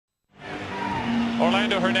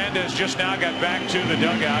Orlando Hernandez just now got back to the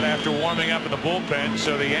dugout after warming up in the bullpen,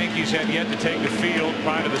 so the Yankees had yet to take the field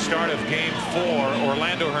prior to the start of Game 4.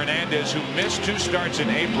 Orlando Hernandez, who missed 2 starts in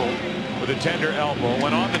April with a tender elbow,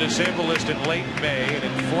 went on the disabled list in late May. An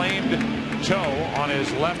inflamed toe on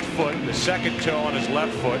his left foot, the second toe on his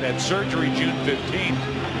left foot, had surgery June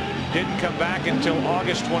 15th. Didn't come back until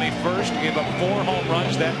August 21st. Gave up 4 home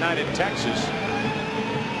runs that night in Texas.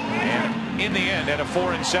 And in the end, had a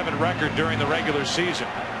 4-7 record during the regular season.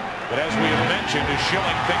 But as we have mentioned, as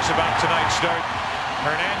Schilling thinks about tonight's start,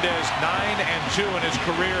 Hernandez 9-2 in his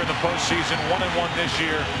career in the postseason, 1-1 this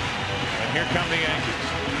year. And here come the Yankees.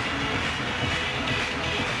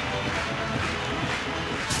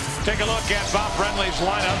 Take a look at Bob Brenly's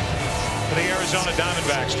lineup for the Arizona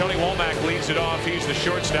Diamondbacks. Tony Womack leads it off. He's the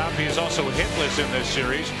shortstop. He is also hitless in this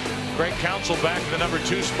series. Greg Counsell back to the number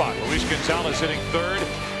 2 spot. Luis Gonzalez hitting third.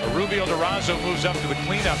 Rubio Durazo moves up to the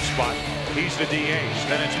cleanup spot. He's the DH.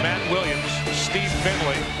 Then it's Matt Williams, Steve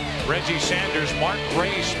Finley, Reggie Sanders, Mark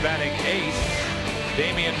Grace batting 8th,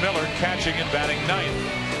 Damian Miller catching and batting 9th.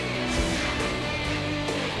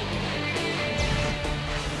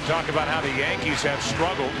 Talk about how the Yankees have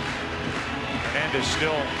struggled. Hernandez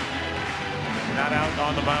still not out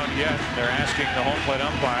on the mound yet. They're asking the home plate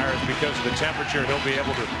umpire if because of the temperature he'll be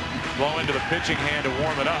able to blow into the pitching hand to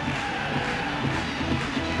warm it up.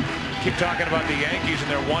 Keep talking about the Yankees and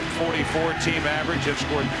their 144 team average. Have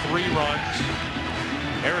scored 3 runs.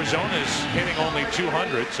 Arizona's hitting only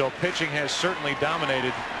 200, so pitching has certainly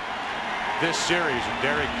dominated this series. And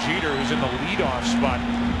Derek Jeter, who's in the leadoff spot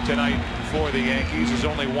tonight for the Yankees, is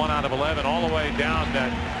only 1 out of 11 all the way down that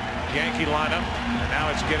Yankee lineup. And now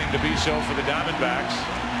it's getting to be so for the Diamondbacks.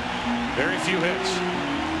 Very few hits.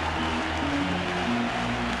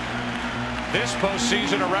 This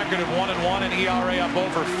postseason, a record of 1-1 and ERA up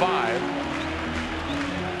over 5.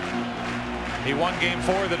 He won Game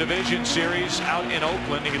 4 of the division series out in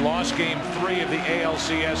Oakland. He lost Game 3 of the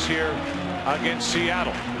ALCS here against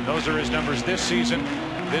Seattle. Those are his numbers this season.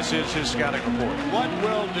 This is his scouting report. What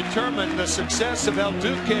will determine the success of El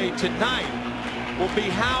Duque tonight will be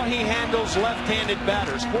how he handles left-handed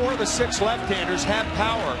batters. 4 of the 6 left-handers have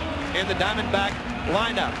power in the Diamondback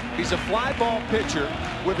lineup. He's a fly ball pitcher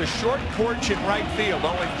with a short porch in right field,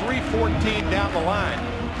 only 314 down the line,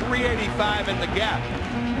 385 in the gap.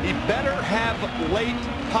 He better have late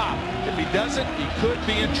pop. If he doesn't, he could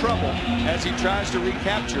be in trouble as he tries to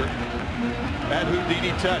recapture that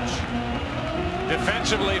Houdini touch.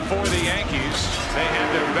 Defensively for the Yankees, they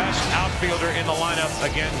had their best outfielder in the lineup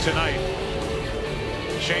again tonight.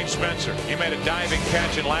 Shane Spencer. He made a diving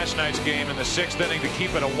catch in last night's game in the 6th inning to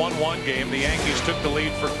keep it a 1-1 game. The Yankees took the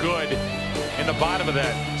lead for good in the bottom of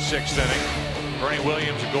that 6th inning. Bernie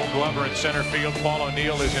Williams, a Gold Glover in center field. Paul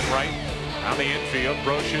O'Neill is in right. On the infield,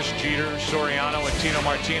 Brocious, Jeter, Soriano, and Tino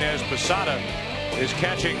Martinez. Posada is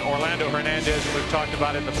catching Orlando Hernandez, who we've talked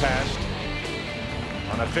about in the past.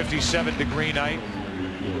 On a 57-degree night.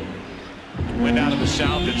 Wind out of the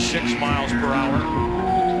south at 6 miles per hour.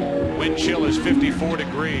 Wind chill is 54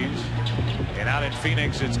 degrees. And out in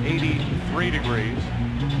Phoenix, it's 83 degrees.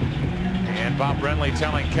 And Bob Brenly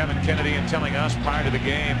telling Kevin Kennedy and telling us prior to the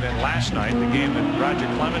game that last night, the game that Roger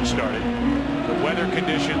Clemens started, the weather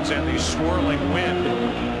conditions and the swirling wind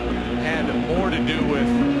had more to do with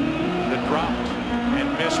the dropped and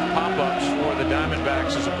missed pop-ups for the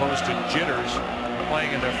Diamondbacks as opposed to jitters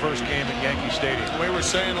playing in their first game at Yankee Stadium. We were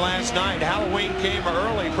saying last night Halloween came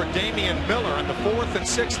early for Damian Miller in the 4th and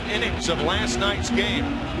 6th innings of last night's game.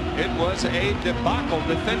 It was a debacle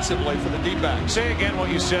defensively for the D-backs. Say again what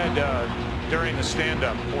you said during the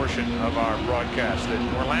stand-up portion of our broadcast,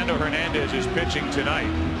 that Orlando Hernandez is pitching tonight.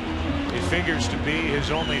 It figures to be his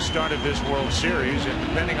only start of this World Series, and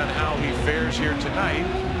depending on how he fares here tonight,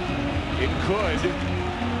 it could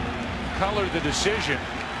color the decision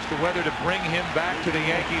as to whether to bring him back to the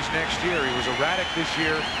Yankees next year. He was erratic this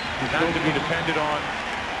year, not to be depended on.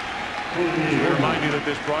 We remind you that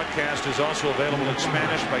this broadcast is also available in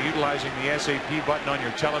Spanish by utilizing the SAP button on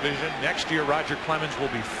your television. Next year, Roger Clemens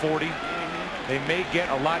will be 40. They may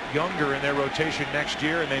get a lot younger in their rotation next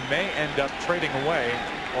year, and they may end up trading away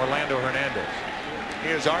Orlando Hernandez.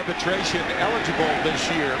 He is arbitration eligible this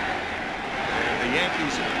year. And the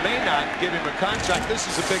Yankees may not give him a contract. This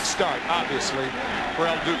is a big start, obviously,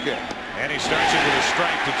 for El Duque. And he starts it with a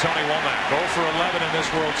strike to Tony Womack. 0 for 11 in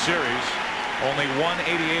this World Series. Only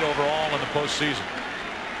 188 overall in the postseason.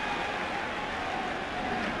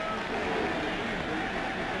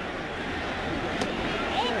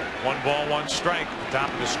 One ball, one strike.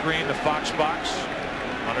 Top of the screen, the Fox box.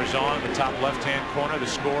 Runners on the top left-hand corner. The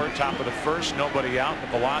score, top of the first. Nobody out.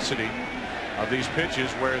 The velocity of these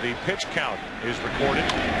pitches where the pitch count is recorded.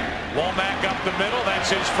 Womack up the middle. That's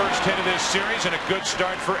his first hit of this series, and a good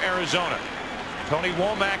start for Arizona. Tony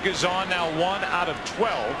Womack is on now, 1 out of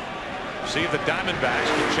 12. See if the Diamondbacks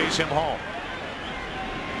can chase him home.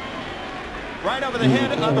 Right over the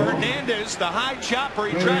head of Hernandez, the high chopper.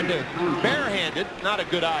 He tried to barehanded. Not a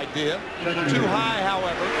good idea. Too high,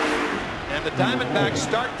 however. And the Diamondbacks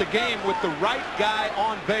start the game with the right guy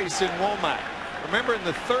on base in Womack. Remember, in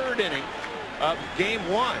the third inning of game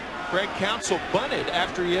 1, Craig Counsell bunted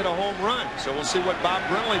after he hit a home run. So we'll see what Bob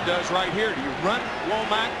Brenly does right here. Do you run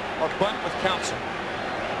Womack or bunt with Counsell?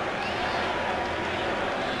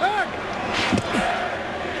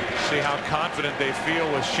 See how confident they feel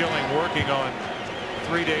with Schilling working on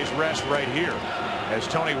 3 days rest right here, as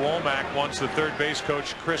Tony Womack wants the third base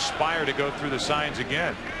coach Chris Spire to go through the signs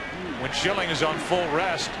again. When Schilling is on full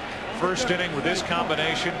rest, first inning with this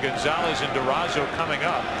combination, Gonzalez and Durazo coming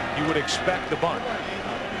up, you would expect the bunt.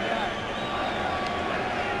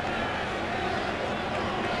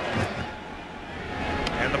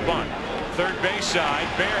 And the bunt, third base side,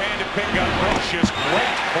 barehanded pickup. Brocious,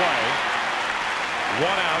 great play. 1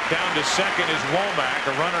 out, down to second is Womack,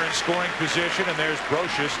 a runner in scoring position, and there's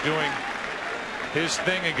Brocious doing his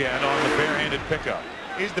thing again on the barehanded pickup.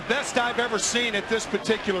 He's the best I've ever seen at this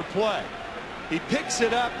particular play. He picks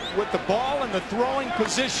it up with the ball in the throwing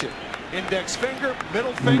position. Index finger,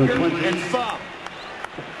 middle finger, and thumb.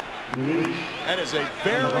 That is a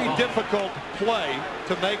very difficult play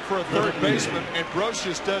to make for a third baseman, and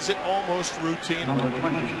Brocious does it almost routinely.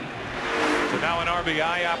 So now an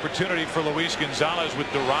RBI opportunity for Luis Gonzalez with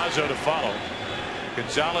Durazo to follow.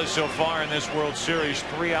 Gonzalez so far in this World Series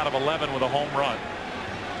 3 out of 11 with a home run.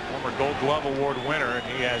 Former Gold Glove Award winner, and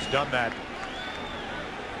he has done that.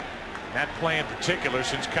 That play in particular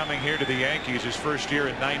since coming here to the Yankees his first year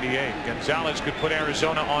in '98. Gonzalez could put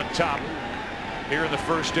Arizona on top here in the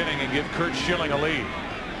first inning and give Curt Schilling a lead.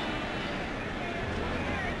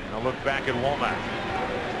 Now look back at Womack.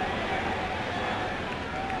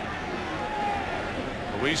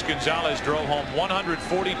 Luis Gonzalez drove home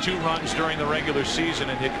 142 runs during the regular season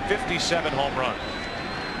and hit 57 home runs.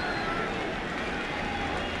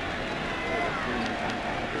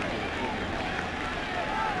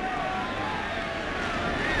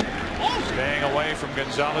 Staying away from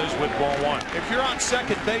Gonzalez with ball 1. If you're on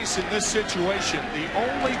second base in this situation, the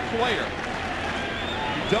only player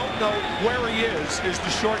you don't know where he is the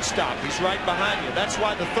shortstop. He's right behind you. That's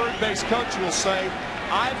why the third base coach will say,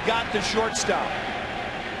 I've got the shortstop.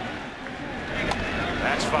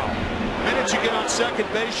 That's foul. The minute you get on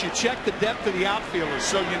second base, you check the depth of the outfielders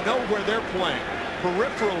so you know where they're playing.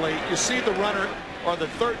 Peripherally, you see the runner or the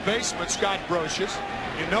third baseman, Scott Brocious.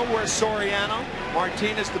 You know where Soriano,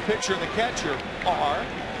 Martinez, the pitcher, and the catcher are.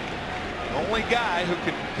 The only guy who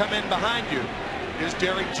can come in behind you is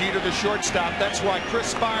Derek Jeter, the shortstop. That's why Chris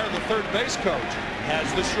Spire, the third base coach,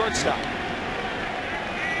 has the shortstop.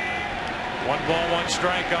 1 ball, 1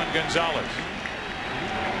 strike on Gonzalez.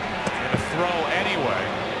 And a throw anyway,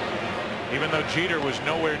 even though Jeter was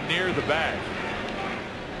nowhere near the bag.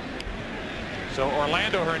 So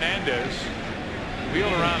Orlando Hernandez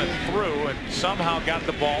wheeled around and threw and somehow got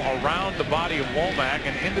the ball around the body of Womack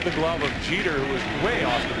and into the glove of Jeter, who was way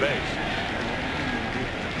off the base.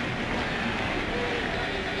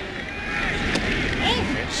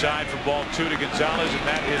 Inside for ball 2 to Gonzalez, and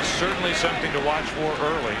that is certainly something to watch for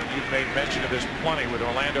early. You've made mention of this plenty with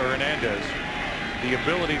Orlando Hernandez. The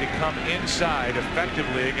ability to come inside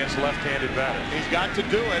effectively against left-handed batters. He's got to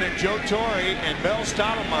do it, and Joe Torre and Mel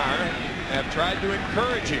Stottlemyre have tried to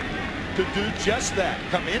encourage him to do just that.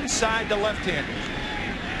 Come inside the left-handers.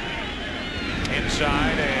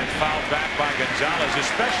 Inside and fouled back by Gonzalez,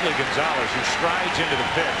 especially Gonzalez, who strides into the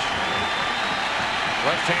pitch.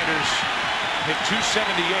 Left-handers hit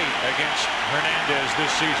 .278 against Hernandez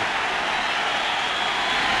this season.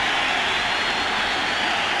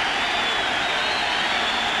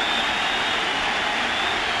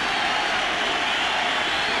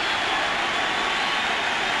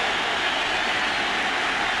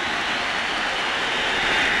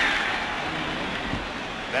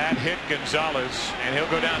 That hit Gonzalez, and he'll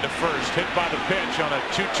go down to first. Hit by the pitch on a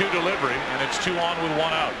 2-2 delivery, and it's 2 on with 1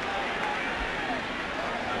 out.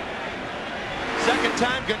 Second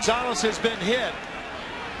time Gonzalez has been hit.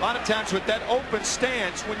 A lot of times with that open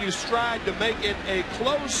stance, when you stride to make it a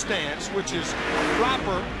closed stance, which is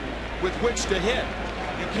proper with which to hit,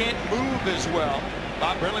 you can't move as well.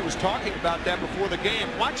 Bob Brenly was talking about that before the game.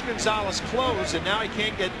 Watch Gonzalez close, and now he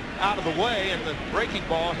can't get out of the way, and the breaking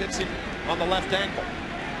ball hits him on the left ankle.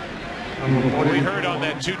 We heard on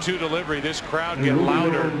that 2-2 delivery this crowd get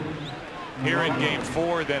louder here in Game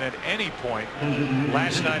 4 than at any point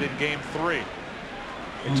last night in Game 3.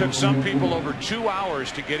 It took some people over 2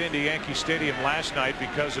 hours to get into Yankee Stadium last night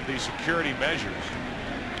because of these security measures.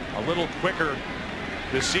 A little quicker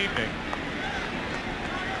this evening.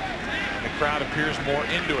 And the crowd appears more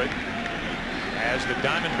into it as the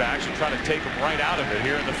Diamondbacks will try to take them right out of it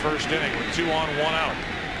here in the first inning with 2 on 1 out.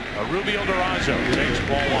 Rubio Durazo takes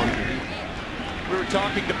ball 1. We were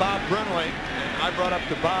talking to Bob Brenly, and I brought up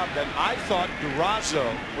to Bob that I thought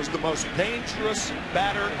Durazo was the most dangerous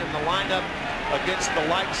batter in the lineup against the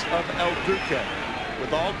likes of El Duque.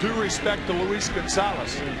 With all due respect to Luis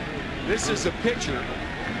Gonzalez, this is a pitcher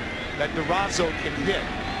that Durazo can hit.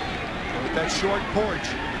 And with that short porch,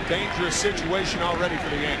 dangerous situation already for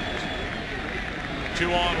the Yankees.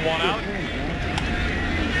 2 on 1 out.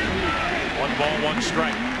 1 ball 1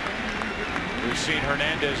 strike. We've seen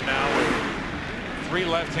Hernandez now with 3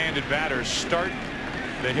 left-handed batters start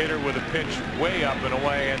the hitter with a pitch way up and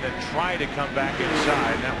away and then try to come back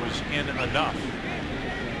inside. That was in enough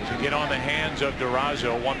to get on the hands of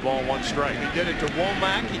Durazo. 1 ball 1 strike. He did it to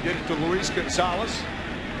Womack. He did it to Luis Gonzalez.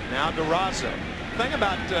 Now Durazo. The thing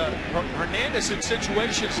about Hernandez in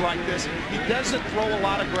situations like this, he doesn't throw a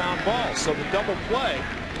lot of ground balls, so the double play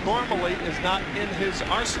normally is not in his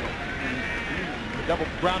arsenal. The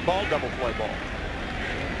ground ball, double play ball.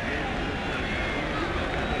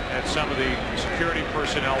 And some of the security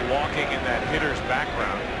personnel walking in that hitter's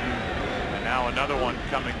background. And now another one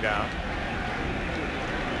coming down.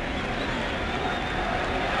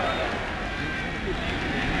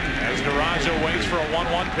 As Durazo waits for a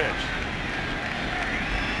 1-1 pitch.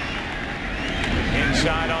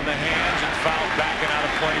 Inside on the hands and fouled back and out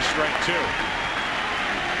of play, strike 2.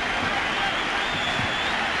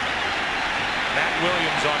 Matt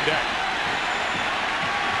Williams on deck.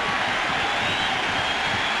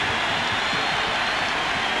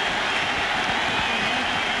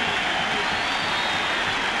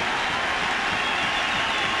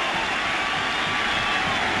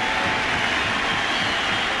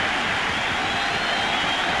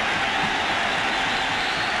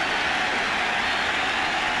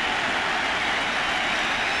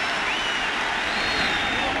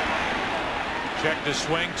 Check to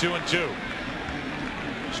swing, 2-2.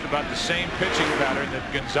 Just about the same pitching pattern that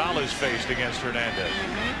Gonzalez faced against Hernandez.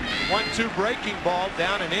 1-2 breaking ball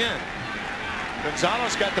down and in.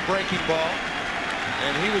 Gonzalez got the breaking ball,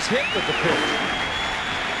 and he was hit with the pitch.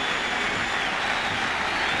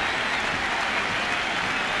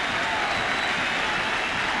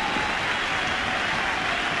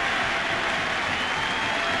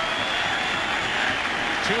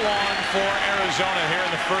 Two on for Arizona here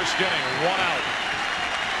in the first inning. 1 out.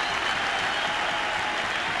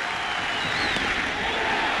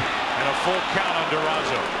 And a full count on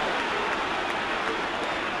Durazo.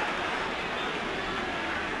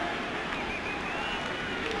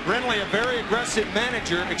 Brenly, a very aggressive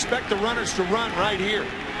manager. Expect the runners to run right here.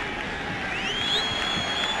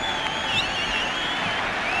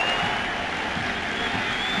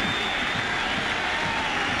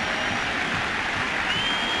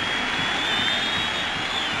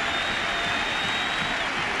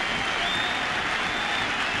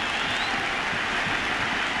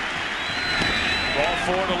 Ball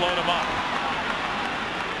 4 to load him up.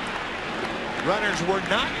 Runners were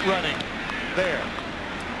not running there.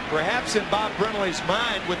 Perhaps in Bob Brenly's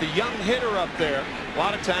mind, with a young hitter up there, a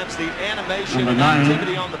lot of times the animation and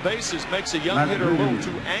activity on the bases makes a young hitter a little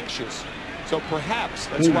too anxious. So perhaps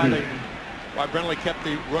that's why Brenly kept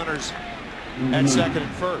the runners at second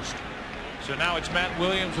and first. So now it's Matt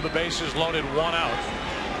Williams with the bases loaded, 1 out.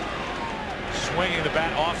 Swinging the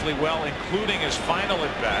bat awfully well, including his final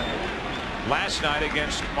at bat last night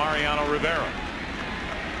against Mariano Rivera.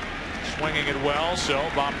 Swinging it well, so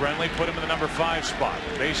Bob Brenly put him in the number 5 spot.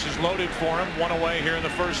 Bases loaded for him, 1 away here in the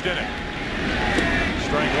first inning.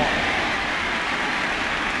 Strike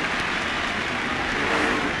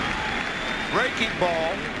 1. Breaking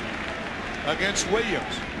ball against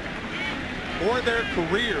Williams. For their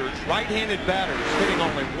careers, right-handed batters hitting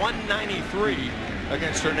only 193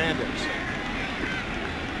 against Hernandez.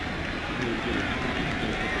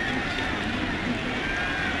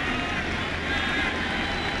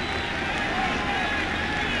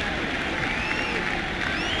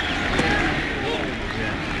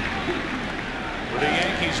 The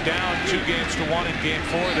Yankees down 2-1 in Game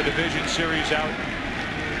 4 of the division series out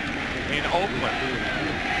in Oakland.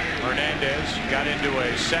 Hernandez got into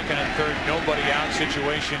a second and third nobody out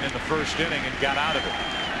situation in the first inning and got out of it.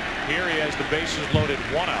 Here he has the bases loaded,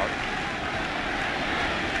 1 out.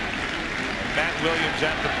 And Matt Williams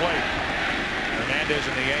at the plate. Hernandez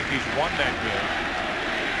and the Yankees won that game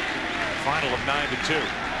Final of 9-2.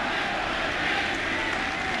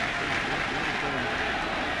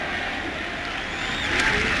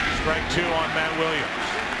 Strike 2 on Matt Williams.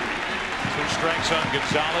 2 strikes on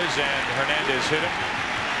Gonzalez, and Hernandez hit him.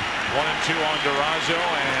 1-2 on Durazo,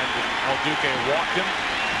 and El Duque walked him.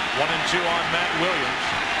 1-2 on Matt Williams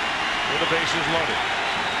with the bases loaded.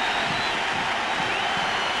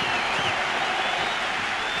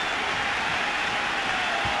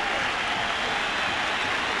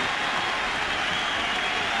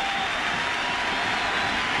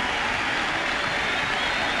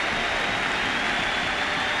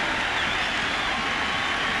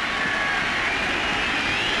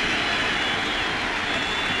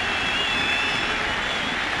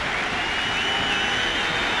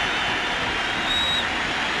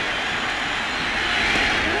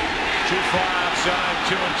 Outside,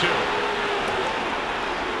 2-2.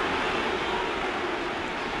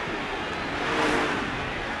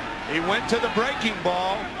 He went to the breaking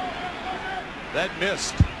ball. That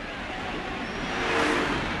missed.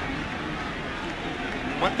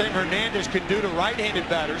 One thing Hernandez can do to right-handed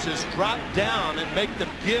batters is drop down and make them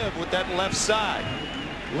give with that left side.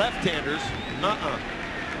 Left-handers,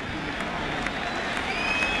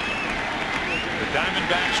 The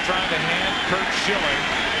Diamondbacks trying to hand Curt Schilling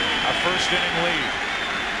a first-inning lead.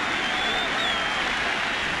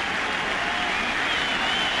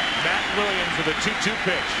 Matt Williams with a 2-2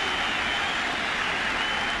 pitch.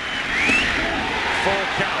 Full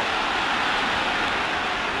count.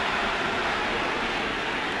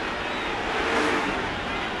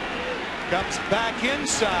 comes back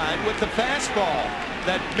inside with the fastball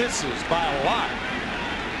that misses by a lot.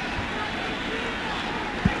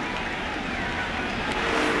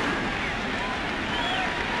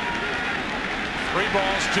 3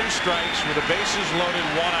 balls, 2 strikes with the bases loaded,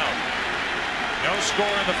 1 out. No score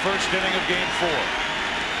in the first inning of Game 4.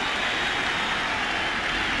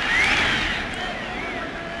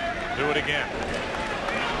 Do it again.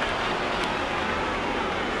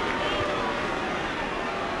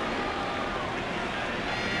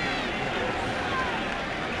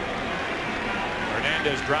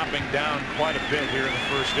 Hernandez dropping down quite a bit here in the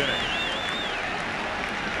first inning.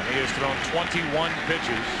 And he has thrown 21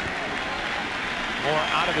 pitches. More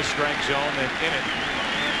out of the strike zone than in it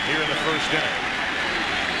here in the first inning.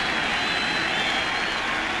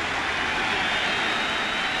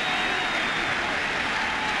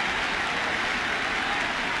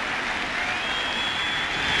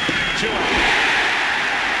 Two out.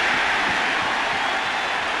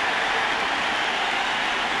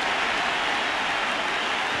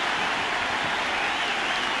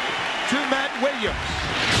 To Matt Williams.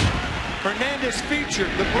 Hernandez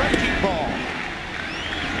featured the breaking ball.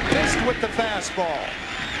 Missed with the fastball.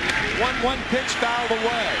 1-1 pitch fouled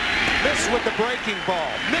away. Missed with the breaking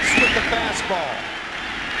ball. Missed with the fastball.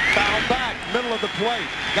 Fouled back, middle of the plate.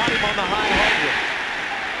 Got him on the high 100.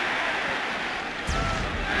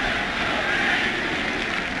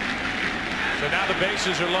 So now the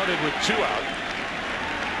bases are loaded with 2 out.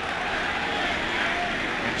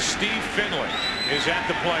 And Steve Finley is at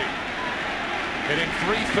the plate. Hitting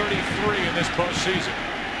 .333 in this postseason.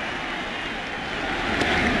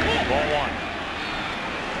 Ball 1.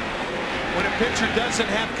 When a pitcher doesn't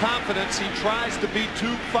have confidence, he tries to be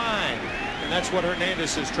too fine. And that's what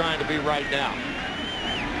Hernandez is trying to be right now.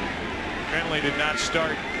 Finley did not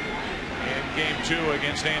start in Game 2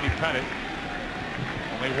 against Andy Pettit.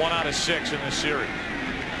 Only 1 out of 6 in this series.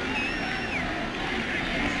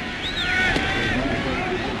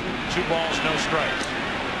 Two balls, no strikes.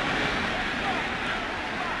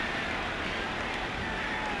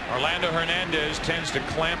 Orlando Hernandez tends to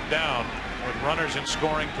clamp down with runners in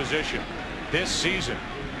scoring position. This season,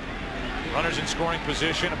 runners in scoring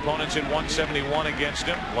position, opponents at 171 against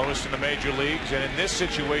him, lowest in the major leagues, and in this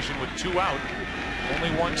situation with 2 out, only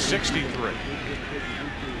 163.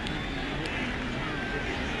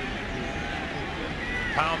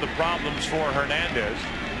 Pound the problems for Hernandez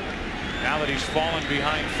now that he's fallen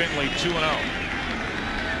behind Finley 2-0.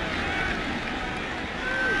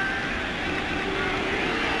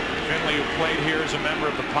 Finley, who played here as a member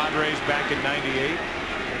of the Padres back in '98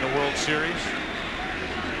 in the World Series.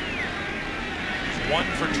 He's 1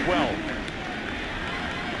 for 12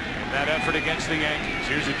 in that effort against the Yankees.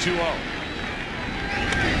 Here's a 2-0.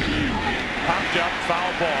 Popped up,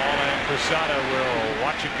 foul ball, and Posada will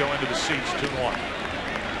watch it go into the seats. 2-1.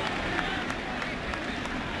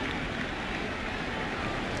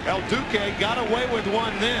 El Duque got away with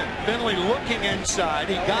one then. Finley looking inside.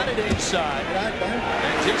 He got it inside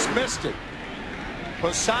and just missed it.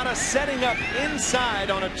 Posada setting up inside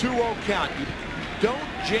on a 2-0 count. You don't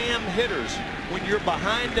jam hitters when you're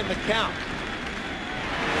behind in the count.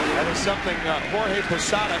 That is something Jorge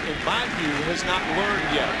Posada, in my view, has not learned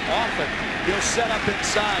yet. Often he'll set up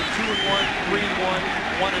inside 2-1, 3-1,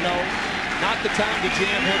 1-0. Not the time to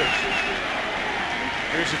jam hitters.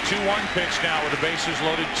 Here's a 2-1 pitch now with the bases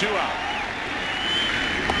loaded, 2 out.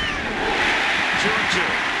 2-2.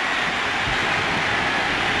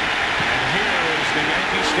 And here is the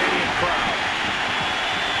Yankee Stadium crowd.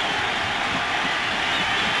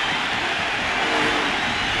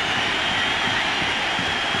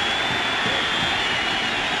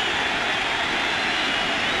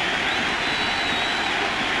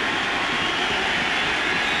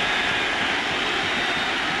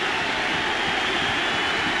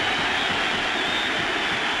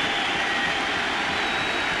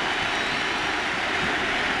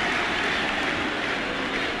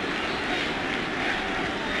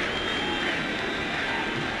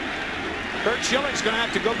 Curt Schilling's going to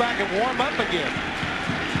have to go back and warm up again.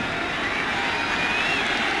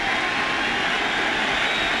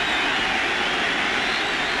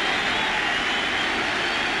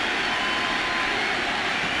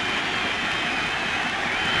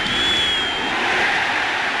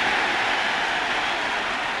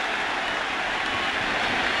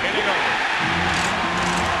 Inning over.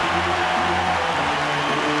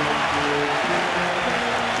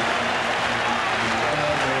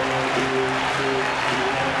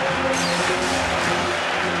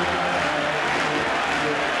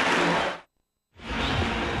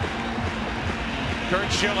 Curt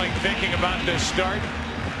Schilling thinking about this start.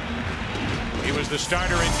 He was the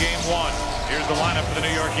starter in game 1. Here's the lineup for the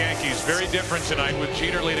New York Yankees. Very different tonight with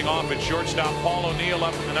Jeter leading off at shortstop. Paul O'Neill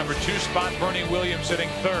up in the number 2 spot. Bernie Williams hitting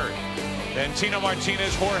 3rd. Then Tino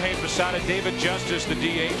Martinez, Jorge Posada, David Justice, the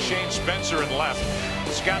DH, Shane Spencer in left.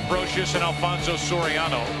 Scott Brocious and Alfonso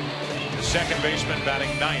Soriano, the second baseman,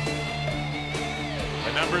 batting 9th.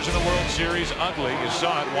 The numbers in the World Series ugly. You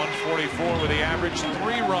saw it, 144 with the average,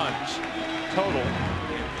 3 runs total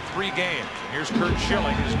in 3 games. And here's Curt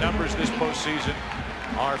Schilling. His numbers this postseason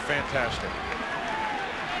are fantastic.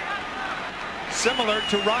 Similar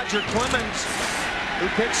to Roger Clemens, who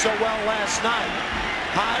pitched so well last night.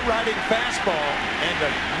 High riding fastball and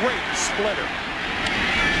a great splitter.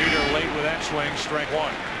 Jeter late with that swing, strike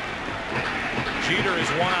 1. Jeter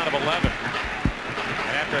is 1 out of 11.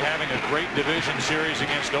 And after having a great division series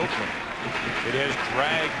against Oakland, it has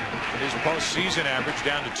dragged his postseason average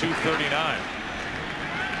down to 239.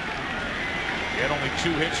 He had only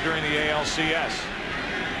 2 hits during the ALCS.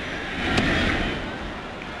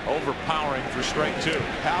 Overpowering for strike 2.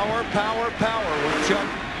 Power, power, power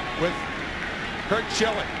with Curt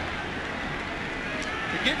Schilling.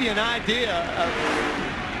 To give you an idea of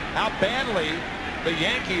how badly the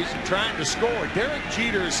Yankees are trying to score, Derek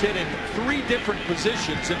Jeter is hit in 3 different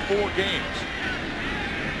positions in 4 games.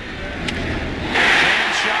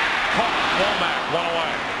 Jam shot, caught. Womack, 1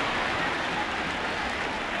 away.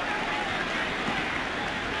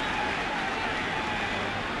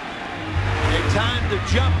 A time to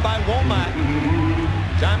jump by Womack.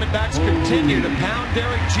 Diamondbacks continue to pound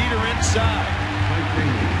Derek Jeter inside.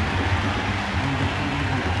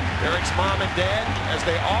 Derek's mom and dad, as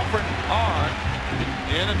they often are,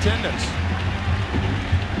 in attendance.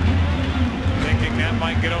 Thinking that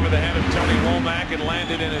might get over the head of Tony Womack. It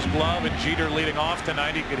landed in his glove, and Jeter leading off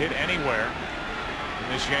tonight. He could hit anywhere in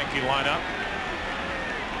this Yankee lineup.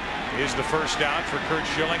 Is the first out for Curt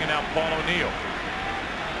Schilling, and now Paul O'Neill.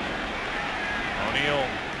 O'Neill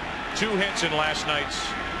 2 hits in last night's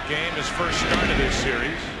game, his first start of this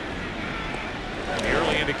series. And the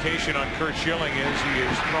early indication on Curt Schilling is he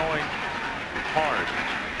is throwing hard.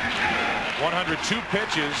 102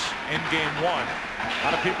 pitches in game 1. A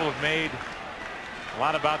lot of people have made a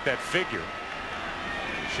lot about that figure.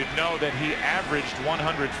 You should know that he averaged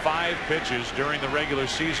 105 pitches during the regular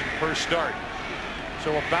season per start.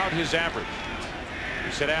 So about his average.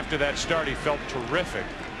 He said after that start he felt terrific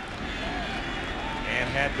and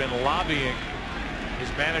had been lobbying his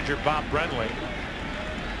manager Bob Brenly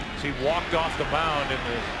as he walked off the mound in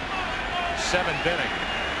the 7th inning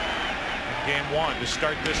in game 1 to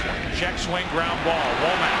start this one. Check swing, ground ball.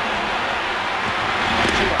 Womack.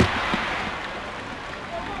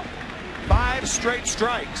 5 straight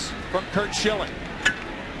strikes from Curt Schilling.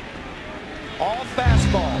 All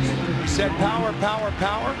fastballs. He said power, power,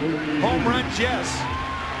 power. Home runs, yes.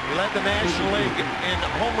 He led the National League in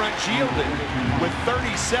home runs yielded with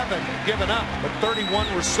 37 given up, but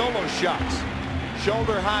 31 were solo shots.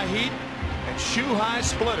 Shoulder high heat and shoe high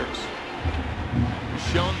splitters.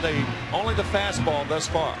 Shown only the fastball thus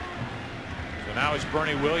far. So now it's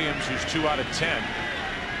Bernie Williams, who's 2 out of 10.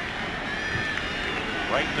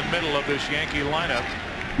 right in the middle of this Yankee lineup.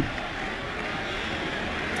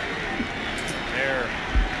 Their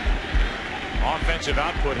offensive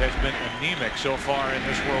output has been anemic so far in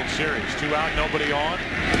this World Series. 2 out, nobody on.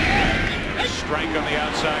 A strike on the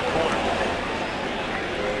outside corner.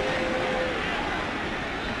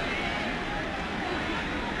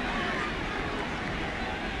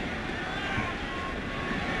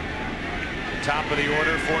 Top of the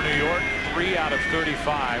order for New York, 3 out of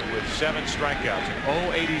 35 with 7 strikeouts, an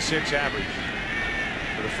 .086 average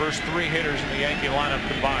for the first 3 hitters in the Yankee lineup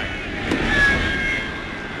combined.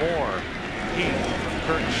 More heat from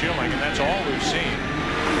Curt Schilling, and that's all we've seen.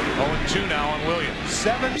 0-2 now on Williams.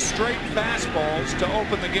 7 straight fastballs to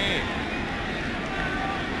open the game.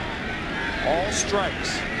 All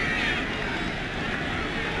strikes.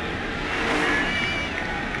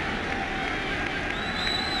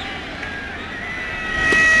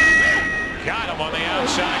 Got him on the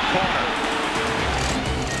outside corner.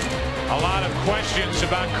 A lot of questions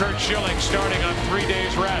about Curt Schilling starting on 3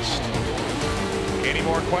 days rest. Any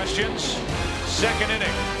more questions? Second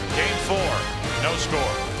inning, game 4, no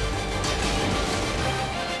score.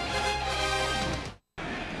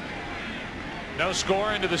 No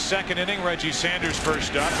score into the second inning. Reggie Sanders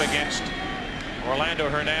first up against Orlando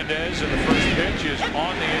Hernandez, and the first pitch is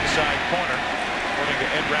on the inside corner. According to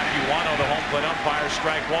Ed Rapuano, the home plate umpire,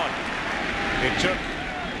 strike 1. It took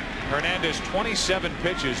Hernandez 27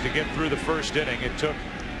 pitches to get through the first inning. It took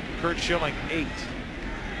Curt Schilling 8.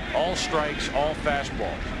 All strikes, all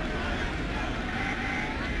fastballs.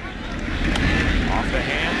 Off the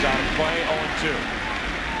hands, out of play, 0-2.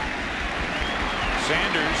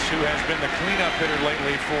 Sanders, who has been the cleanup hitter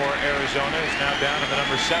lately for Arizona, is now down in the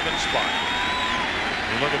number 7 spot.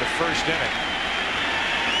 You look at the first inning.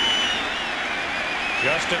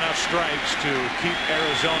 Just enough strikes to keep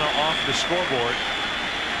Arizona off the scoreboard.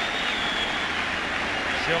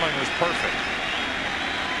 Schilling was perfect.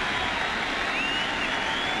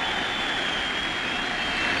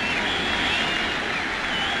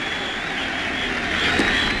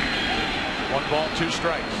 One ball, 2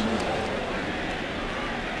 strikes.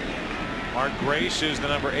 Mark Grace is the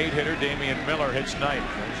number 8 hitter. Damian Miller hits 9th.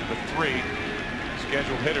 Those are the 3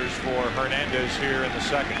 scheduled hitters for Hernandez here in the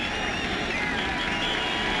second.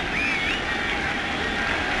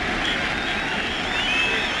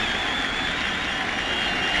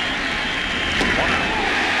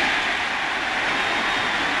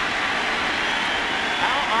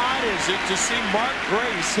 Is it to see Mark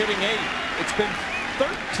Grace hitting 8? It's been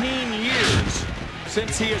 13 years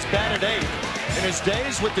since he has batted 8 in his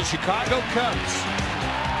days with the Chicago Cubs.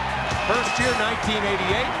 First year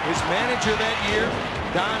 1988, his manager that year,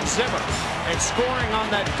 Don Zimmer, and scoring on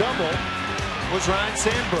that double was Ryan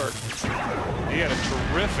Sandberg. He had a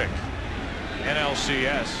terrific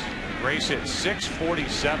NLCS. Grace hit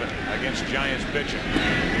 .647 against Giants pitching.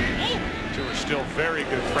 Two are still very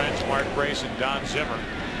good friends, Mark Grace and Don Zimmer.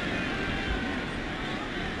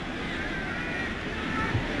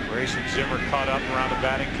 Grace and Zimmer caught up around the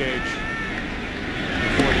batting cage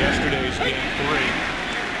before yesterday's game 3.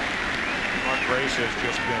 Mark Grace has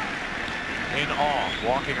just been in awe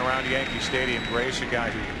walking around Yankee Stadium. Grace, a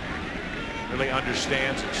guy who really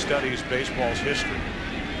understands and studies baseball's history,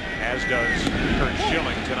 as does Curt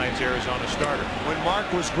Schilling, tonight's Arizona starter. When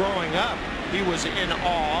Mark was growing up, he was in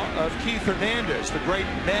awe of Keith Hernandez, the great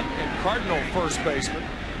Met and Cardinal first baseman.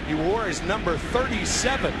 He wore his number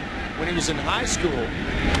 37 when he was in high school. 1 out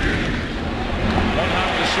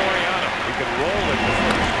to Soriano. He could roll it the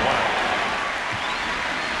first. 1 out.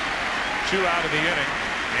 2 out of the inning,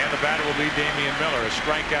 and the batter will be Damian Miller. A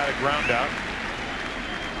strikeout, a ground out.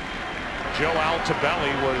 Joe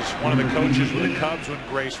Altobelli was one of the coaches with the Cubs when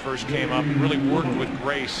Grace first came up. He really worked with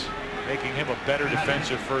Grace, making him a better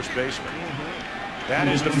defensive first baseman. That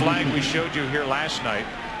is the flag we showed you here last night.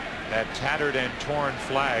 That tattered and torn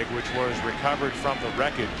flag, which was recovered from the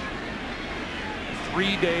wreckage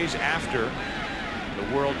 3 days after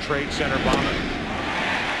the World Trade Center bombing.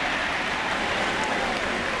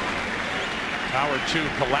 Tower 2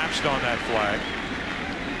 collapsed on that flag.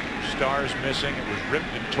 Stars missing. It was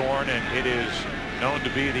ripped and torn, and it is known to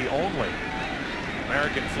be the only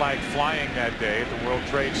American flag flying that day at the World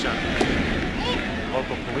Trade Center.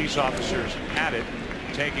 Local police officers had it,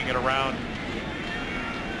 taking it around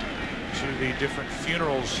to the different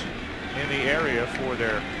funerals in the area for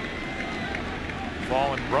their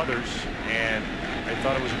fallen brothers, and they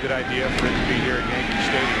thought it was a good idea for it to be here at Yankee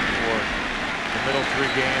Stadium for the middle 3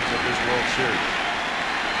 games of this World Series.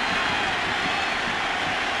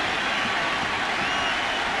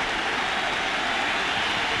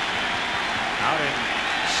 Out in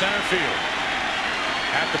center field,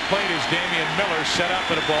 At the plate is Damian Miller, set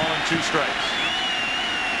up at a ball and 2 strikes.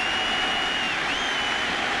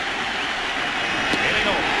 Inning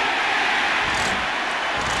over.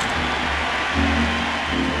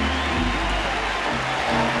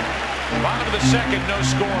 Bottom of the second, no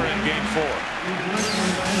score in game 4.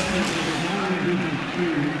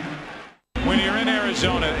 When you're in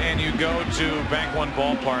Arizona and you go to Bank One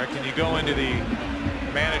Ballpark and you go into the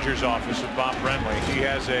manager's office with Bob Brenly, he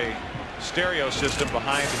has a stereo system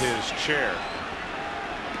behind his chair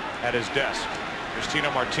at his desk. There's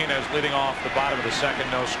Tino Martinez leading off the bottom of the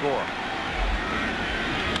second, no score.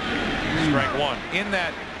 Strike 1. In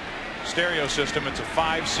that stereo system, it's a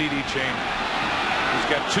 5 CD chamber. He's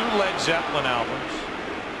got 2 Led Zeppelin albums.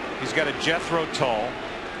 He's got a Jethro Tull.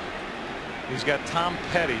 He's got Tom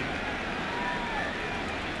Petty.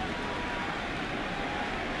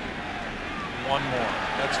 One more.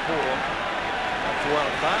 That's 4. 4 out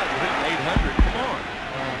of 5. You're hitting 800. Come on.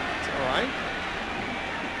 It's all right.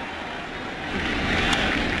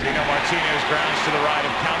 Tino Martinez grounds to the right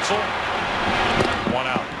of Counsell. 1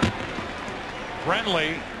 out.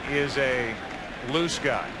 Brenly is a loose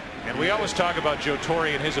guy. And we always talk about Joe Torre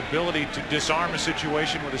and his ability to disarm a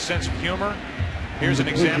situation with a sense of humor. Here's an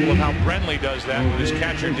example of how Brenly does that with his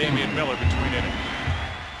catcher Damian Miller between innings.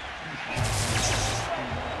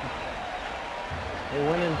 Hey,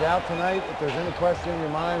 when in doubt tonight, if there's any question in your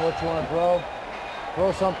mind what you want to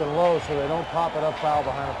throw something low so they don't pop it up foul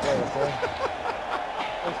behind the plate, okay?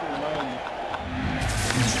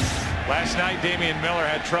 Last night, Damian Miller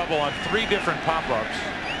had trouble on 3 different pop-ups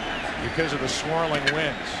because of the swirling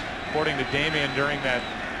winds. According to Damian during that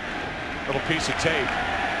little piece of tape,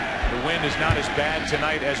 the wind is not as bad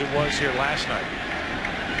tonight as it was here last night.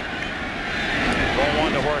 Ball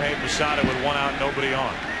 1 to Jorge Posada with 1 out, nobody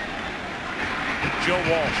on. Joe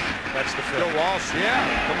Walsh, that's the film. Joe Walsh, yeah,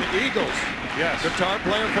 from the Eagles. Yes. Guitar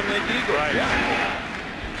player from the Eagles. Right. Yeah.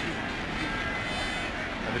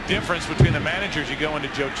 And the difference between the managers, you go into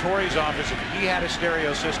Joe Torre's office, if he had a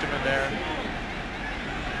stereo system in there,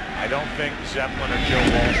 I don't think Zeppelin or Joe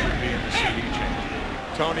Walsh would be in the CD chamber.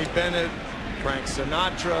 Tony Bennett, Frank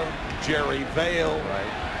Sinatra, Jerry Vale,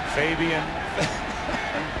 right? Fabian,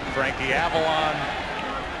 Frankie Avalon,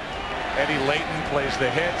 Eddie Layton plays the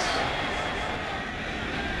hits.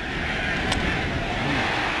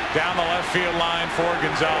 Down the left field line for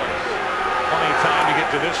Gonzalez. Plenty of time to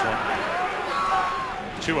get to this one.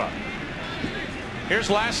 2 out. Here's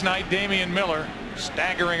last night, Damian Miller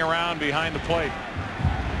staggering around behind the plate.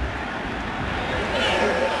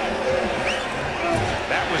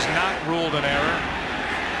 That was not ruled an error.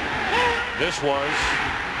 This was.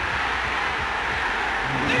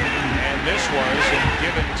 And this was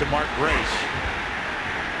given to Mark Grace.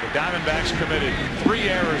 The Diamondbacks committed 3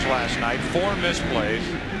 errors last night, 4 misplays.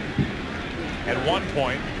 At one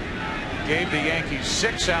point, gave the Yankees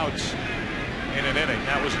 6 outs in an inning.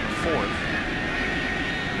 That was in the 4th.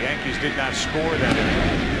 The Yankees did not score that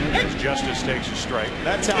inning as Justice takes a strike.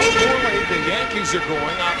 That's how poorly the Yankees are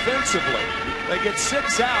going offensively. They get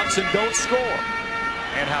 6 outs and don't score.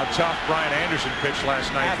 And how tough Brian Anderson pitched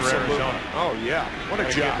last night for Arizona. Oh, yeah. What a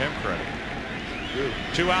job. Give him credit.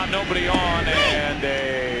 2 out, nobody on, and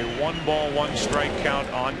a 1-ball, 1-strike count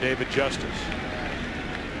on David Justice.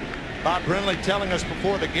 Bob Brenly telling us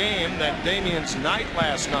before the game that Damian's night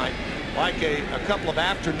last night, like a couple of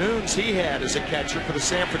afternoons he had as a catcher for the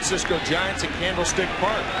San Francisco Giants in Candlestick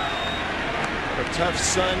Park. What a tough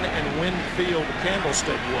sun and wind field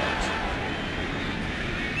Candlestick was.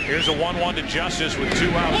 Here's a 1-1 to Justice with 2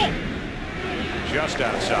 out. Just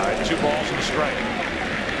outside. 2 balls and a strike.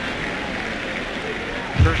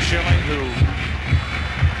 Curt Schilling, who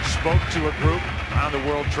spoke to a group around the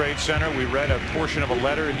World Trade Center. We read a portion of a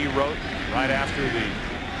letter he wrote right after the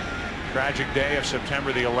tragic day of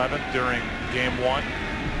September the 11th during game 1.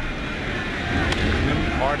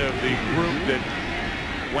 Part of the group that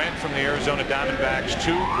went from the Arizona Diamondbacks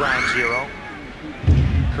to Ground Zero.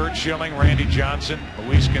 Curt Schilling, Randy Johnson,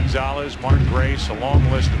 Luis Gonzalez, Mark Grace, a long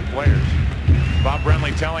list of players. Bob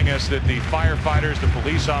Brenly telling us that the firefighters, the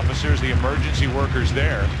police officers, the emergency workers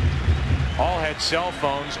there all had cell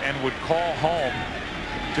phones and would call home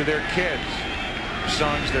to their kids, their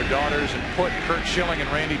sons, their daughters, and put Curt Schilling and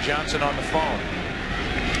Randy Johnson on the phone.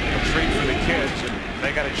 A treat for the kids, and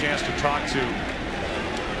they got a chance to talk to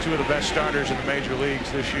 2 of the best starters in the major leagues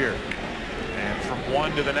this year. And from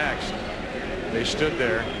one to the next, they stood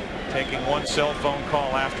there taking one cell phone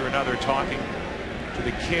call after another, talking to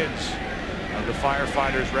the kids of the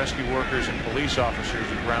firefighters, rescue workers, and police officers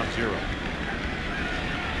at Ground Zero.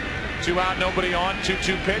 2 out, nobody on.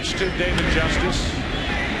 2-2 pitch to David Justice.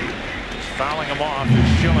 His fouling him off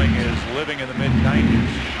as Schilling is living in the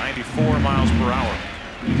mid-90s, 94 miles per hour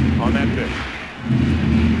on that pitch.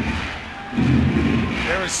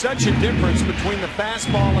 There is such a difference between the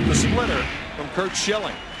fastball and the splitter from Curt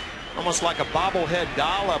Schilling. Almost like a bobblehead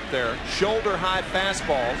doll up there. Shoulder high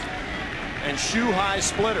fastballs and shoe high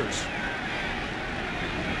splitters.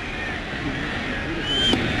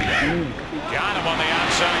 Got him on the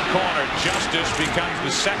outside corner. Justice becomes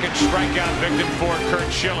the second strikeout victim for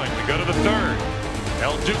Curt Schilling. We go to the third.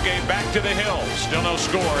 El Duque back to the hill. Still no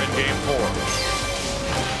score in game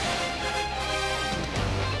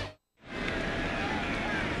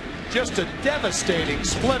 4. Just a devastating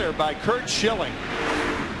splitter by Curt Schilling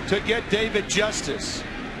to get David Justice.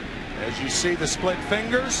 As you see the split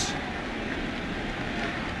fingers,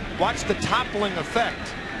 watch the toppling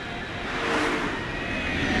effect.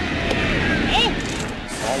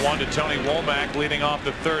 All one to Tony Womack leading off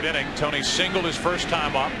the third inning. Tony singled his first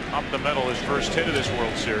time up the middle, his first hit of this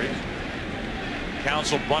World Series.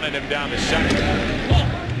 Counsell bunted him down to second.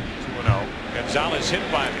 2-0. Gonzalez hit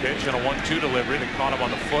by a pitch on a 1-2 delivery that caught him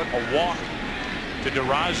on the foot. A walk to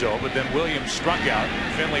Durazo, but then Williams struck out.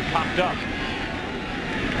 Finley popped up.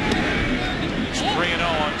 It's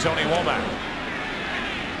 3-0 on Tony Womack.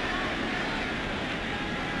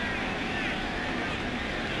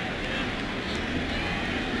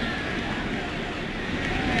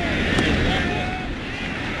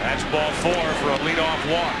 That's ball 4 for a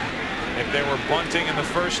leadoff walk. If they were bunting in the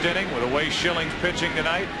first inning with the way Schilling's pitching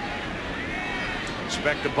tonight,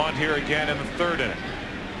 expect a bunt here again in the third inning.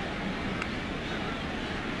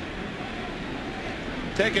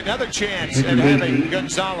 Take another chance at having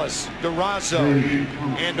Gonzalez, Durazo,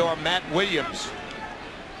 and/or Matt Williams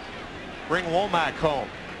bring Womack home.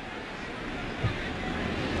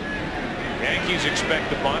 Yankees expect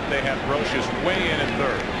the bunt. They have Brocious way in at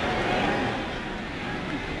third.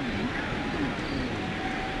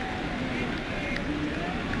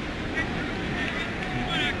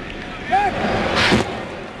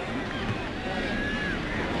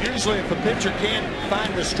 Usually if a pitcher can't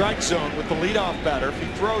find the strike zone with the leadoff batter, if he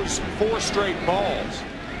throws 4 straight balls,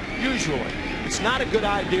 usually it's not a good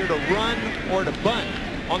idea to run or to bunt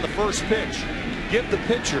on the first pitch. Give the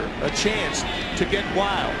pitcher a chance to get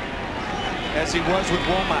wild, as he was with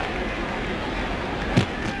Womack.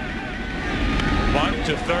 Bunt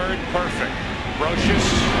to third, perfect.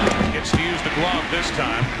 Brocious gets to use the glove this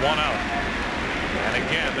time. 1 out. And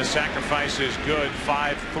again, the sacrifice is good.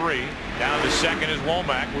 5-3. Down to second is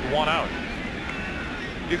Womack with 1 out.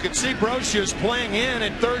 You can see Brocious playing in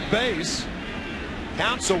at third base.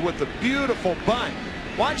 Counsell with a beautiful bunt.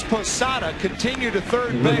 Watch Posada continue to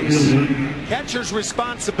third base. Catcher's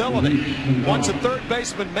responsibility, once a third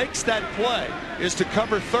baseman makes that play, is to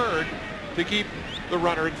cover third to keep the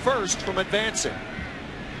runner at first from advancing.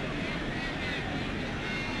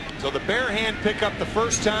 So the bare hand pickup the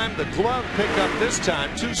first time, the glove pickup this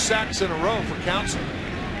time. 2 sacks in a row for Counsell.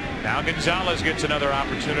 Now Gonzalez gets another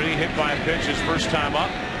opportunity. Hit by a pitch his first time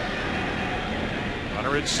up.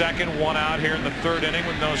 Runner at second, 1 out here in the third inning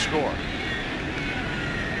with no score.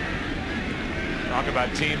 Talk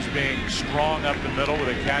about teams being strong up the middle with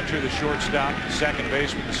a catcher, the shortstop, the second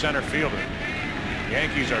baseman, the center fielder. The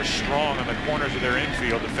Yankees are strong on the corners of their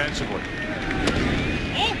infield defensively.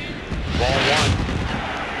 Ball 1.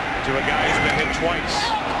 To a guy who's been hit twice.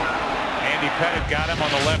 Andy Pettitte got him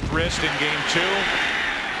on the left wrist in game 2.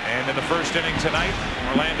 And in the first inning tonight,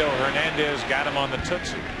 Orlando Hernandez got him on the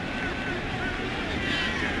Tootsie.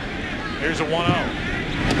 Here's a 1-0.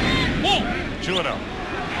 2-0.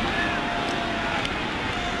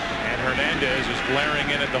 And Hernandez is glaring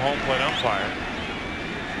in at the home plate umpire,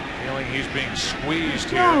 feeling he's being squeezed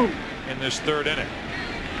here in this third inning.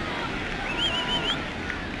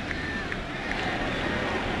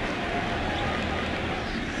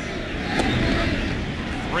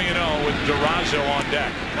 3-0 with Durazo on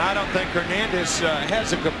deck. I don't think Hernandez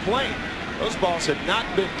has a complaint. Those balls had not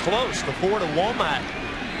been close. The 4 to Womack,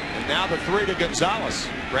 and now the 3 to Gonzalez.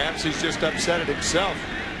 Perhaps he's just upset at himself.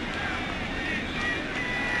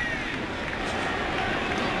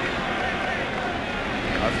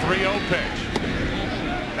 A 3-0 pitch.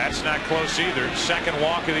 That's not close either. Second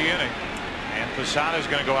walk of the inning. And Posada's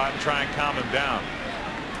going to go out and try and calm him down.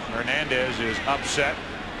 Hernandez is upset.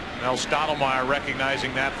 Mel Stottlemyre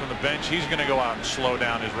recognizing that from the bench. He's going to go out and slow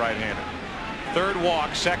down his right-hander. Third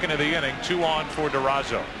walk, second of the inning, 2 on for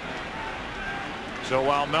Durazo. So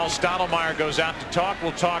while Mel Stottlemyre goes out to talk,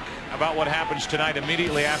 we'll talk about what happens tonight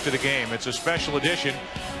immediately after the game. It's a special edition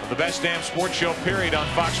of the Best Damn Sports Show period on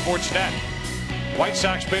Fox Sports Net. White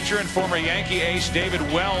Sox pitcher and former Yankee ace David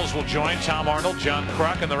Wells will join Tom Arnold, John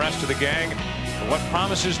Kruk, and the rest of the gang what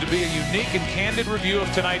promises to be a unique and candid review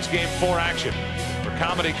of tonight's Game 4 action. For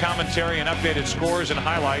comedy, commentary, and updated scores and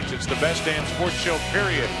highlights, it's the best damn sports show,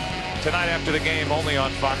 period. Tonight after the game, only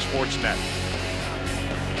on Fox Sports Net.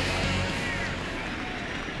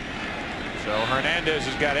 So Hernandez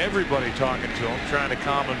has got everybody talking to him, trying to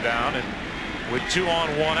calm him down, and with 2 on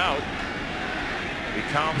 1 out, he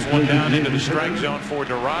calms one down into the strike zone for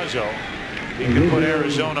Durazo. He can put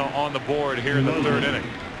Arizona on the board here in the 3rd inning.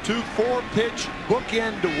 2 4-pitch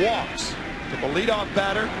bookend walks to the leadoff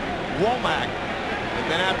batter, Womack, and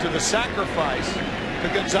then after the sacrifice to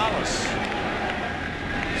Gonzalez.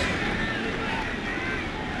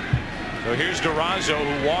 So here's Durazo,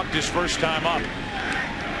 who walked his first time up.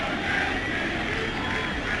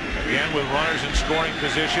 Again with runners in scoring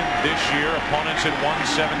position this year, opponents at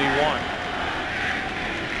 171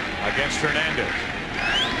 against Hernandez.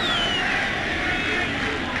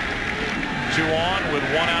 2 on with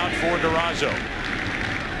 1 out for Durazo.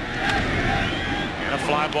 And a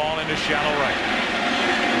fly ball into shallow right.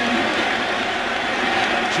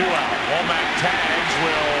 2 out. Womack tags,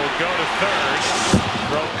 will go to 3rd.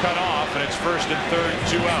 Throw cut off, and it's 1st and 3rd,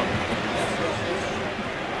 2 out.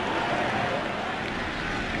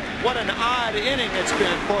 What an odd inning it's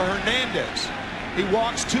been for Hernandez. He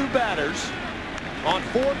walks 2 batters on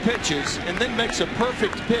 4 pitches and then makes a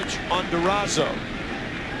perfect pitch on Durazo.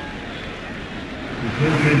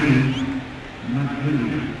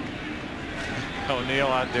 O'Neill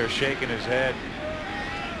out there shaking his head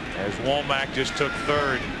as Womack just took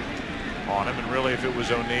 3rd on him. And really, if it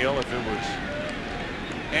was O'Neill, if it was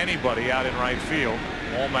anybody out in right field,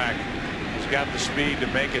 Womack has got the speed to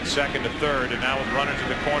make it 2nd to 3rd. And now with runners in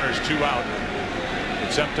the corners, 2 out,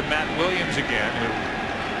 it's up to Matt Williams again, who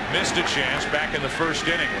missed a chance back in the 1st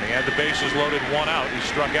inning when he had the bases loaded, 1 out. He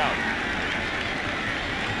struck out.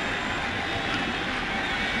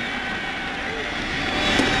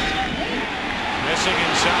 Missing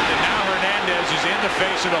inside, and now Hernandez is in the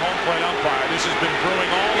face of the home plate umpire. This has been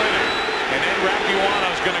brewing all inning, and then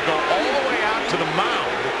Rapuano is going to go all the way out to the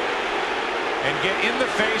mound and get in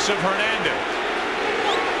the face of Hernandez.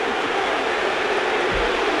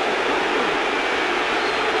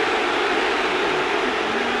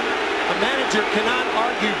 A manager cannot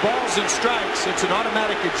argue balls and strikes. It's an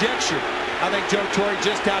automatic ejection. I think Joe Torre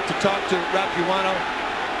just out to talk to Rapuano,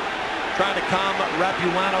 trying to calm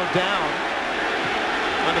Rapuano down.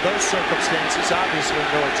 Under those circumstances, obviously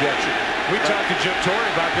no ejection. We talked to Joe Torre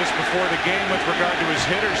about this before the game with regard to his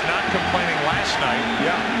hitters not complaining last night.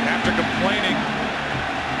 Yeah. After complaining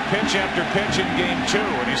pitch after pitch in Game 2,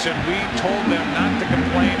 and he said we told them not to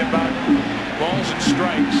complain about balls and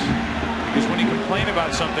strikes, because when you complain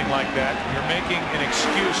about something like that, you're making an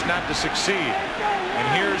excuse not to succeed. And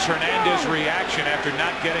here's Hernandez's reaction after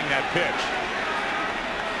not getting that pitch.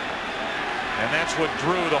 And that's what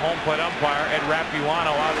drew the home plate umpire, Ed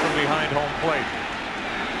Rapuano, out from behind home plate.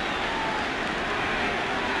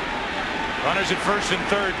 Runners at 1st and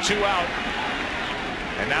 3rd, 2 out.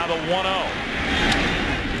 And now the 1-0. 1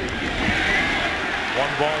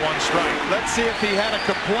 ball, 1 strike. Let's see if he had a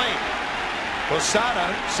complaint.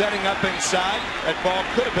 Posada setting up inside. That ball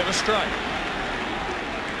could have been a strike.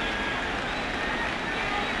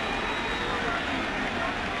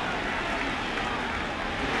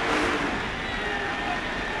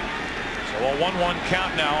 A 1-1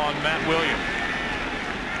 count now on Matt Williams.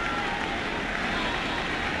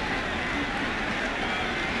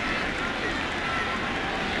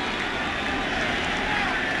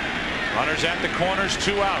 Runners at the corners,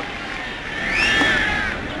 2 out.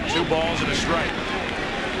 2 balls and a strike.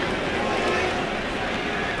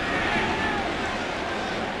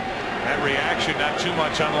 That reaction not too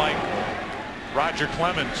much unlike Roger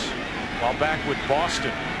Clemens while back with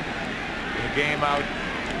Boston in a game out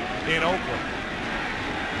in Oakland.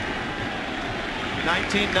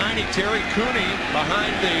 1990, Terry Cooney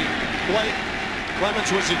behind the plate.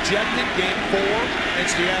 Clemens was ejected Game 4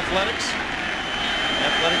 against the Athletics.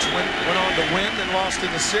 Athletics went on to win and lost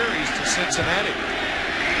in the series to Cincinnati.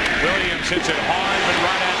 Williams hits it hard but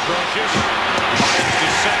right at Brocious. Fires to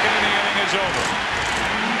 2nd and the inning is over.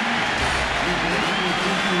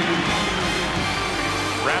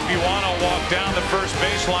 Rapuano walked down the first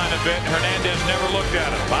baseline a bit. Hernandez never looked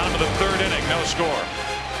at him. Bottom of the 3rd inning, no score.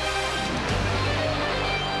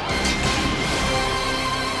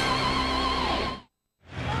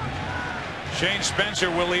 Shane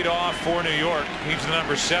Spencer will lead off for New York. He's the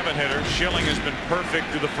number 7 hitter. Schilling has been perfect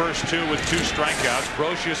through the first 2 with 2 strikeouts.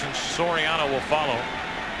 Brocious and Soriano will follow.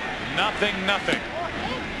 0-0.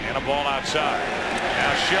 And a ball outside.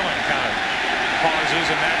 Now Schilling kind of pauses,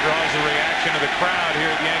 and that draws the reaction of the crowd here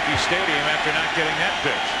at Yankee Stadium after not getting that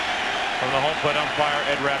pitch. from the home plate umpire,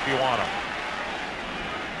 Ed Rapuano.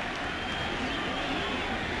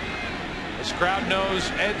 This crowd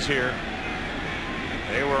knows Ed's here.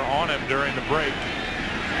 They were on him during the break.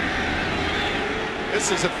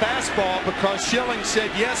 This is a fastball because Schilling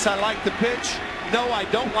said, yes, I like the pitch. No, I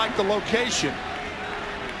don't like the location.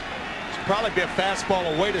 It's probably be a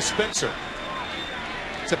fastball away to Spencer.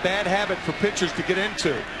 It's a bad habit for pitchers to get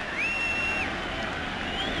into.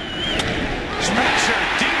 Spencer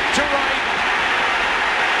deep to right.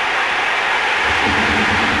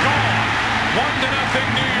 Gone.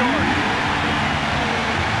 1-0 New York.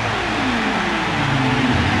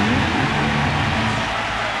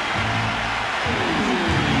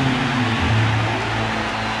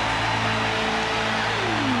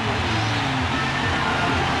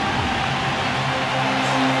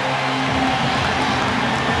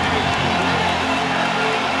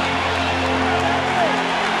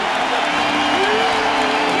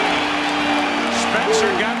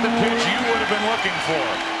 Got the pitch you would have been looking for.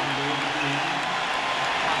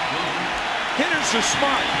 Hitters are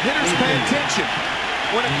smart. Hitters pay attention.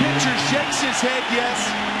 When a pitcher shakes his head yes,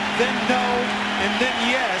 then no, and then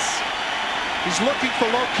yes, he's looking for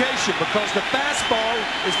location because the fastball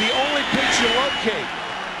is the only pitch you locate.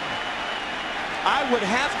 I would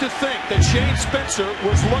have to think that Shane Spencer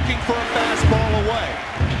was looking for a fastball away.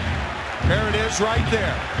 There it is right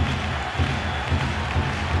there.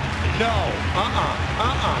 No,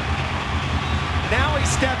 Now he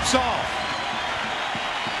steps off.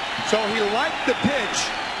 So he liked the pitch,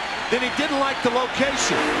 then he didn't like the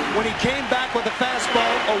location. When he came back with a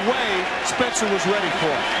fastball away, Spencer was ready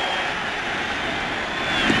for it.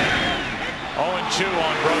 0-2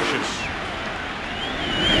 on Brocious.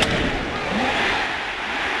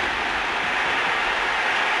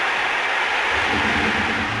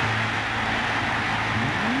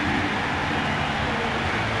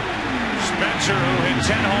 Spencer, who hit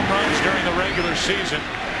 10 home runs during the regular season,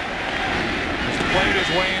 has played his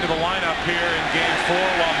way into the lineup here in Game 4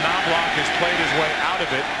 while Knobloch has played his way out of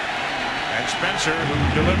it. And Spencer, who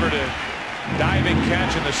delivered a diving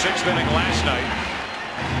catch in the 6th inning last night,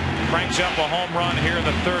 cranks up a home run here in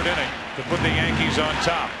the 3rd inning to put the Yankees on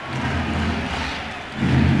top.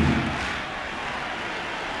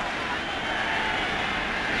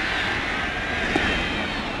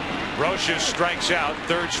 Brocious strikes out,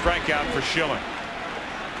 3rd strikeout for Schilling.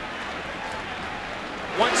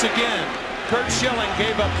 Once again, Curt Schilling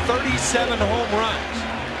gave up 37 home runs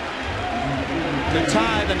to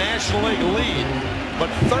tie the National League lead, but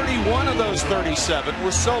 31 of those 37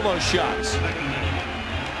 were solo shots.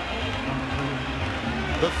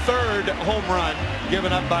 The 3rd home run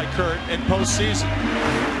given up by Curt in postseason.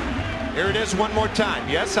 Here it is one more time.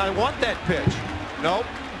 Yes, I want that pitch. Nope.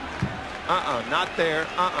 Not there.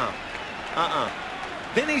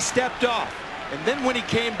 Then he stepped off. And then when he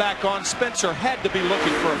came back on, Spencer had to be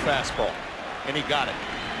looking for a fastball. And he got it.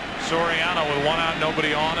 Soriano with 1 out,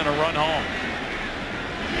 nobody on, and a run home.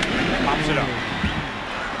 Pops it up.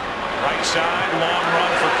 Right side, long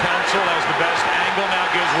run for Counsell as the best angle. Now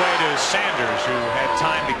gives way to Sanders, who had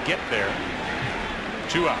time to get there.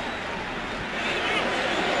 2 out.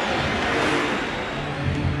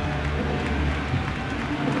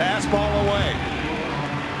 Fastball away.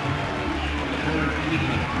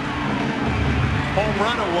 Home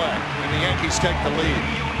run away, and the Yankees take the lead.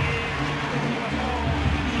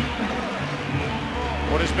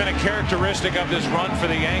 What has been a characteristic of this run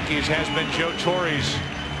for the Yankees has been Joe Torre's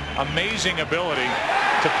amazing ability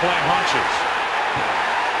to play hunches.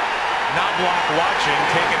 Knobloch watching,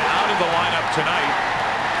 taken out of the lineup tonight.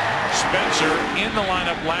 Spencer in the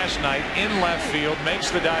lineup last night in left field,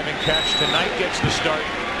 makes the diving catch. Tonight gets the start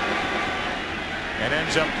and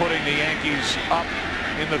ends up putting the Yankees up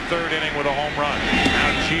in the 3rd inning with a home run.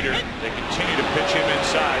 Now Jeter, they continue to pitch him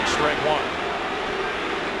inside, strike 1.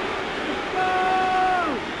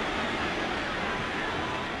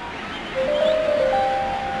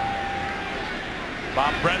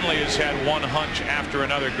 Bob Brenly has had one hunch after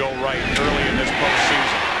another go right early in this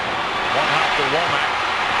postseason. 1 hop to Womack,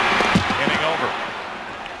 inning over.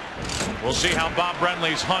 We'll see how Bob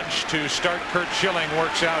Brenly's hunch to start Curt Schilling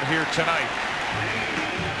works out here tonight.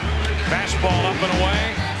 Fastball up and away,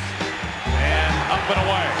 and up and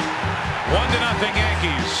away. 1-0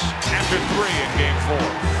 Yankees after 3 in Game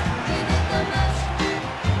 4.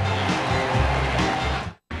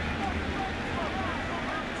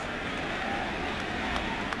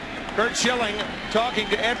 Curt Schilling talking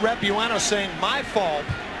to Ed Rapuano, saying my fault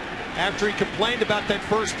after he complained about that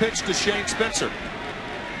first pitch to Shane Spencer.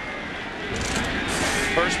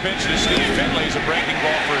 First pitch to Steve Finley is a breaking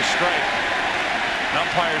ball for a strike. An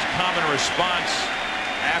umpire's common response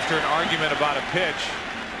after an argument about a pitch,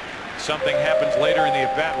 something happens later in the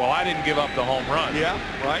at-bat. Well, I didn't give up the home run. Yeah,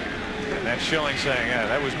 right. And that's Schilling saying, yeah,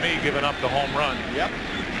 that was me giving up the home run. Yep.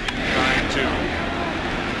 Trying to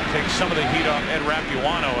take some of the heat off Ed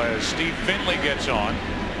Rapuano as Steve Finley gets on.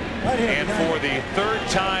 And for the third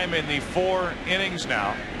time in the 4 innings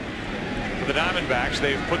now for the Diamondbacks,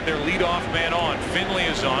 they've put their leadoff man on. Finley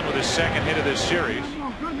is on with his second hit of this series.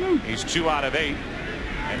 He's 2 out of 8.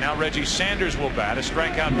 And now Reggie Sanders will bat, a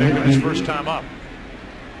strikeout victim his first time up.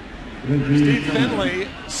 Steve Finley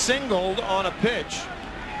singled on a pitch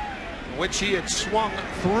which he had swung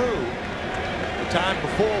through the time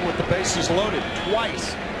before with the bases loaded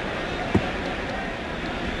twice.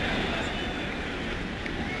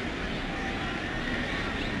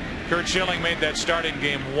 Curt Schilling made that start in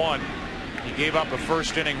game 1. He gave up a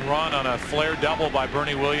first inning run on a flare double by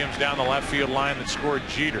Bernie Williams down the left field line that scored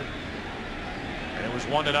Jeter. And it was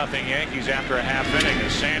 1-0 Yankees after a half inning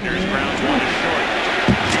as Sanders grounds one to short.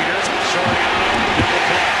 Jeter, Soriano, double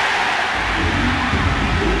play.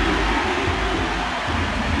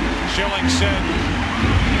 Schilling said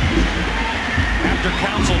after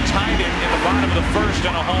Counsell tied it in the bottom of the first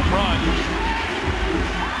on a home run,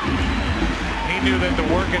 he knew that the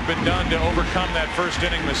work had been done to overcome that first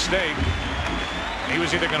inning mistake. He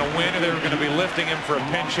was either going to win or they were going to be lifting him for a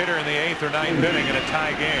pinch hitter in the 8th or 9th inning in a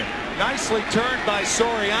tie game. Nicely turned by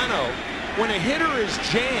Soriano. When a hitter is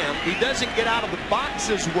jammed, he doesn't get out of the box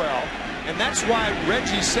as well, and that's why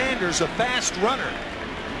Reggie Sanders, a fast runner,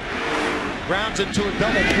 grounds into a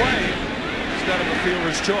double play instead of a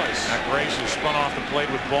fielder's choice. Now Grace has spun off the plate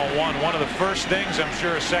with ball 1. One of the first things I'm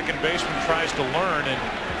sure a second baseman tries to learn, and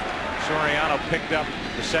Soriano picked up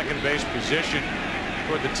the second base position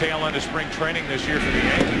toward the tail end of spring training this year for the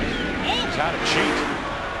Yankees. He's how to cheat.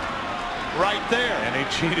 Right there. And he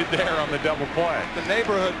cheated there on the double play. The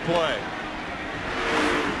neighborhood play.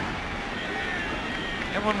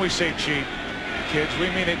 And when we say cheat, kids, we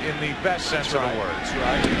mean it in the best sense of the word. That's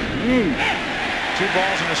right. 2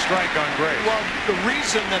 balls and a strike on Grace. Well, the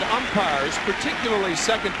reason that umpires, particularly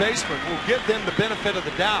second basemen, will give them the benefit of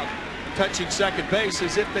the doubt touching second base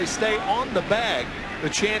is if they stay on the bag, the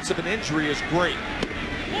chance of an injury is great.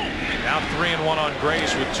 Now 3-1 on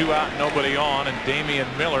Grace with 2 out and nobody on, and Damian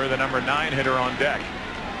Miller, the number 9 hitter, on deck.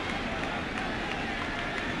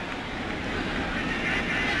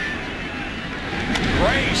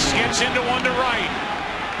 Grace gets into one to right.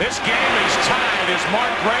 This game is tied as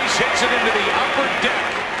Mark Grace hits it into the upper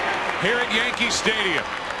deck here at Yankee Stadium.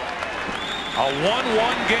 A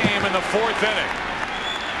 1-1 game in the 4th inning.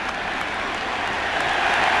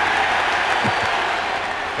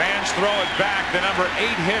 Fans throw it back. The number 8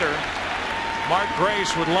 hitter, Mark Grace,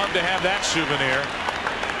 would love to have that souvenir.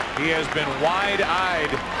 He has been wide-eyed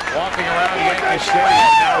walking around Yankee Stadium.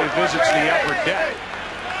 Now he visits the upper deck,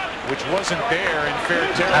 which wasn't there in fair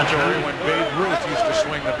territory when Babe Ruth used to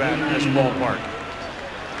swing the bat in this ballpark.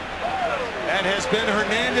 That has been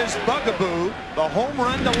Hernandez's bugaboo, the home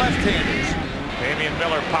run to left-handers. Damian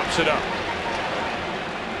Miller pops it up.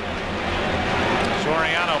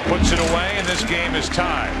 Soriano puts it away, and this game is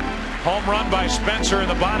tied. Home run by Spencer in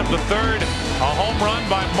the bottom of the 3rd. A home run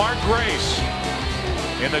by Mark Grace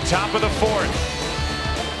in the top of the 4th.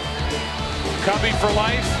 Cubby for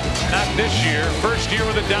life, not this year. First year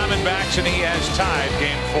with the Diamondbacks, and he has tied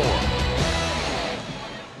game 4.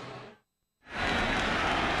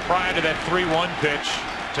 Prior to that 3-1 pitch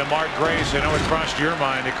to Mark Grace, I know it crossed your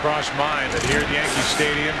mind, it crossed mine, that here at Yankee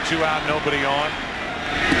Stadium, 2 out, nobody on.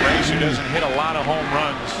 Grace, who doesn't hit a lot of home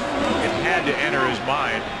runs, it had to enter his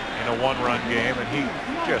mind in a 1-run game, and he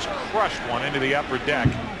just crushed one into the upper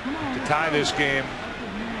deck to tie this game,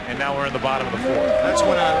 and now we're in the bottom of the 4th. That's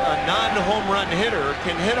when a non-home run hitter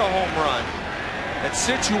can hit a home run. That's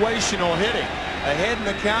situational hitting. Ahead in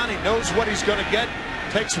the count, he knows what he's going to get,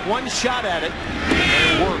 takes one shot at it,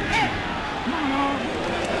 and it worked.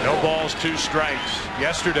 No balls, 2 strikes.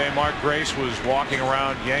 Yesterday, Mark Grace was walking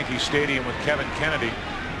around Yankee Stadium with Kevin Kennedy,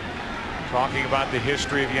 talking about the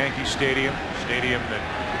history of Yankee Stadium, stadium that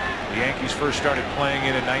the Yankees first started playing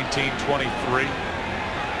in 1923. They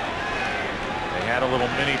had a little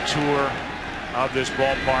mini tour of this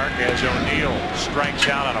ballpark as O'Neill strikes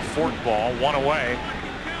out on a fork ball, 1 away.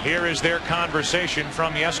 Here is their conversation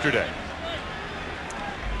from yesterday.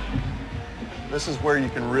 This is where you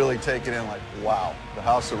can really take it in, like, wow, the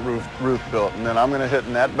house that Ruth built. And then I'm going to hit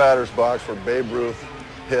in that batter's box where Babe Ruth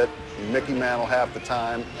hit, Mickey Mantle half the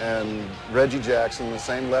time, and Reggie Jackson, the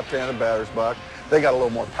same left-handed batter's box. They got a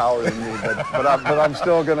little more power than me, but I'm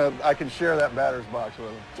still going to, I can share that batter's box with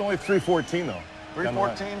them. It's only 314 though.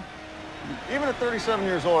 314? Even at 37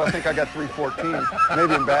 years old, I think I got 314,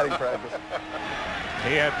 maybe in batting practice.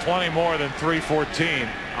 He had plenty more than 314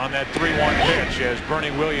 on that 3-1 pitch as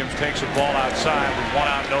Bernie Williams takes a ball outside with 1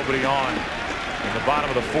 out, nobody on in the bottom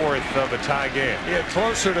of the 4th of a tie game. Yeah,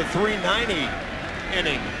 closer to 390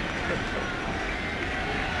 inning.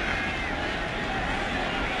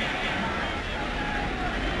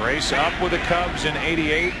 Race up with the Cubs in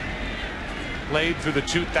 '88. Played through the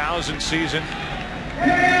 2000 season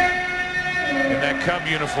in that Cub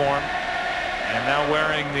uniform, and now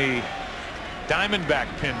wearing the Diamondback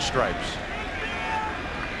pinstripes.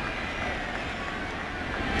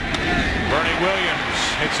 Bernie Williams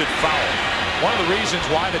hits it foul. One of the reasons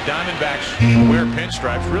why the Diamondbacks wear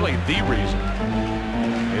pinstripes, really the reason,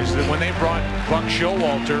 is that when they brought Buck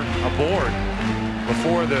Showalter aboard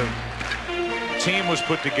before the team was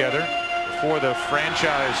put together, before the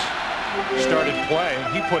franchise started play,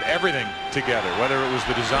 he put everything together, whether it was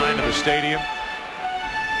the design of the stadium,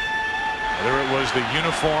 whether it was the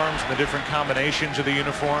uniforms and the different combinations of the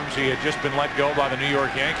uniforms. He had just been let go by the New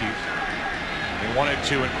York Yankees. He wanted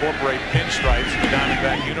to incorporate pinstripes in the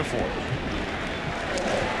Diamondback uniform.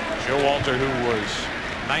 Showalter, who was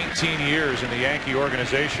 19 years in the Yankee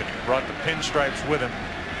organization, brought the pinstripes with him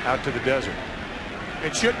out to the desert.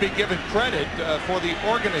 It should be given credit for the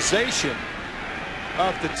organization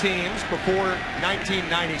of the teams before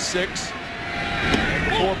 1996, and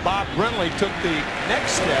before Bob Brenly took the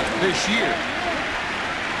next step this year.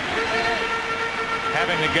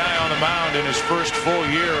 Having the guy on the mound in his first full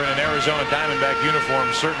year in an Arizona Diamondback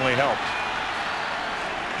uniform certainly helped.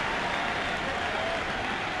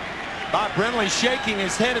 Bob Brenly shaking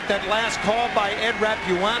his head at that last call by Ed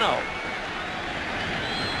Rapuano.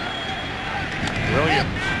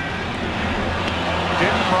 Williams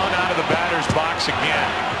didn't run out of the batter's box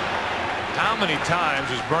again. How many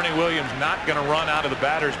times is Bernie Williams not going to run out of the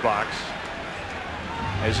batter's box?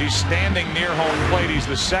 As he's standing near home plate, he's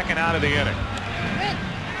the 2nd out of the inning.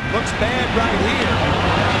 Looks bad right here.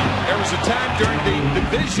 There was a time during the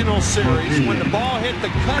divisional series when the ball hit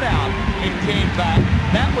the cutout and came back.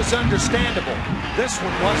 That was understandable. This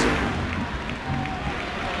one wasn't.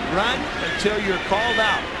 Run until you're called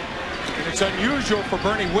out. And it's unusual for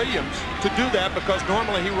Bernie Williams to do that because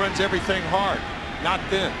normally he runs everything hard, not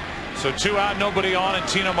thin. So 2 out, nobody on, and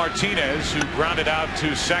Tino Martinez, who grounded out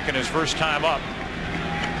to second his first time up,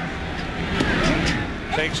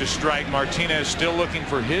 takes a strike. Martinez still looking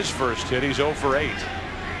for his first hit. He's 0 for 8.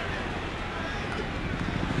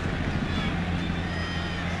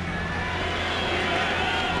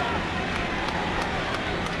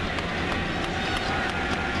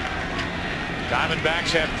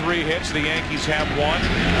 Diamondbacks have 3 hits. The Yankees have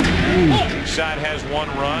 1. Each side has 1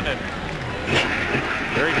 run, and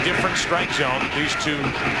very different strike zone these two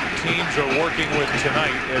teams are working with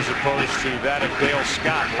tonight as opposed to that of Dale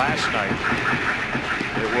Scott last night.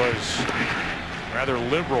 It was rather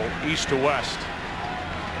liberal east to west.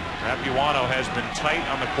 Rapuano has been tight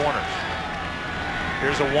on the corners.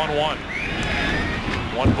 Here's a 1-1.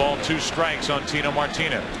 1 ball, 2 strikes on Tino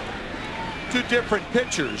Martinez. 2 different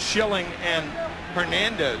pitchers, Schilling and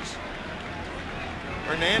Hernandez.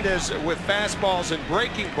 Hernandez with fastballs and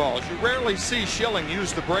breaking balls. You rarely see Schilling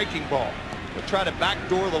use the breaking ball. He'll try to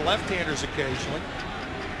backdoor the left-handers occasionally.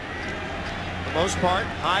 For the most part,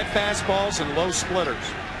 high fastballs and low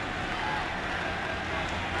splitters.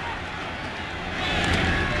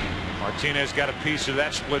 Martinez got a piece of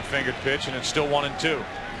that split-fingered pitch, and it's still 1-2.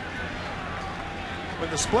 When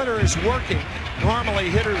the splitter is working, normally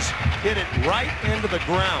hitters hit it right into the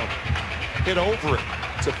ground, hit over it.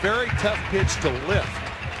 It's a very tough pitch to lift.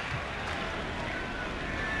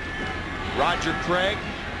 Roger Craig,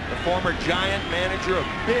 the former Giant manager, a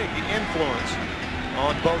big influence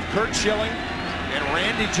on both Curt Schilling and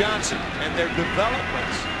Randy Johnson and their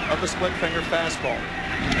developments of the split finger fastball.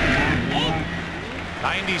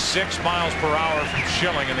 96 miles per hour from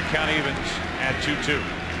Schilling, and the count evens at 2-2.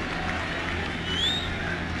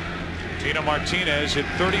 Tino Martinez hit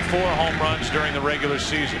 34 home runs during the regular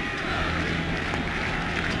season.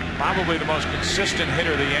 Probably the most consistent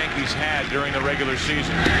hitter the Yankees had during the regular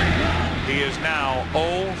season. He is now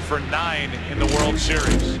 0 for 9 in the World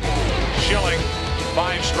Series. Schilling,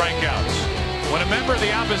 5 strikeouts. When a member of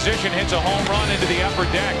the opposition hits a home run into the upper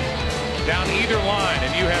deck, down either line,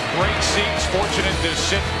 and you have great seats, fortunate to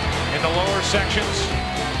sit in the lower sections,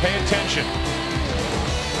 pay attention.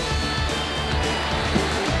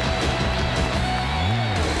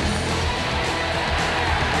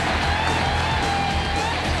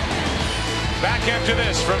 Back after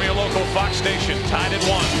this from your local Fox station, tied at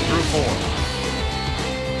 1 through 4.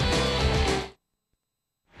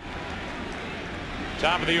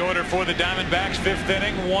 Top of the order for the Diamondbacks, 5th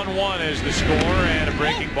inning, 1-1 is the score, and a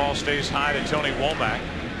breaking ball stays high to Tony Womack,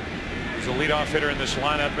 who's a leadoff hitter in this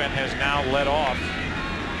lineup and has now led off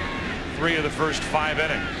 3 of the first 5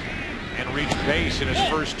 innings and reached base in his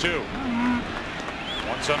first 2.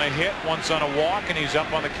 Once on a hit, once on a walk, and he's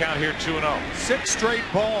up on the count here 2-0. 6 straight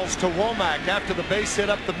balls to Womack after the base hit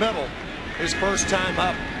up the middle, his first time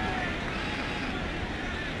up.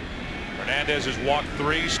 Hernandez has walked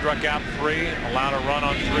 3, struck out 3, allowed a run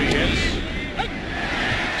on 3 hits. 2-1.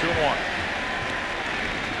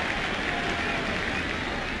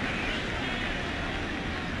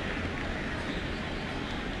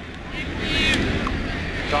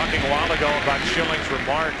 Talking a while ago about Schilling's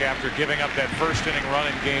remark after giving up that first inning run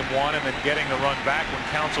in game 1 and then getting the run back when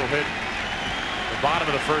Counsell hit the bottom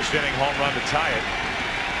of the first inning home run to tie it.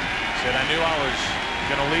 He said, I knew I was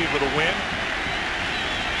going to leave with a win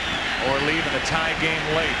or leave in the tie game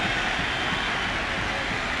late.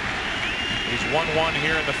 He's 1-1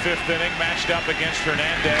 here in the 5th inning, matched up against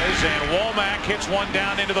Hernandez, and Womack hits one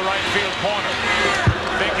down into the right field corner.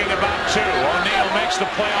 Thinking about 2. O'Neill makes the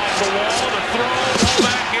play off the wall. The throw.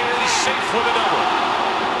 Womack is safe with a double.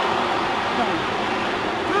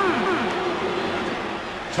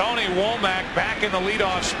 Tony Womack back in the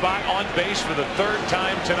leadoff spot on base for the 3rd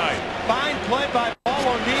time tonight. Fine play by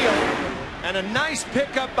Paul O'Neill. And a nice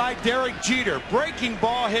pickup by Derek Jeter. Breaking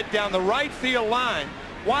ball hit down the right field line.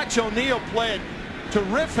 Watch O'Neill play it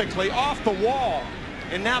terrifically off the wall.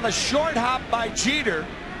 And now the short hop by Jeter.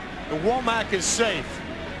 The Womack is safe.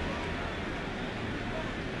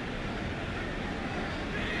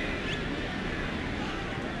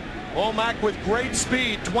 Womack with great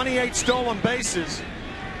speed, 28 stolen bases.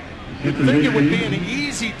 You'd think it would be an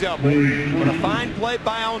easy double, but a fine play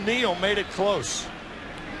by O'Neill made it close.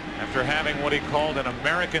 After having what he called an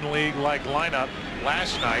American League-like lineup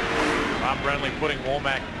last night, Bob Brenly putting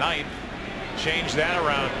Womack 9th, changed that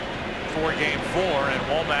around for game 4, and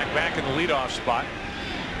Womack back in the leadoff spot.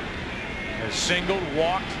 Has singled,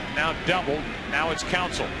 walked, now doubled. Now it's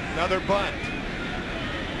Counsell. Another bunt.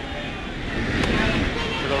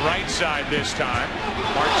 To the right side this time.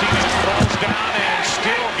 Martinez falls down and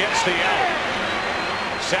still gets the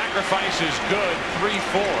out. Sacrifice is good,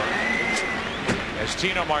 3-4. As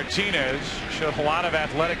Tino Martinez showed a lot of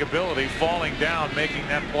athletic ability, falling down, making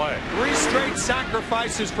that play. 3 straight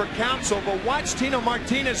sacrifices for Counsell, but watch Tino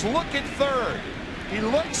Martinez look at third. He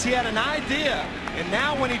looks, he had an idea, and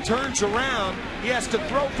now when he turns around, he has to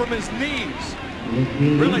throw from his knees.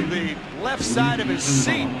 Really the left side of his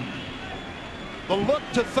seat. The look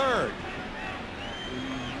to third.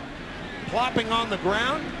 Plopping on the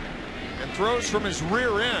ground and throws from his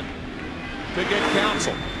rear end to get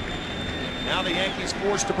Counsell. Now the Yankees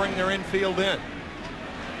forced to bring their infield in.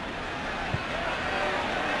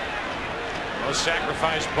 Most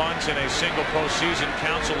sacrifice bunts in a single postseason.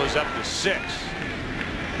 Counsell is up to 6.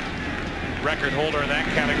 Record holder in that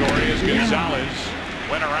category is Gonzalez.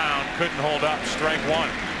 Went around, couldn't hold up. Strike 1.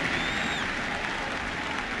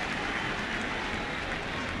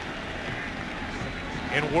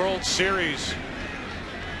 In World Series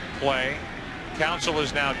play, Counsell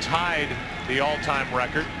has now tied the all-time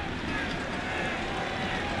record,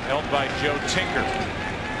 held by Joe Tinker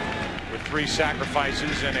with 3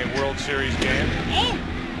 sacrifices in a World Series game.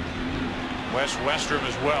 Wes Westrom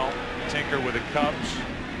as well. Tinker with the Cubs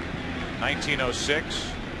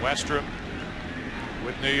 1906. Westrom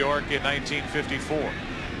with New York in 1954.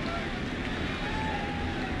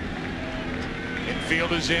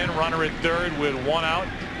 Infield is in, runner at third with 1 out.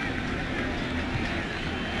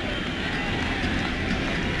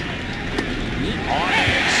 On the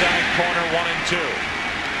inside corner, 1-2.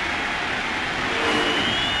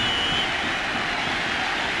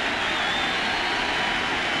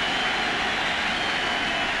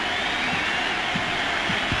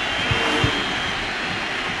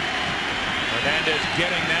 Hernandez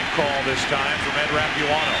getting that call this time from Ed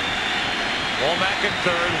Rapuano. Womack at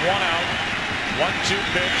third, 1 out, 1-2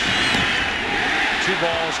 pitch, 2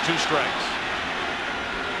 balls, 2 strikes.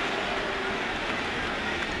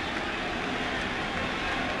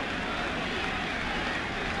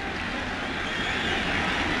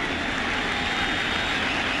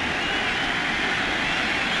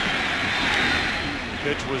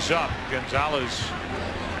 Pitch was up. Gonzalez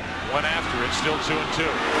went after it, still 2-2.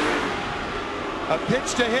 A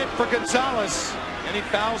pitch to hit for Gonzalez, and he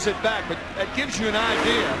fouls it back. But that gives you an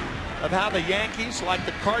idea of how the Yankees, like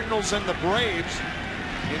the Cardinals and the Braves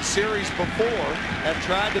in series before, have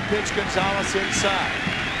tried to pitch Gonzalez inside.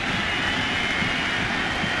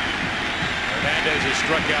 Hernandez has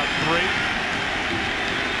struck out 3.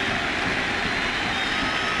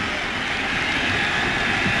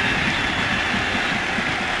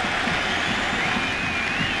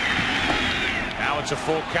 It's a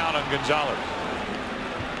full count on Gonzalez,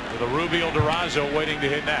 with a Rubio Durazo waiting to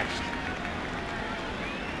hit next.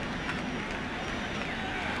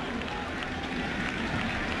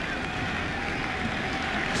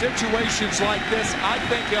 Situations like this, I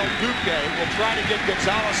think El Duque will try to get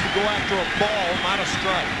Gonzalez to go after a ball, not a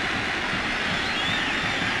strike.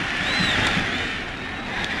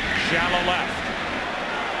 Shallow left.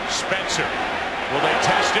 Spencer. Will they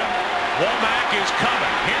test him? Womack is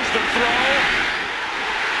coming. Here's the throw.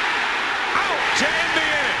 Out to end the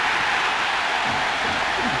inning.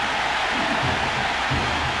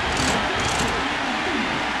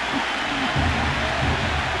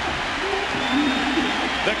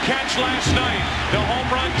 The catch last night, the home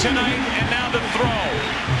run tonight, and now the throw.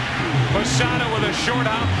 Posada with a short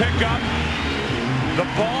hop pickup. The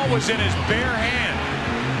ball was in his bare hand.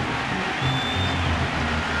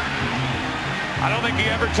 I don't think he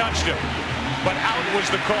ever touched him, but out was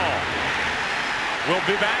the call. We'll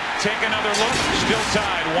be back, take another look, still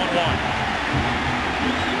tied 1-1.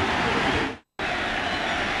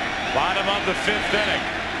 Bottom of the 5th inning.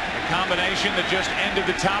 Combination that just ended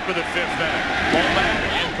the top of the 5th inning. Womack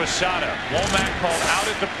and Posada. Womack called out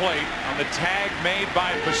at the plate on the tag made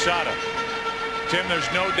by Posada. Tim, there's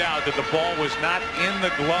no doubt that the ball was not in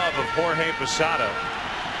the glove of Jorge Posada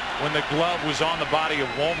when the glove was on the body of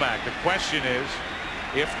Womack. The question is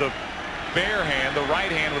if the bare hand, the right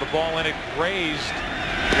hand with the ball in it, grazed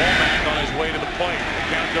Womack on his way to the plate. The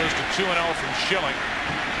count goes to 2-0 from Schilling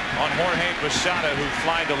on Jorge Posada, who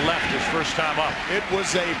flied to left his first time up. It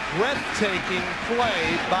was a breathtaking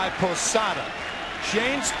play by Posada.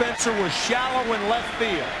 Shane Spencer was shallow in left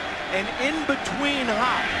field, an in-between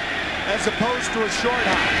hop as opposed to a short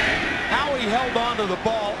hop. How he held onto the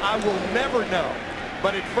ball, I will never know.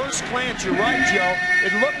 But at first glance, you're right, Joe,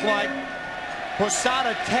 it looked like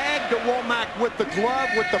Posada tagged Womack with the glove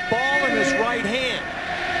with the ball in his right hand.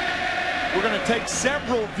 We're going to take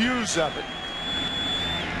several views of it.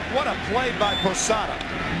 What a play by Posada.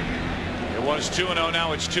 It was 2-0.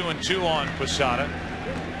 Now it's 2-2 on Posada,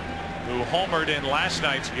 who homered in last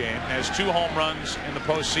night's game, has 2 home runs in the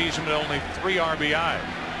postseason with only 3 RBI,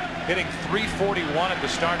 hitting .341 at the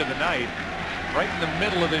start of the night, right in the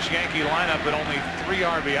middle of this Yankee lineup, but only 3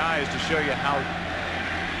 RBIs to show you how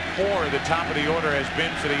poor the top of the order has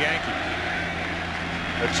been for the Yankees.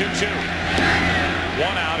 A 2-2.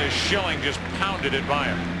 1 out as Schilling just pounded it by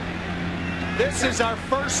him. This is our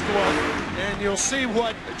first look, and you'll see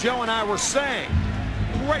what Joe and I were saying.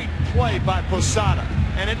 Great play by Posada,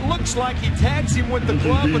 and it looks like he tags him with the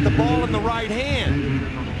glove with the ball in the right hand.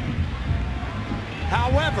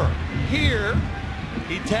 However, here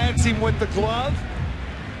he tags him with the glove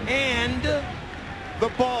and the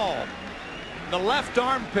ball, the left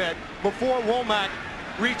armpit, before Womack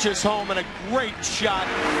reaches home, and a great shot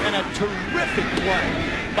and a terrific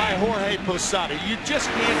play by Jorge Posada. You just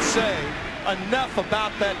can't say enough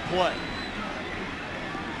about that play.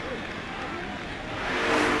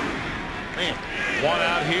 Man. 1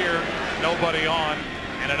 out here, nobody on,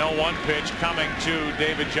 and an 0-1 pitch coming to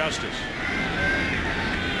David Justice.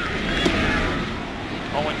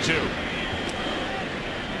 0-2.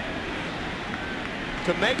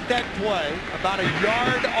 To make that play about a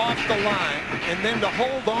yard off the line, and then to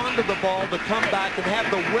hold on to the ball, to come back and have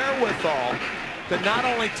the wherewithal to not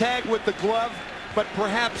only tag with the glove, but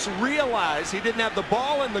perhaps realize he didn't have the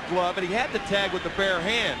ball in the glove and he had to tag with the bare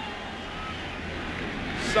hand.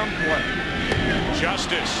 Some play.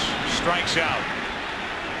 Justice strikes out,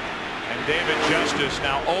 and David Justice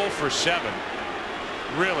now 0 for 7,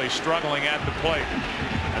 really struggling at the plate.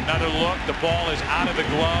 Another look, the ball is out of the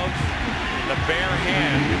glove, the bare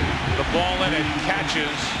hand, the ball in it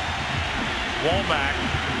catches Womack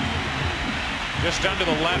just under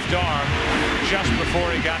the left arm just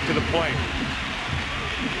before he got to the plate.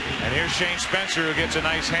 And here's Shane Spencer, who gets a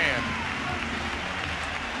nice hand.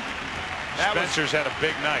 Spencer's had a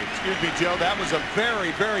big night. Excuse me, Joe. That was a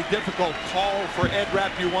very, very difficult call for Ed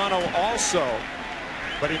Rapuano also,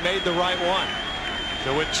 but he made the right one.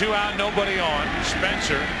 So with 2 out, nobody on,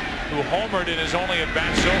 Spencer, who homered in his only at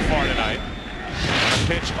bat so far tonight, on a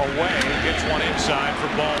pitch away, gets one inside for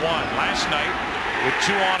ball 1. Last night, with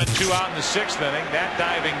 2 on and 2 out in the 6th inning, that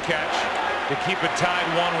diving catch to keep it tied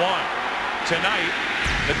 1-1. Tonight,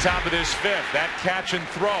 the top of this 5th, that catch and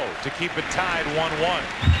throw to keep it tied 1-1.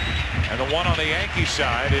 And the one on the Yankee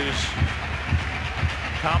side is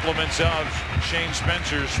compliments of Shane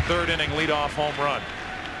Spencer's 3rd inning leadoff home run.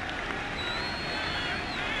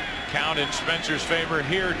 Count in Spencer's favor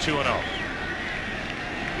here, 2-0.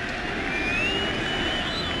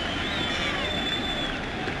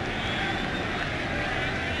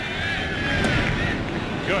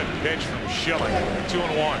 Good pitch from Schilling.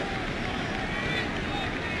 2-1.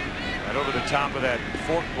 Right over the top of that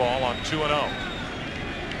forkball on 2-0.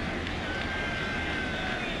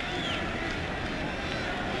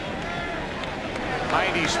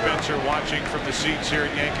 Heidi Spencer watching from the seats here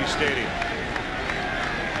at Yankee Stadium.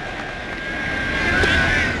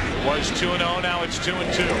 It was 2-0. Now it's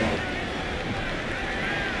 2-2.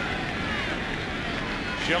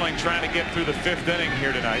 Schilling trying to get through the 5th inning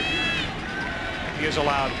here tonight. He has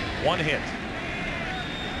allowed 1 hit.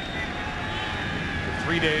 The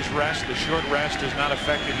 3 days rest, the short rest, has not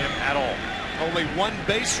affected him at all. Only 1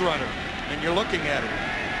 base runner, and you're looking at it.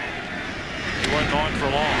 He wasn't on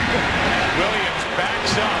for long. Williams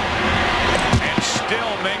backs up and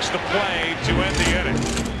still makes the play to end the inning.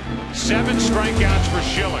 7 strikeouts for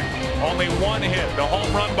Schilling. Only 1 hit. The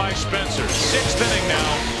home run by Spencer. 6th inning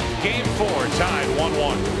now. Game 4 tied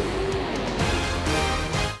 1-1.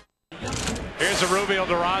 Here's a Rubio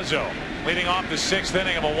Durazo leading off the 6th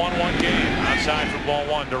inning of a 1-1 game. Outside for ball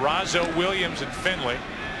 1. Durazo, Williams, and Finley.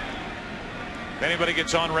 If anybody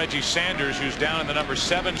gets on Reggie Sanders, who's down in the number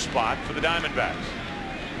 7 spot for the Diamondbacks.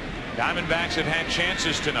 Diamondbacks have had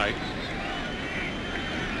chances tonight.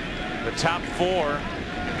 The top 4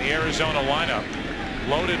 in the Arizona lineup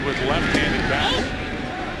loaded with left-handed bats.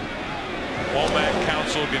 Womack,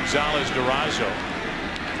 Counsell, Gonzalez, Durazo.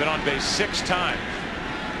 Been on base 6 times.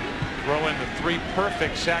 Throw in the 3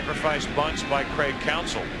 perfect sacrifice bunts by Craig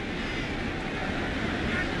Counsell.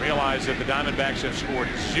 Realize that the Diamondbacks have scored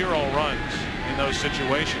 0 runs in those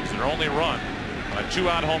situations. Their only run on a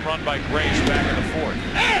 2-out home run by Grace back in the 4th. 2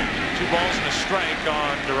 balls and a strike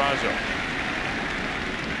on Durazo.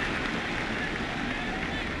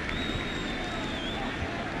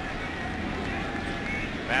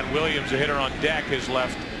 Matt Williams, a hitter on deck, has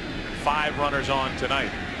left 5 runners on tonight.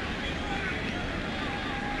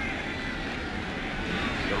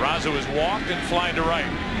 Durazo is walked and flying to right.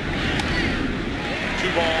 2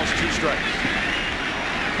 balls, 2 strikes.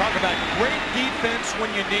 Talk about great defense when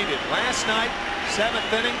you need it. Last night, 7th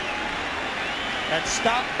inning, that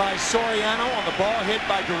stop by Soriano on the ball hit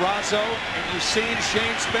by Durazo, and you've seen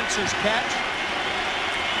Shane Spencer's catch.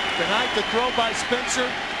 Tonight, the throw by Spencer,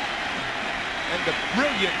 and the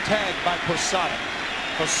brilliant tag by Posada.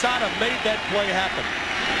 Posada made that play happen.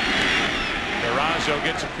 Durazo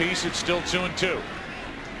gets a piece. It's still 2-2.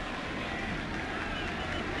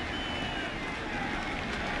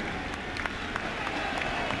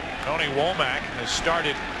 Tony Womack has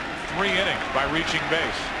started 3 innings by reaching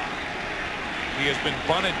base. He has been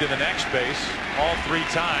bunted to the next base all 3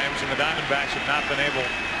 times, and the Diamondbacks have not been able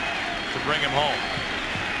to bring him home.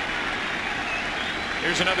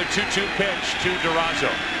 Here's another 2-2 pitch to Durazo.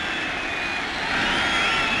 1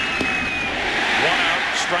 out,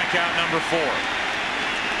 strikeout number 4.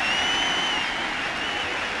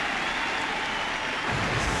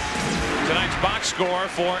 Tonight's box score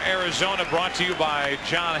for Arizona brought to you by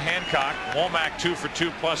John Hancock. Womack 2 for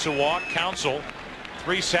 2 plus a walk. Counsell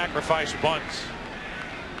 3 sacrifice bunts.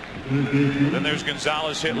 Then there's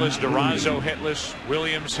Gonzalez hitless, Durazo hitless,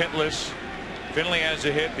 Williams hitless. Finley has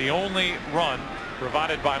a hit. The only run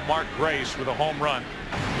provided by Mark Grace with a home run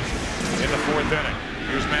in the 4th inning.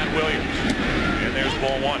 Here's Matt Williams, and there's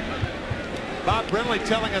ball 1. Bob Brenly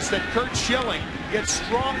telling us that Curt Schilling gets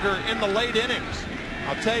stronger in the late innings.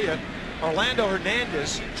 I'll tell you, Orlando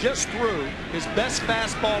Hernandez just threw his best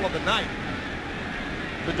fastball of the night.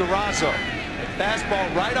 The Durazo. A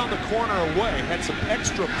fastball right on the corner away. Had some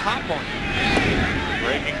extra pop on it.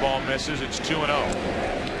 Breaking ball misses. It's 2-0.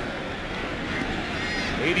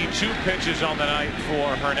 82 pitches on the night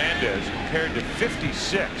for Hernandez compared to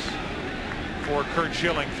 56 for Curt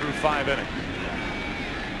Schilling through 5 innings.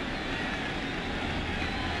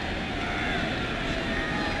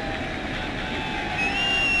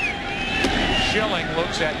 Schilling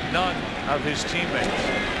looks at none of his teammates.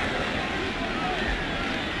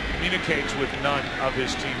 Communicates with none of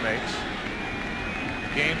his teammates.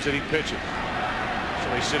 Games that he pitches.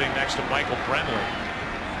 So he's sitting next to Michael Brenly,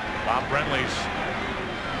 Bob Brenly's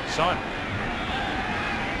son.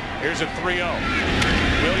 Here's a 3-0.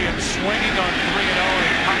 Williams swinging on 3-0, and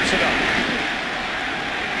he pops it up.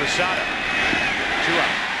 Posada, 2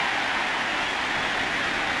 out.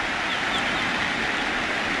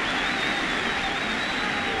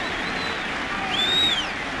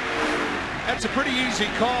 That's a pretty easy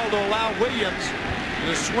call to allow Williams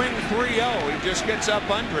to swing 3-0. He just gets up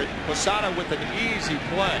under it. Posada with an easy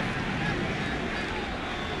play.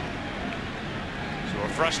 So a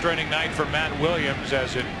frustrating night for Matt Williams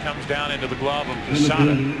as it comes down into the glove of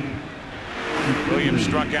Posada. Williams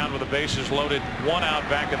struck out with the bases loaded, 1 out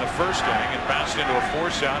back in the 1st inning, and bounced into a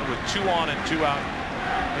force out with 2 on and 2 out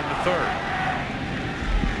in the third.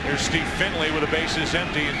 Here's Steve Finley with the bases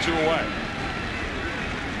empty and 2 away.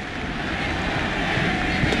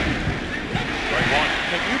 Strike one.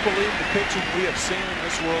 Can you believe the pitching we have seen in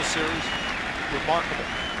this World Series? Remarkable.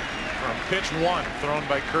 From pitch 1 thrown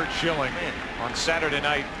by Curt Schilling on Saturday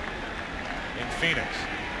night in Phoenix.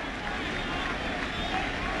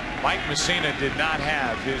 Mike Messina did not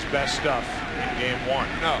have his best stuff in game 1.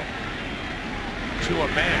 No. To a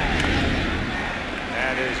man.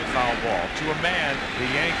 That is a foul ball. To a man, the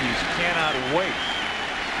Yankees cannot wait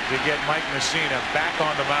to get Mike Messina back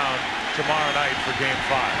on the mound tomorrow night for game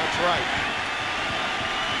 5. That's right.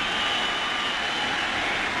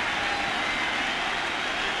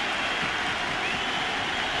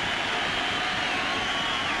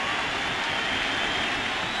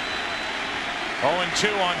 Oh, 2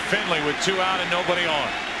 on Finley with 2 out and nobody on.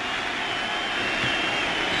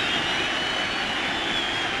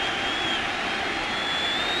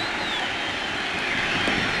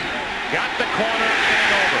 Got the corner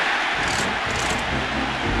and over.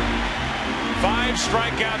 5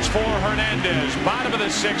 strikeouts for Hernandez. Bottom of the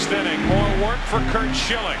 6th inning. More work for Curt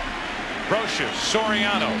Schilling. Brocious,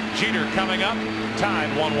 Soriano, Jeter coming up. Tied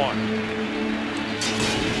 1-1.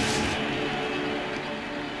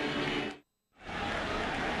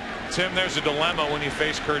 Tim, there's a dilemma when you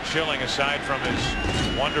face Curt Schilling aside from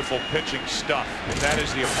his wonderful pitching stuff, and that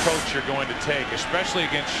is the approach you're going to take, especially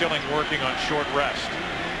against Schilling working on short rest.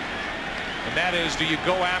 And that is, do you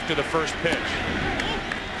go after the first pitch?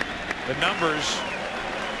 The numbers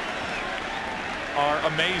are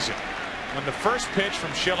amazing. When the first pitch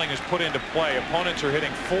from Schilling is put into play, opponents are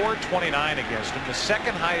hitting .429 against him, the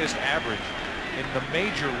second highest average in the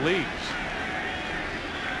major leagues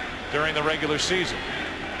during the regular season.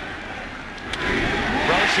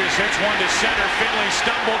 Brocious hits one to center. Finley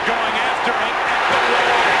stumbled going after it at the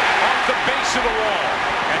wall, off the base of the wall,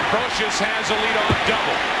 and Brocious has a leadoff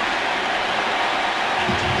double.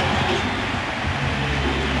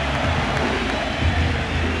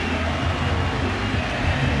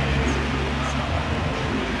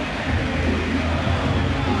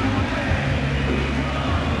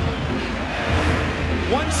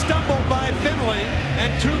 One stumble by Finley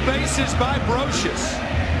and 2 bases by Brocious.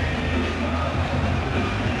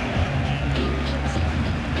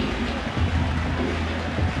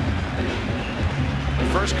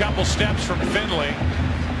 First couple steps from Finley,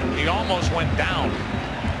 he almost went down.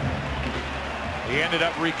 He ended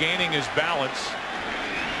up regaining his balance.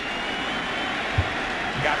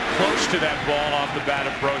 Got close to that ball off the bat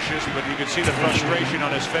of Brocious, but you could see the frustration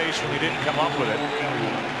on his face when he didn't come up with it.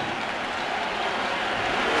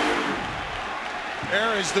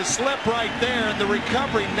 There is the slip right there, and the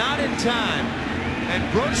recovery not in time. And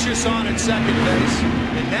Brocious on at second base,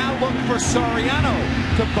 and now look for Soriano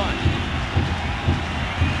to bunt.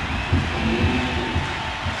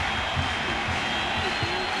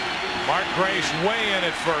 Mark Grace way in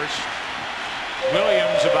at first.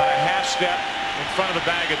 Williams about a half step in front of the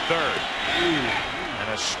bag at third. And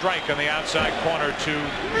a strike on the outside corner to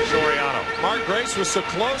Soriano. Mark Grace was so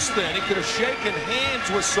close then. He could have shaken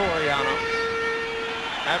hands with Soriano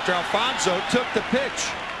after Alfonso took the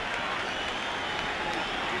pitch.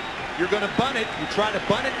 You're going to bunt it. You try to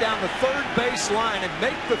bunt it down the third base line and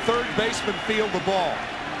make the third baseman feel the ball.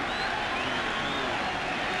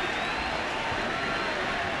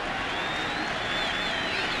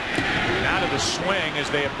 Out of the swing as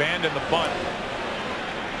they abandon the bunt.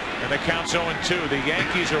 And the count's 0-2. The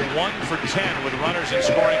Yankees are 1 for 10 with runners in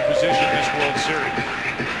scoring position this World Series.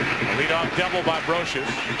 A leadoff double by Brocious.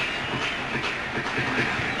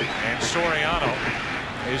 And Soriano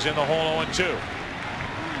is in the hole 0-2.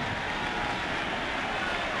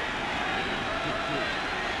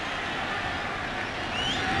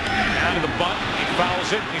 Out of the bunt, he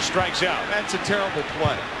fouls it and he strikes out. That's a terrible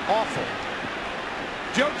play. Awful.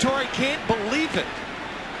 Joe Torre can't believe it.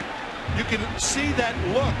 You can see that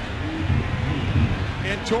look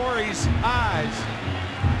in Torre's eyes.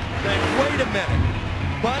 Then wait a minute.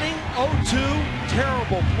 Bunting 0-2.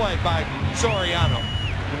 Terrible play by Soriano.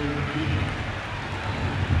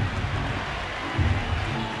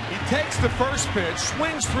 He takes the first pitch,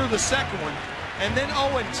 swings through the second one, and then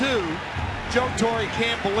 0-2. Joe Torre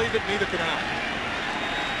can't believe it, neither can I.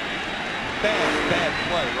 Bad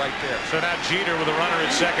play right there. So now Jeter with a runner at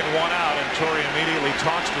second, 1 out, and Torre immediately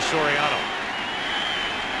talks to Soriano.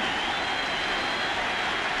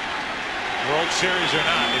 World Series or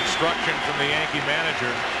not, instruction from the Yankee manager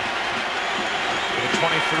to the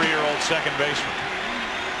 23-year-old second baseman.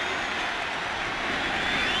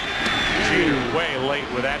 Jeter way late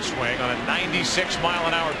with that swing on a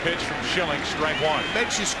 96-mile-an-hour pitch from Schilling. Strike one.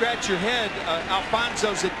 Makes you scratch your head.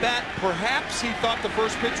 Alfonso's at bat. Perhaps he thought the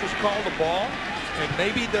first pitch was called a ball, and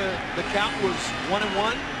maybe the count was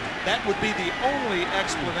 1-1. That would be the only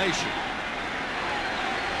explanation.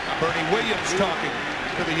 Bernie Williams talking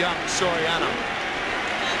to the young Soriano.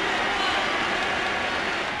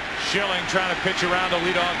 Schilling trying to pitch around a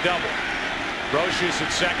leadoff double. Brocious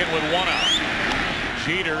at second with one out.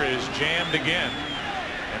 Jeter is jammed again,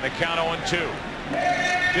 and the count 0-2.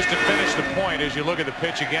 Just to finish the point, as you look at the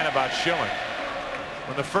pitch again about Schilling,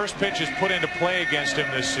 when the first pitch is put into play against him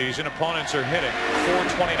this season, opponents are hitting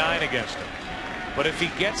 .429 against him. But if he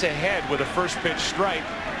gets ahead with a first pitch strike,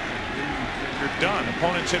 you're done.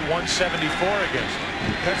 Opponents hit .174 against him.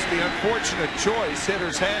 That's the unfortunate choice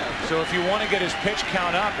hitters have. So if you want to get his pitch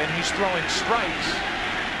count up and he's throwing strikes,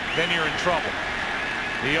 then you're in trouble.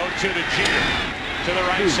 The 0-2 to Jeter. To the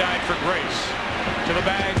right side for Grace. To the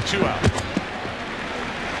bag, 2 out.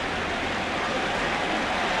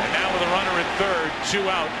 And now with a runner at third, 2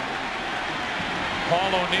 out.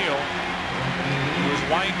 Paul O'Neill, who is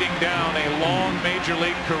winding down a long major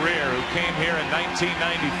league career, who came here in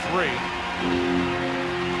 1993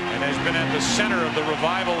 and has been at the center of the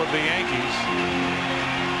revival of the Yankees.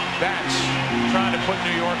 Bats trying to put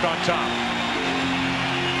New York on top.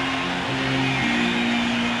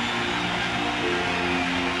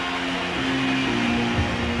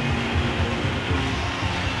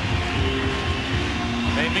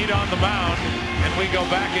 They meet on the mound, and we go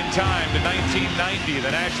back in time to 1990,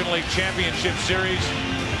 the National League Championship Series,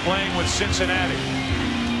 playing with Cincinnati.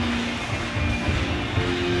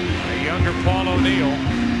 A younger Paul O'Neill,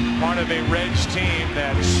 part of a Reds team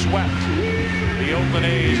that swept the Oakland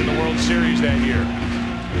A's in the World Series that year.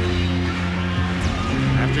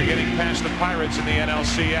 After getting past the Pirates in the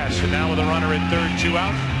NLCS, and now with a runner at third, 2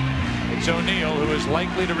 out, it's O'Neill, who is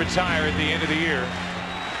likely to retire at the end of the year,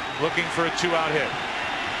 looking for a 2-out hit.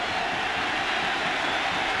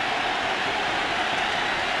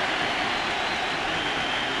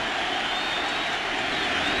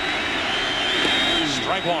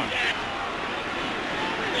 Strike one.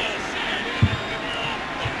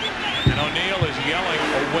 And O'Neill is yelling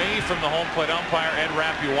away from the home plate umpire, Ed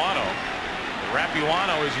Rapuano.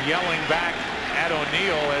 Rapuano is yelling back at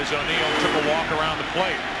O'Neill as O'Neill took a walk around the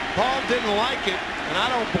plate. Paul didn't like it, and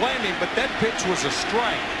I don't blame him, but that pitch was a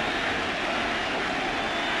strike.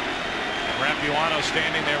 Rapuano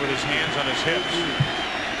standing there with his hands on his hips.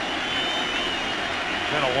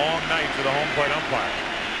 It's been a long night for the home plate umpire.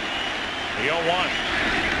 The 0-1.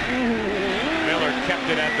 Miller kept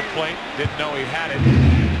it at the plate. Didn't know he had it.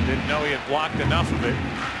 Didn't know he had blocked enough of it.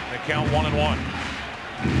 The count 1-1.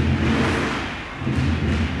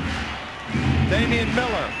 Damian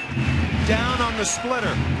Miller down on the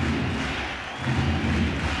splitter.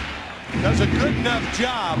 Does a good enough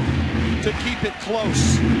job to keep it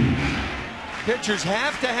close. Pitchers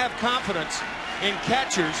have to have confidence in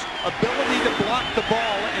catchers' ability to block the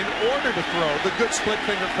ball in order to throw the good split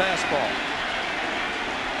finger fastball.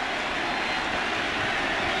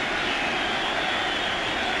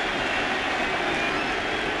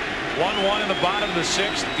 (1-1) in the bottom of the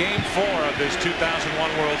 6th, game 4 of this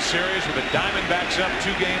 2001 World Series, with the Diamondbacks up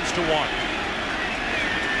 2-1.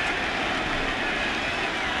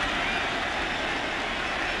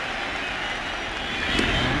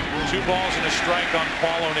 Two balls and a strike on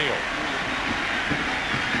Paul O'Neill.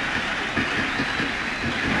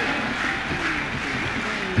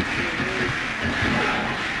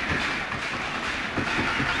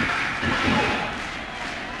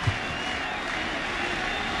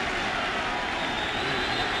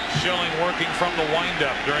 Schilling working from the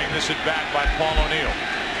windup during this at bat by Paul O'Neill.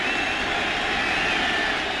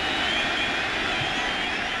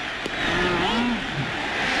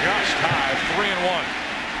 Just high, 3-1.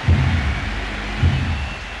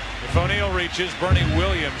 If O'Neill reaches, Bernie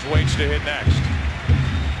Williams waits to hit next.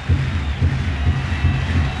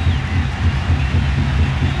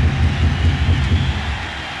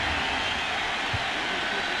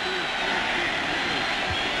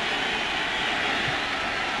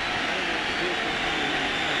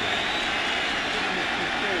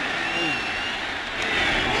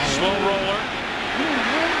 Slow roller.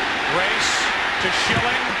 Race to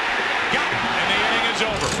Schilling. Got it. And the inning is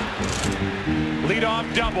over. Leadoff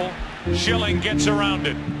double. Schilling gets around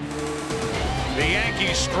it. The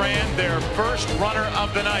Yankees strand their first runner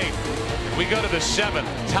of the night. We go to the 7th.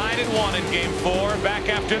 Tied at 1 in game 4. Back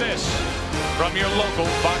after this from your local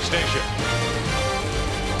Fox station.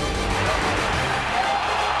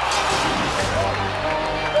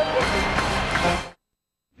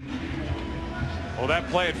 Well, that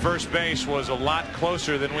play at first base was a lot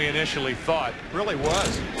closer than we initially thought. Really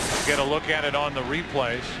was. Get a look at it on the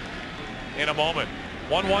replays in a moment.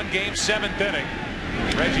 1-1 game, 7th inning.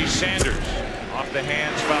 Reggie Sanders off the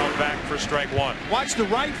hands, fouled back for strike one. Watch the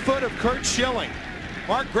right foot of Curt Schilling.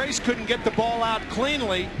 Mark Grace couldn't get the ball out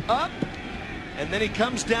cleanly. Up, and then he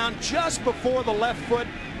comes down just before the left foot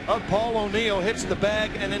of Paul O'Neill hits the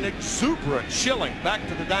bag, and an exuberant Schilling back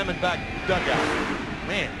to the Diamondback dugout.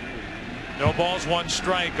 Man. No balls, 1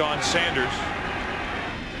 strike on Sanders.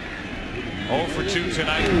 0 for 2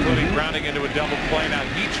 tonight, including grounding into a double play. Now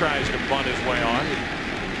he tries to bunt his way on.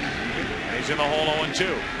 And he's in the hole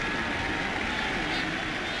 0-2.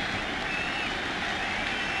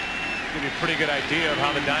 Give you a pretty good idea of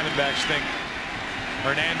how the Diamondbacks think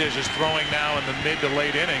Hernandez is throwing now in the mid to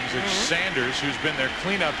late innings. It's Sanders, who's been their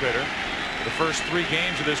cleanup hitter for the first 3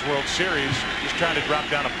 games of this World Series. He's trying to drop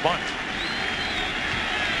down a bunt.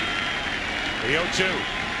 The 0-2.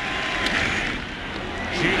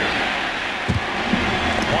 Jeter.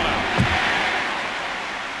 1 out.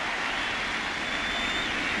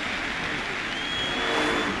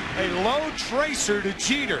 A low tracer to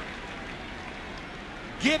Jeter.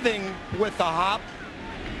 Giving with the hop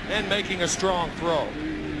and making a strong throw.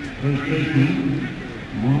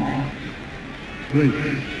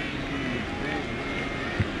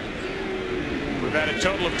 We've had a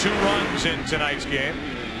total of 2 runs in tonight's game.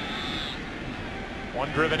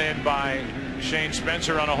 1 driven in by Shane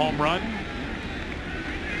Spencer on a home run.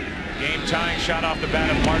 Game tying shot off the bat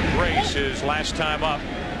of Mark Grace, his last time up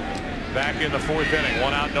back in the 4th inning.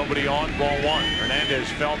 1 out, nobody on, ball 1. Hernandez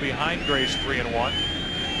fell behind Grace 3-1.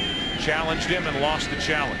 Challenged him and lost the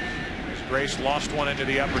challenge as Grace lost one into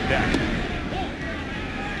the upper deck.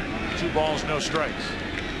 2 balls, no strikes.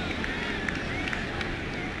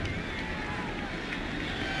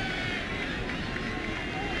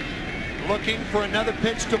 Looking for another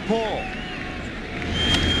pitch to pull.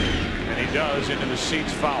 And he does, into the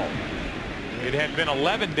seats, foul. It had been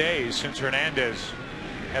 11 days since Hernandez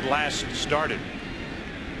had last started,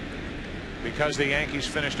 because the Yankees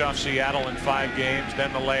finished off Seattle in 5 games,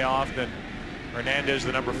 then the layoff, then Hernandez,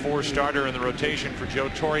 the number 4 starter in the rotation for Joe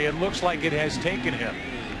Torre. It looks like it has taken him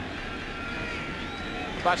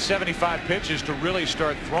about 75 pitches to really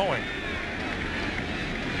start throwing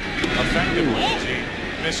effectively.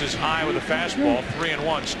 He misses high with a fastball,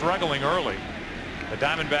 3-1, struggling early. The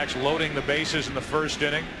Diamondbacks loading the bases in the 1st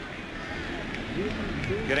inning,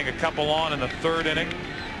 getting a couple on in the 3rd inning.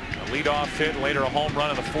 A leadoff hit, later a home run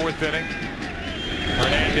in the 4th inning.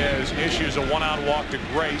 Hernandez issues a 1-out walk to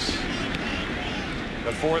Grace.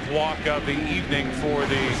 The 4th walk of the evening for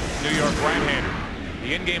the New York right-hander.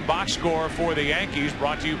 The in-game box score for the Yankees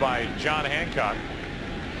brought to you by John Hancock.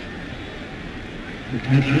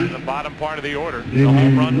 In the bottom part of the order, the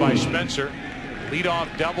home run by Spencer. Leadoff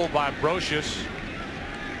double by Brocious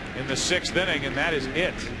in the 6th inning, and that is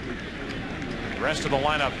it. The rest of the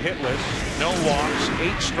lineup hitless, no walks,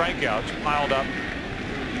 8 strikeouts piled up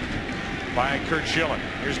by Curt Schilling.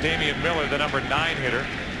 Here's Damian Miller, the number 9 hitter,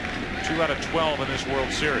 2 out of 12 in this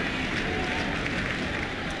World Series.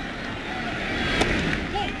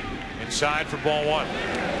 Inside for ball 1.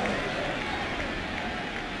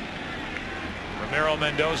 Ramiro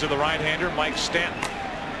Mendoza, the right-hander, Mike Stanton,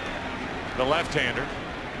 the left-hander.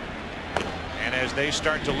 And as they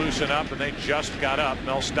start to loosen up, and they just got up,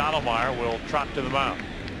 Mel Stottlemyre will trot to the mound.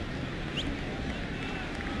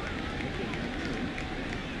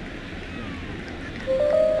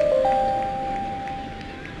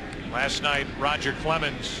 Last night, Roger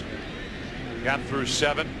Clemens got through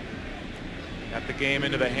 7. Got the game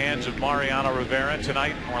into the hands of Mariano Rivera.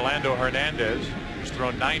 Tonight, Orlando Hernandez, who's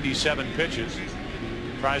thrown 97 pitches,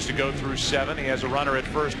 tries to go through 7. He has a runner at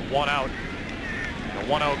first, 1 out. A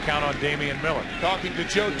 1-0 count on Damian Miller. Talking to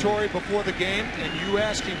Joe Torre before the game, and you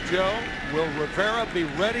asked him, Joe, will Rivera be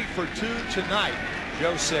ready for 2 tonight?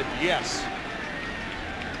 Joe said yes.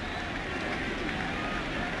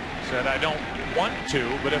 Said, I don't want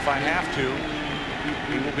to, but if I have to,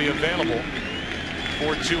 he will be available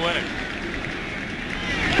for 2 innings.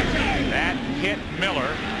 That hit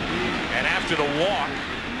Miller, and after the walk,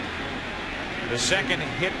 the 2nd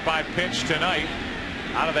hit by pitch tonight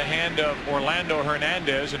out of the hand of Orlando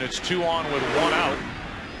Hernandez, and it's 2 on with 1 out,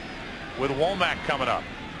 with Womack coming up.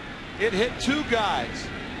 It hit 2 guys,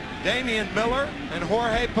 Damian Miller and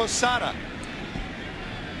Jorge Posada.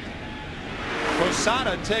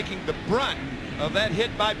 Posada taking the brunt of that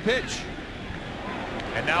hit by pitch.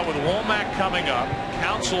 And now with Womack coming up,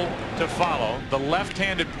 Counsell to follow, the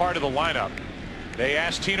left-handed part of the lineup. They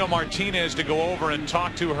asked Tino Martinez to go over and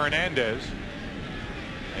talk to Hernandez,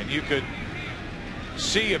 and you could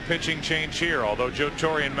see a pitching change here, although Joe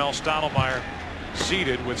Torre and Mel Stottlemyre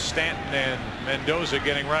seated with Stanton and Mendoza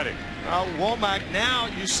getting ready. Womack, now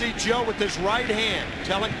you see Joe with his right hand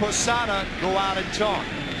telling Posada go out and talk.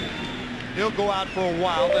 He'll go out for a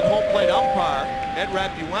while. Then home plate umpire Ed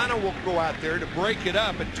Rapuano will go out there to break it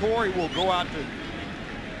up, and Torre will go out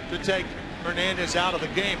to take Hernandez out of the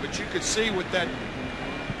game. But you could see with that,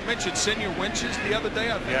 you mentioned senior winches the other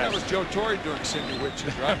day. I think that was Joe Torre doing senior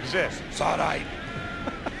winches, right? That was it. Sawdite.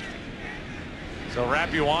 So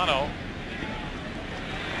Rapuano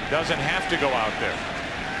doesn't have to go out there.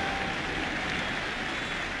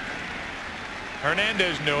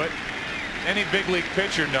 Hernandez knew it. Any big league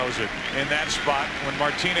pitcher knows it in that spot. When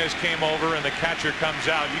Martinez came over and the catcher comes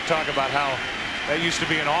out, you talk about how that used to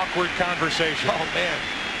be an awkward conversation. Oh man,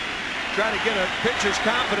 trying to get a pitcher's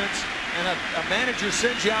confidence, and a manager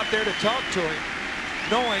sends you out there to talk to him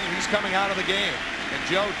knowing he's coming out of the game. And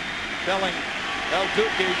Joe telling El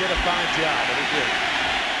Duque he did a fine job, and he did.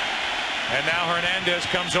 And now Hernandez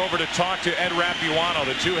comes over to talk to Ed Rapuano.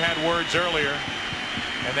 The two had words earlier,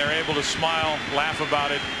 and they're able to smile, laugh about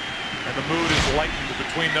it. And the mood is lightened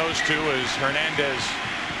between those two as Hernandez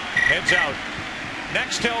heads out.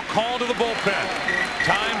 Next, he'll call to the bullpen.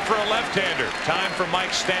 Time for a left-hander. Time for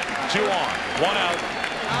Mike Stanton. 2 on, 1 out.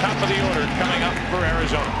 Top of the order coming up for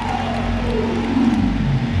Arizona.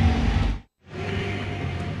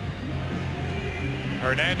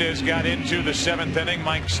 Hernandez got into the 7th inning.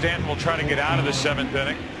 Mike Stanton will try to get out of the 7th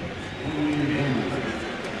inning.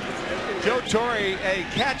 Joe Torre, a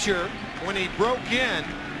catcher, when he broke in,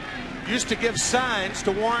 used to give signs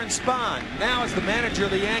to Warren Spahn. Now as the manager of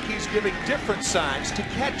the Yankees, giving different signs to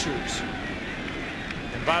catchers.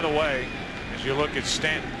 And by the way, as you look at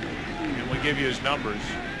Stanton, and we give you his numbers,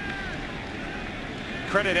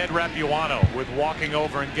 credit Ed Rapuano with walking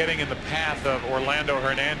over and getting in the path of Orlando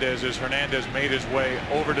Hernandez as Hernandez made his way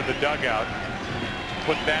over to the dugout to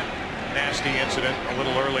put that nasty incident a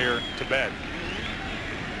little earlier to bed.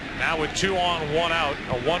 Now with 2 on, 1 out,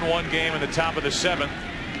 a 1-1 game in the top of the 7th.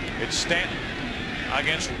 It's Stanton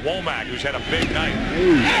against Womack, who's had a big night.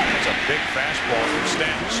 That's a big fastball from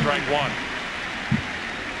Stanton. Strike 1.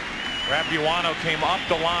 Rapuano came up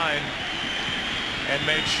the line and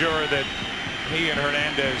made sure that he and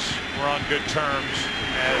Hernandez were on good terms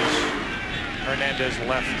as Hernandez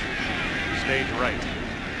left stage right.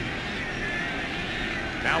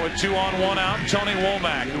 Now with 2 on, 1 out, Tony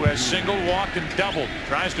Womack, who has singled, walked, and doubled,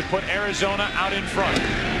 tries to put Arizona out in front.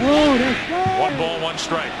 1 ball, 1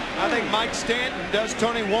 strike. I think Mike Stanton does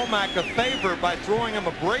Tony Womack a favor by throwing him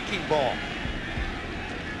a breaking ball.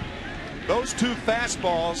 Those 2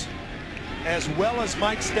 fastballs, as well as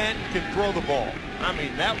Mike Stanton can throw the ball. I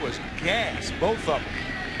mean, that was gas, both of them.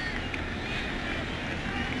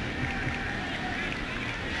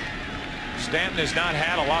 Stanton has not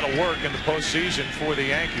had a lot of work in the postseason for the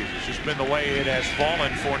Yankees. It's just been the way it has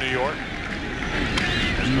fallen for New York.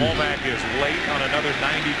 As Womack is late on another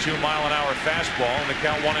 92-mile-an-hour fastball, and the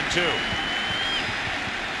count 1-2.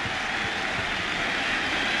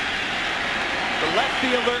 The left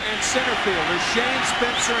fielder and center fielders, Shane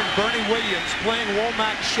Spencer and Bernie Williams, playing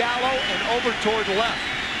Womack shallow and over toward left.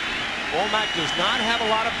 Womack does not have a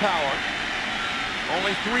lot of power.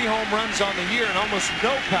 Only 3 home runs on the year and almost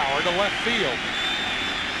no power to left field.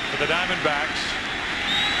 For the Diamondbacks,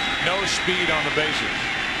 no speed on the bases.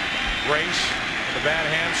 Race, the bad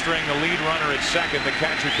hamstring, the lead runner at second, the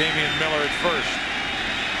catcher Damian Miller at first.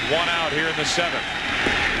 1 out here in the 7th.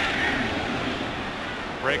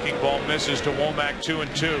 Breaking ball misses to Womack,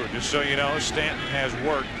 2-2. Just so you know, Stanton has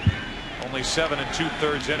worked only 7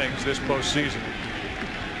 2/3 innings this postseason.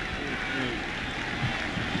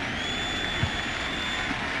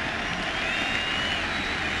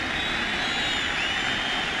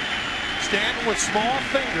 Stanton with small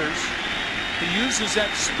fingers. He uses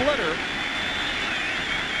that splitter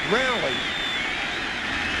rarely.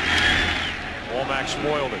 Womack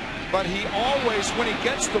spoiled it. But he always, when he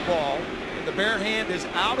gets the ball, and the bare hand is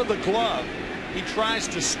out of the glove, he tries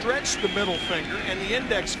to stretch the middle finger and the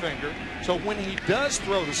index finger, so when he does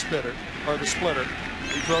throw the splitter,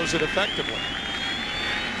 he throws it effectively.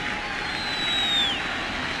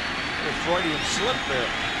 A Freudian slip there.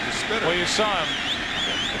 The spitter. Well, you saw him,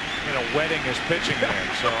 wetting his pitching there.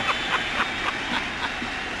 So.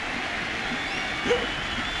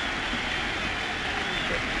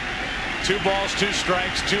 Two balls, 2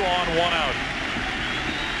 strikes, 2 on, 1 out.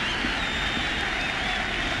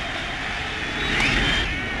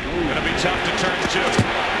 Going to be tough to turn 2.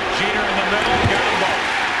 Jeter in the middle, got them both.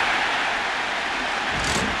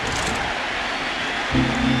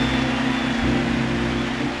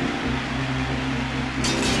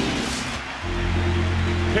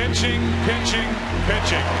 Pitching, pitching,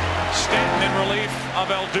 pitching. Stanton in relief of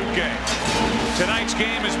El Duque. Tonight's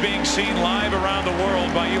game is being seen live around the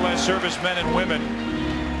world by U.S. servicemen and women.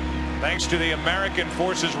 Thanks to the American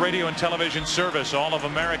Forces Radio and Television Service, all of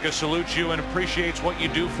America salutes you and appreciates what you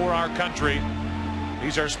do for our country.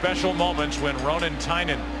 These are special moments when Ronan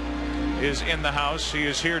Tynan is in the house. He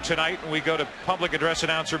is here tonight, and we go to public address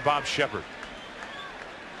announcer Bob Shepard.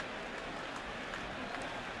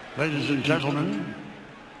 Ladies and gentlemen,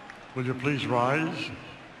 will you please rise?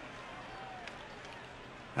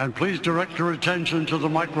 And please direct your attention to the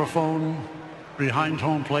microphone behind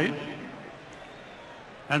home plate.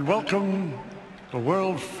 And welcome the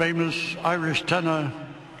world-famous Irish tenor,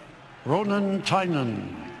 Ronan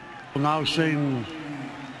Tynan, who will now sing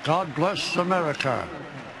God Bless America.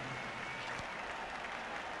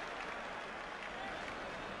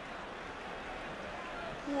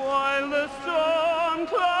 While the storm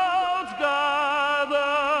clouds gather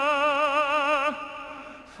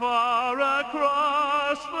far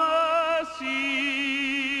across the sea,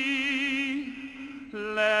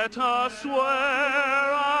 let us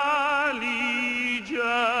swear allegiance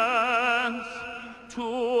to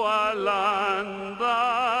a land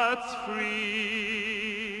that's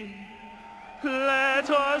free. Let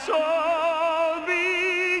us all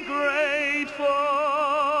be grateful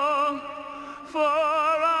for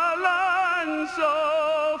a land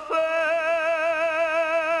so fair,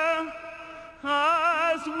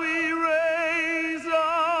 as we raise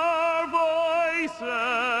our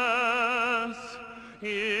voices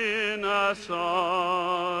in a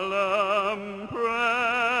solemn prayer.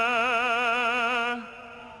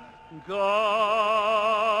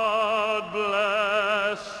 God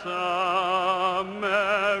bless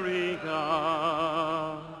America,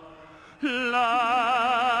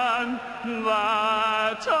 land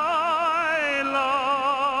that I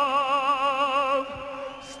love.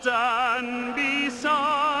 Stand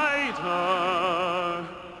beside her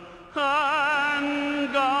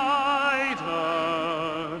and guide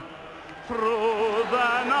her through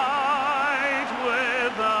the night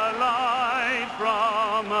with a light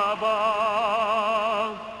from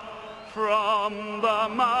above, from the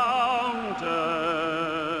mountains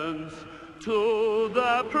to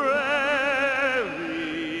the prairies,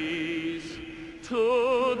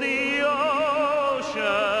 to the ocean,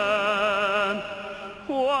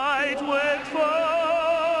 white with foam.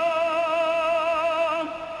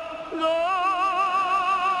 God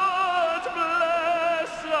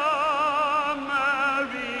bless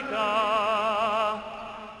America,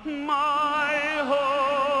 my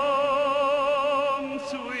home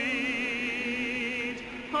sweet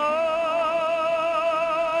home.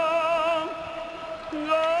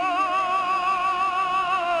 God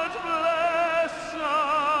bless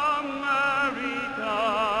America,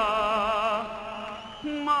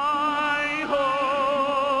 my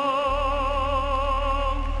home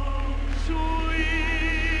sweet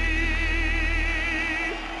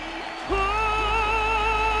home.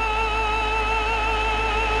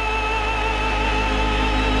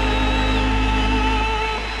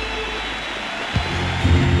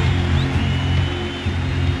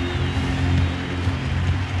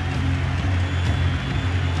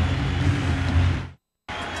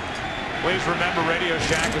 Please remember, Radio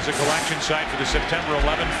Shack is a collection site for the September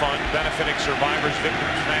 11 Fund, benefiting survivors,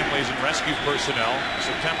 victims, families, and rescue personnel. The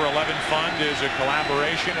September 11 Fund is a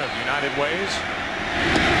collaboration of United Ways,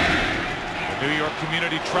 the New York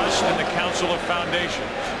Community Trust, and the Council of Foundations.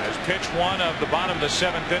 As pitch one of the bottom of the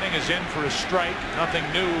 7th inning is in for a strike, nothing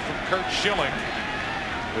new from Curt Schilling.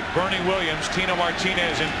 With Bernie Williams, Tino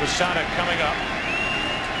Martinez, and Posada coming up.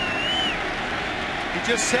 He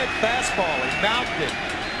just said fastball. He mouthed it.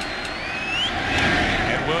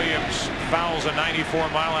 And Williams fouls a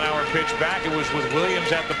 94-mile-an-hour pitch back. It was with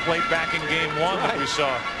Williams at the plate back in game one that we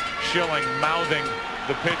saw Schilling mouthing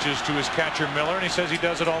the pitches to his catcher Miller, and he says he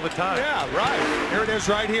does it all the time. Yeah, right. Here it is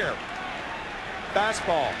right here.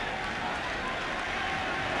 Fastball.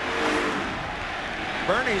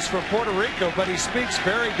 Bernie's from Puerto Rico, but he speaks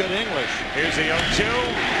very good English. Here's the 0-2.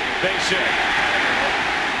 Base hit.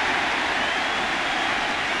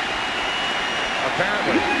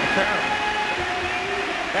 Apparently.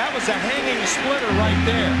 That was a hanging splitter right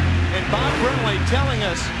there. And Bob Brimley telling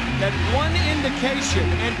us that one indication,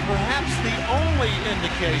 and perhaps the only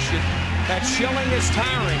indication, that Schilling is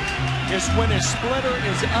tiring is when his splitter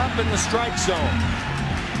is up in the strike zone.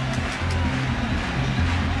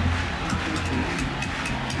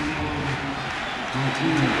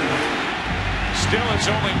 Still, it's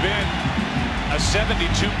only been a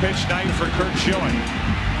 72-pitch night for Curt Schilling.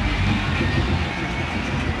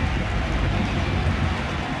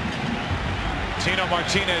 Tino Tino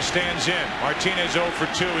Martinez stands in. Martinez 0 for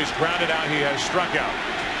 2. He's grounded out. He has struck out.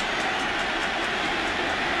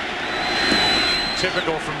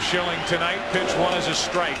 Typical from Schilling tonight. Pitch 1 is a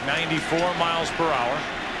strike. 94 miles per hour.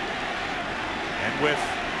 And with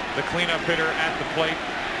the cleanup hitter at the plate,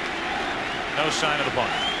 no sign of the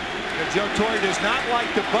bunt. Joe Torre does not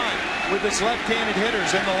like to bunt with his left-handed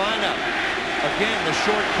hitters in the lineup. Again, the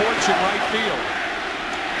short porch in right field.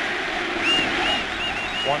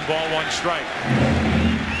 1 ball, 1 strike.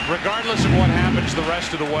 Regardless of what happens the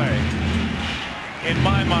rest of the way, in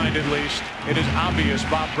my mind at least, it is obvious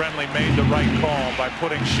Bob Brenly made the right call by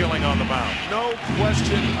putting Schilling on the mound. No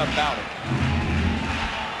question about it.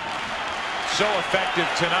 So effective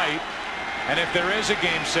tonight, and if there is a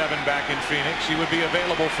Game 7 back in Phoenix, he would be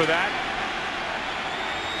available for that.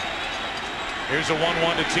 Here's a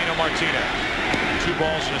 1-1 to Tino Martinez. 2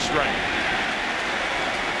 balls and a strike.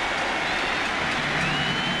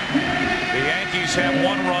 The Yankees have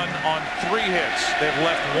 1 run on 3 hits. They've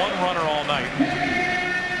left 1 runner all night.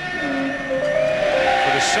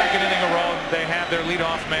 For the 2nd inning in a row, they have their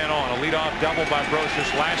leadoff man on. A leadoff double by Brocious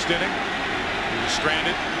last inning. He was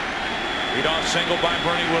stranded. Leadoff single by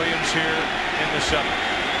Bernie Williams here in the 7th.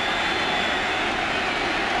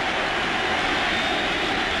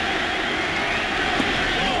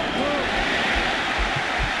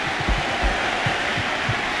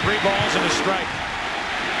 Three balls and a strike.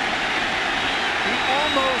 He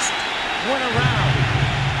almost went around,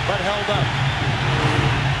 but held up.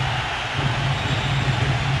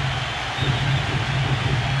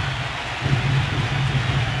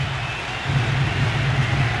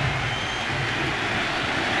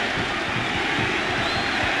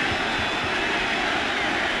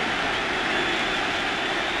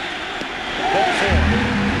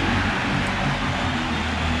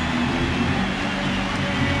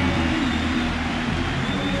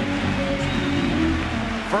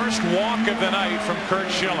 First walk of the night from Curt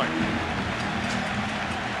Schilling.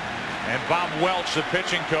 And Bob Welch, the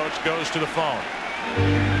pitching coach, goes to the phone.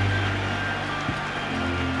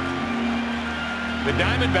 The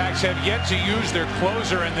Diamondbacks have yet to use their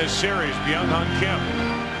closer in this series, Byung-Hyun Kim.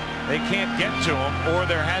 They can't get to him, or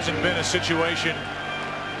there hasn't been a situation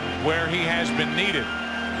where he has been needed.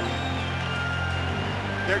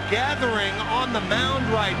 They're gathering on the mound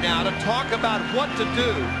right now to talk about what to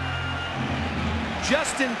do,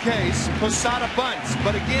 just in case Posada bunts.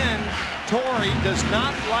 But again, Torre does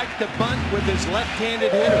not like to bunt with his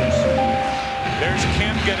left-handed hitters. There's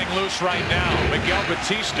Kim getting loose right now. Miguel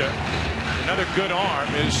Batista, another good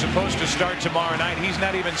arm, is supposed to start tomorrow night. He's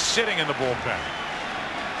not even sitting in the bullpen.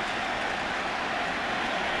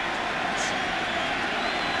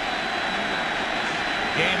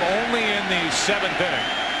 Game only in the 7th inning.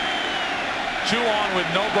 2 on with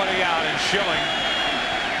nobody out, and Schilling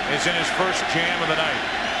is in his first jam of the night.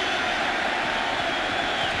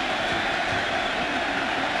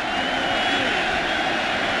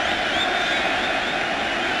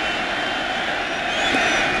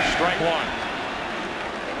 Strike 1.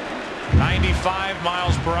 95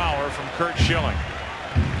 miles per hour from Curt Schilling.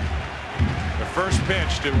 The first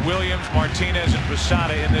pitch to Williams, Martinez, and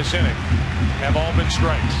Posada in this inning have all been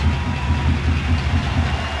strikes.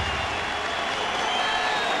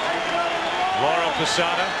 Laurel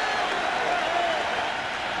Posada.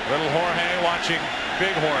 Little Jorge watching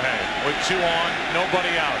big Jorge with 2 on,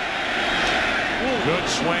 nobody out. Good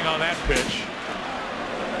swing on that pitch.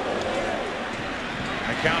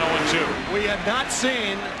 And count 0-2. We have not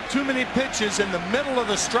seen too many pitches in the middle of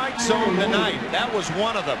the strike zone tonight. That was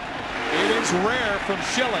one of them. It is rare from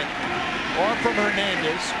Schilling or from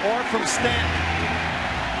Hernandez or from Stanton,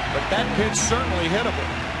 but that pitch certainly hittable.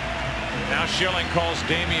 Now Schilling calls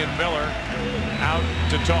Damian Miller out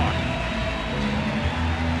to talk.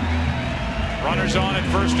 Runners on at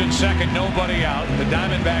first and second, nobody out. The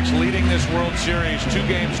Diamondbacks leading this World Series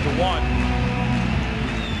 2-1.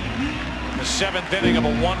 The 7th inning of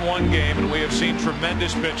a 1-1 game, and we have seen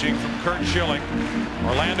tremendous pitching from Curt Schilling,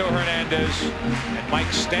 Orlando Hernandez, and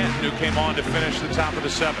Mike Stanton, who came on to finish the top of the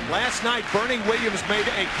 7th. Last night, Bernie Williams made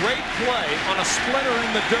a great play on a splitter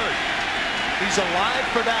in the dirt. He's alive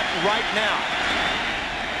for that right now.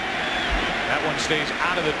 That one stays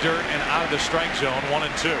out of the dirt and out of the strike zone.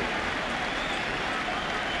 1-2.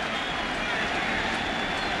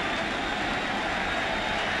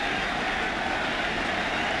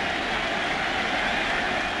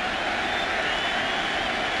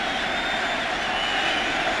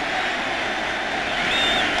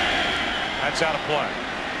 That's out of play.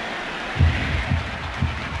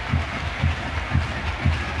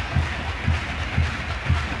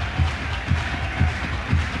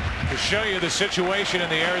 To show you the situation in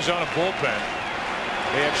the Arizona bullpen,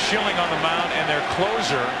 They have Schilling on the mound and their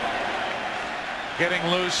closer getting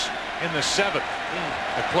loose in the 7th.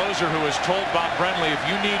 The closer who has told Bob Brenly, if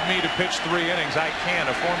you need me to pitch 3 innings, I can.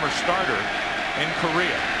 A former starter in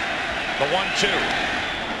Korea. The 1-2.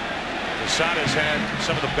 Posada's had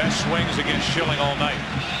some of the best swings against Schilling all night.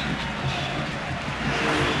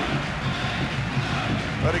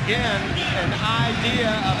 But again, an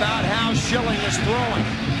idea about how Schilling is throwing.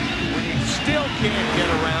 When you still can't get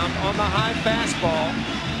around on the high fastball.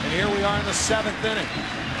 And here we are in the 7th inning.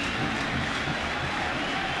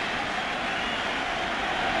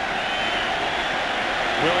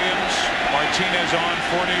 Williams, Martinez on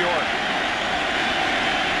for New York.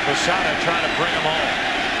 Posada trying to bring him home.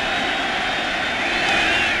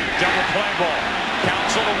 Double play ball.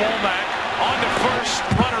 Counsel to Womack. On to first.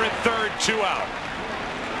 Runner at third. 2 out.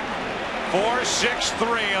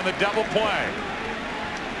 4-6-3 on the double play.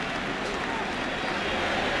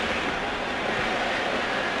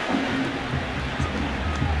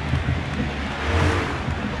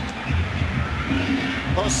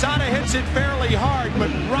 Posada hits it fairly hard, but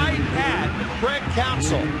right at Craig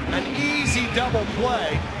Counsell. An easy double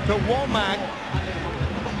play to Womack.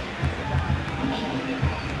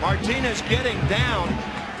 Martinez getting down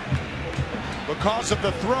because of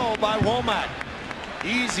the throw by Womack.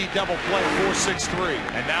 Easy double play, 4-6-3.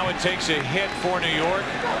 And now it takes a hit for New York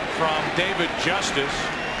from David Justice,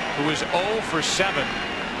 who is 0 for 7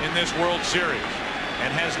 in this World Series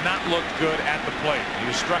and has not looked good at the plate. He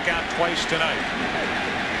was struck out twice tonight.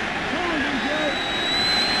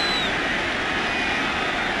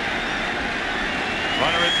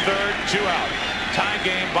 Runner at third, 2 out. Tie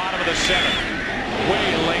game, bottom of the 7th.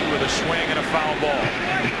 Way late with a swing and a foul ball.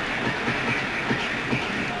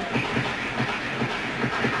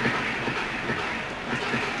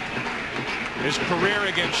 His career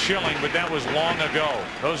against Schilling, but that was long ago.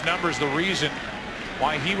 Those numbers, the reason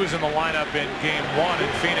why he was in the lineup in game 1 in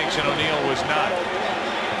Phoenix and O'Neill was not.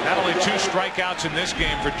 Not only 2 strikeouts in this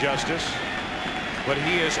game for Justice, but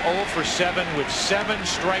he is 0 for 7 with 7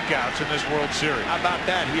 strikeouts in this World Series. How about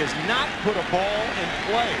that? He has not put a ball in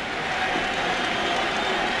play.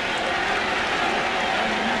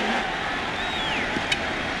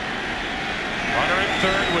 Runner at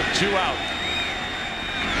third with 2 out.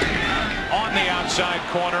 On the outside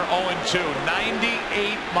corner, 0-2,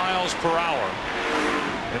 98 miles per hour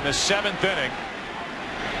in the 7th inning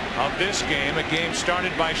of this game, a game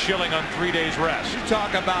started by Schilling on 3 days rest. You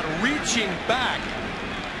talk about reaching back.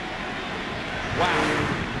 Wow.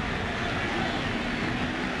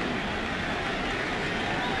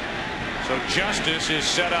 So Justice is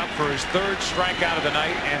set up for his 3rd strikeout of the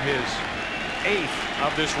night and his 8th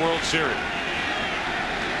of this World Series.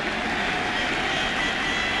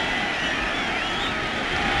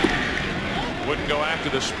 Wouldn't go after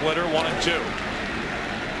the splitter, 1-2.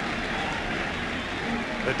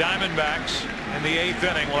 The Diamondbacks in the 8th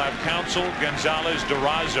inning will have Counsell, Gonzalez,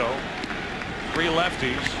 Durazo, 3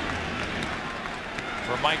 lefties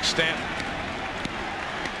for Mike Stanton.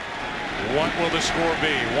 What will the score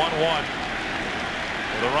be? 1-1.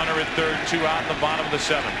 With a runner at third, 2 out in the bottom of the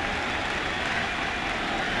 7th.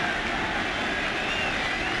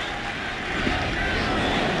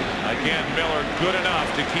 Again, Miller good enough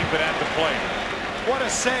to keep it at the plate. What a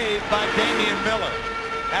save by Damian Miller.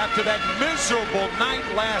 After that miserable night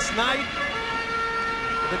last night,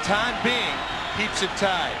 for the time being, keeps it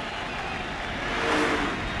tied.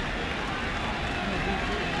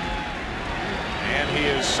 And he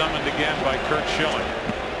is summoned again by Curt Schilling.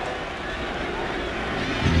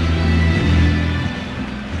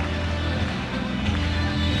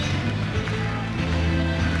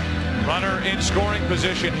 Runner in scoring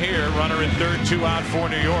position here. Runner at third, 2 out for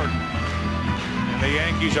New York. And the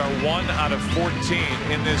Yankees are 1 out of 14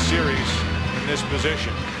 in this series in this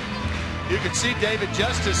position. You can see David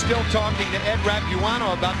Justice still talking to Ed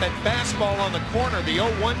Rapuano about that fastball on the corner, the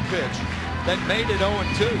 0-1 pitch that made it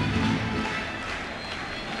 0-2.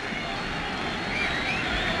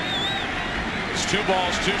 It's 2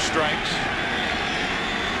 balls, 2 strikes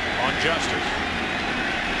on Justice.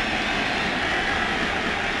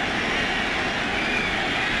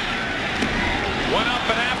 Went up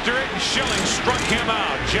and after it, and Schilling struck him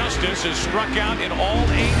out. Justice is struck out in all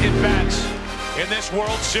 8 at-bats in this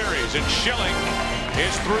World Series, and Schilling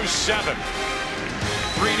is through 7.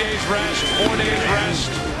 3 days rest, 4 days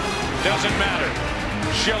rest, doesn't matter.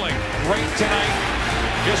 Schilling great tonight,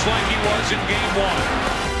 just like he was in game 1.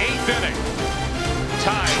 8th inning,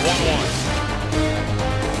 tied 1-1.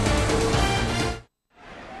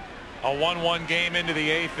 A 1-1 game into the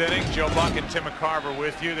 8th inning. Joe Buck and Tim McCarver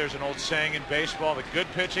with you. There's an old saying in baseball that good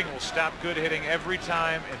pitching will stop good hitting every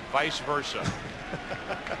time and vice versa.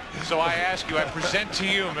 So I ask you, I present to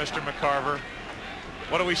you, Mr. McCarver,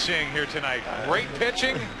 what are we seeing here tonight? Great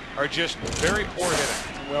pitching or just very poor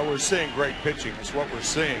hitting? Well, we're seeing great pitching is what we're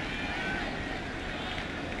seeing.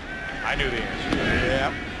 I knew the answer.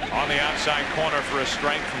 Yeah. On the outside corner for a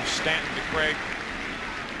strike from Stanton to Craig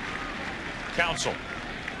Counsell.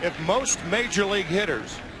 If most major league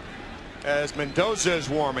hitters, as Mendoza is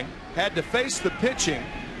warming, had to face the pitching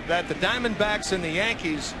that the Diamondbacks and the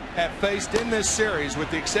Yankees have faced in this series, with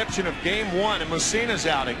the exception of Game 1 and Mussina's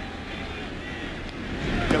outing,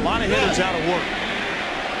 a lot of hitters out of work.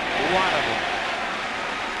 A lot of them.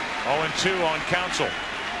 0-2 on Counsell.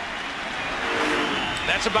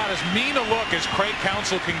 That's about as mean a look as Craig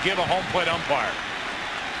Counsell can give a home plate umpire.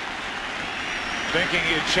 Thinking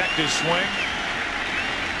he had checked his swing.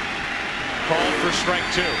 Called for strike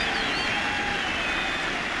 2.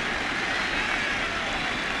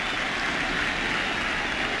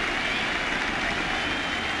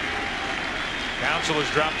 Counsell has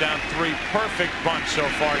dropped down 3 perfect bunts so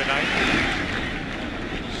far tonight.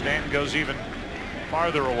 Stanton goes even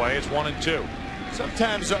farther away. It's 1-2.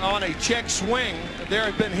 Sometimes on a check swing, there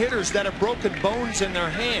have been hitters that have broken bones in their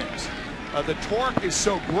hands. The torque is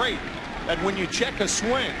so great that when you check a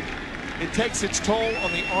swing, it takes its toll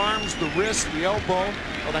on the arms, the wrist, the elbow,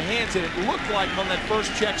 or the hands. And it looked like on that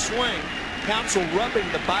first check swing, Counsell rubbing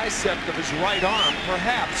the bicep of his right arm,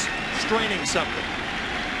 perhaps straining something.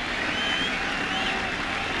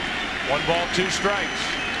 1 ball, 2 strikes.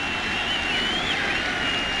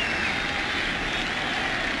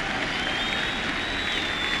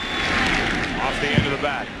 Off the end of the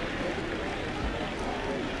bat.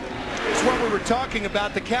 It's what we were talking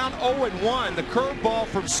about. The count 0-1. The curveball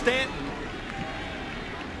from Stanton.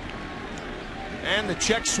 And the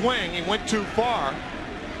check swing. He went too far.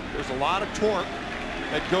 There's a lot of torque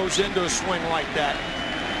that goes into a swing like that.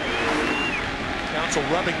 Counsell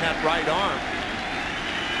rubbing that right arm.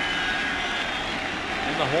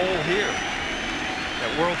 In the hole here.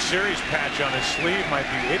 That World Series patch on his sleeve might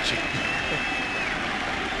be itchy.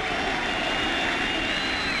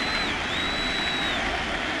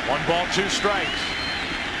 1 ball, 2 strikes.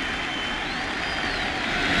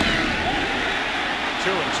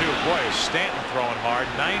 2-2. Boy, is Stanton throwing hard.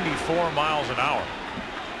 94 miles an hour.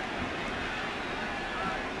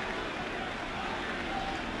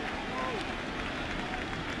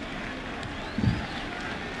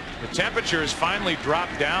 The temperature has finally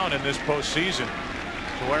dropped down in this postseason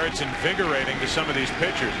to where it's invigorating to some of these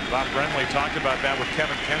pitchers. Bob Brenly talked about that with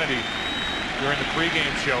Kevin Kennedy during the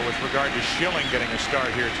pregame show with regard to Schilling getting a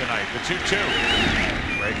start here tonight. The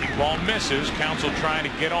 2-2. Breaking ball misses. Counsell trying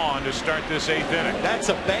to get on to start this 8th inning. That's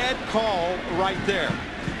a bad call right there.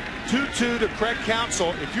 2-2 to Craig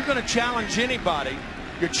Counsell. If you're going to challenge anybody,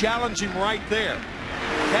 you're challenging right there.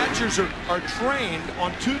 Catchers are trained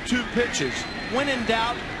on 2-2 pitches. When in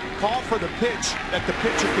doubt, call for the pitch that the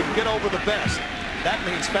pitcher can get over the best. That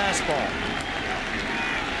means fastball.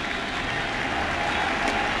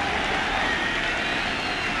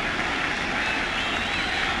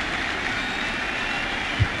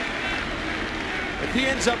 If he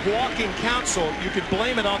ends up walking Counsell, you could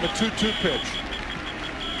blame it on the 2-2 pitch.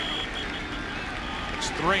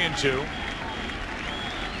 It's 3-2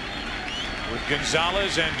 with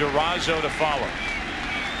Gonzalez and Durazo to follow.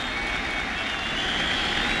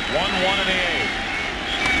 1-1 in the 8th.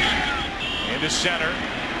 Into center.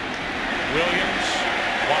 Williams,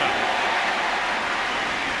 1 out.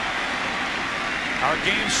 Our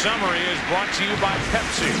game summary is brought to you by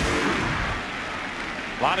Pepsi.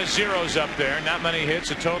 A lot of zeros up there. Not many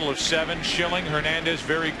hits. A total of 7. Schilling, Hernandez,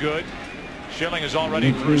 very good. Schilling is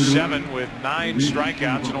already through 7 with 9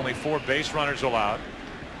 strikeouts and only 4 base runners allowed.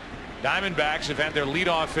 Diamondbacks have had their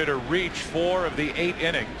leadoff hitter reach 4 of the 8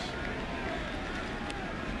 innings.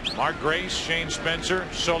 Mark Grace, Shane Spencer,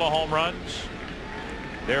 solo home runs.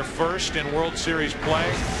 Their first in World Series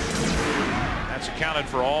play. That's accounted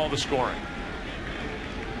for all the scoring.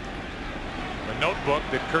 The notebook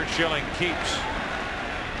that Curt Schilling keeps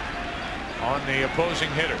on the opposing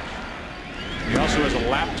hitters. He also has a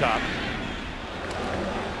laptop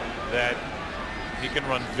that he can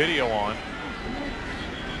run video on.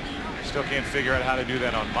 I still can't figure out how to do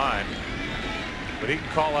that on mine, but he can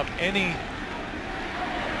call up any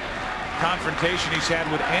confrontation he's had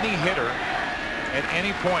with any hitter at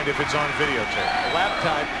any point if it's on videotape. The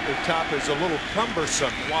laptop is a little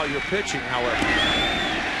cumbersome while you're pitching, however.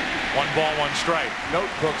 1 ball, 1 strike.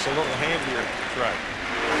 Notebook's a little handier. That's right.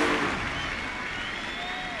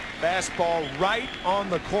 Fastball right on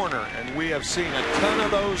the corner, and we have seen a ton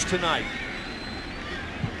of those tonight.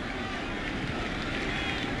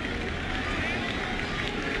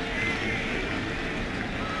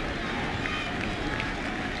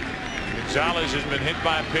 Gonzalez has been hit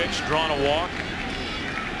by a pitch, drawn a walk,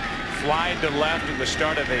 flied to left at the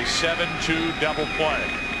start of a 7-2 double play.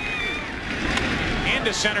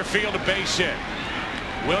 Into center field, a base hit.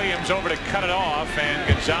 Williams over to cut it off, and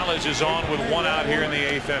Gonzalez is on with one out here in the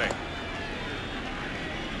 8th inning.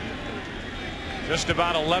 Just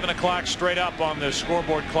about 11 o'clock straight up on the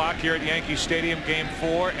scoreboard clock here at Yankee Stadium. Game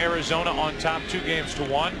 4, Arizona on top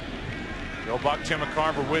 2-1. Joe Buck, Tim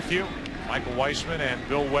McCarver with you. Michael Weissman and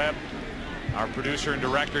Bill Webb, our producer and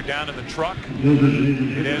director, down in the truck.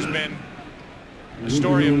 It has been a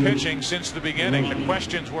story of pitching since the beginning. The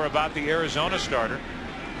questions were about the Arizona starter,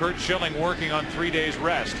 Curt Schilling, working on 3 days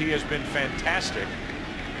rest. He has been fantastic.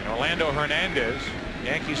 And Orlando Hernandez,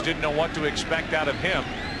 Yankees didn't know what to expect out of him.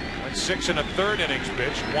 Went 6 1/3 innings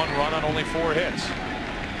pitched, 1 run on only 4 hits.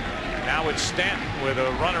 Now it's Stanton with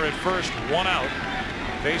a runner at first, 1 out,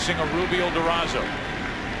 facing a Rubio Durazo.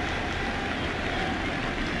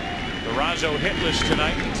 Durazo hitless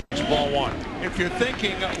tonight. It's ball 1. If you're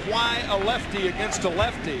thinking why a lefty against a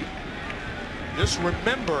lefty, just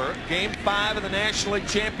remember Game 5 of the National League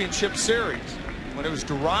Championship Series when it was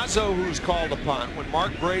Durazo who was called upon when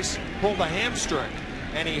Mark Grace pulled a hamstring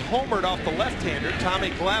and he homered off the left-hander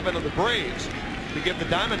Tommy Glavine of the Braves to give the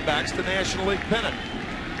Diamondbacks the National League pennant.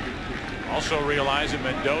 Also realize that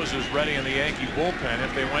Mendoza's ready in the Yankee bullpen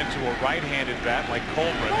if they went to a right-handed bat like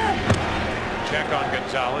Coleman. Check on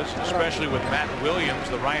Gonzalez, especially with Matt Williams,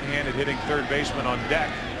 the right-handed hitting third baseman, on deck.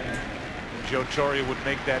 Joe Torre would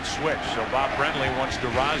make that switch. So Bob Brenly wants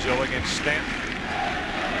Durazo against Stanton.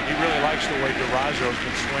 He really likes the way Durazo's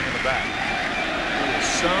been swinging the bat. He is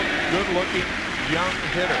some good-looking young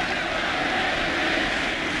hitter.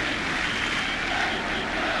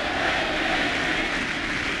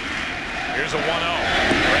 Here's a 1-0.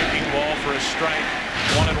 Breaking ball for a strike.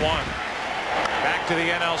 1-1. Back to the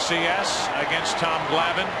NLCS against Tom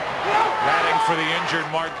Glavine. Batting for the injured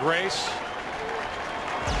Mark Grace.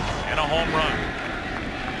 And a home run.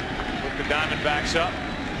 Put the Diamondbacks up.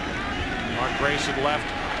 Mark Grace had left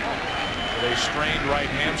with a strained right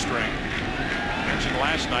hamstring. Mentioned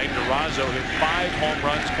last night, Durazo hit 5 home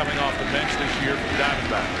runs coming off the bench this year for the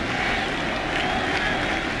Diamondbacks.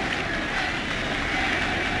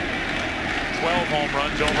 12 home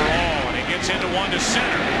runs overall, and he gets into one to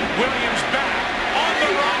center. Williams back on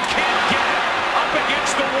the run, can't get it, up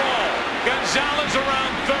against the wall. Gonzalez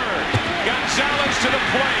around third. Gonzalez to the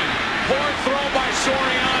plate. Poor throw by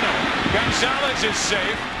Soriano. Gonzalez is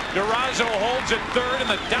safe. Durazo holds at third, and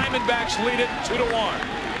the Diamondbacks lead it 2-1.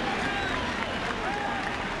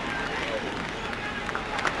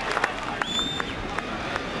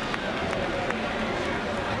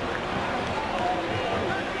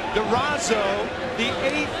 Durazo, the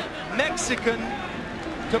 8th Mexican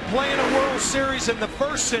to play in a World Series, and the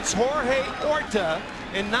first since Jorge Orta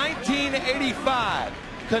in 1985,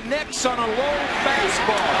 connects on a low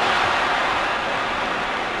fastball.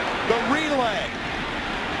 The relay.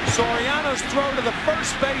 Soriano's throw to the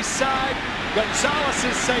first base side. Gonzalez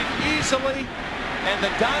is safe easily, and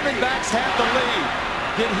the Diamondbacks have the lead.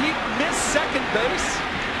 Did he miss second base?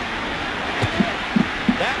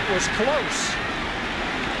 That was close.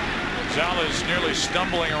 Gonzalez nearly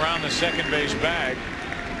stumbling around the second base bag.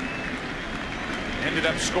 Ended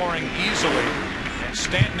up scoring easily, and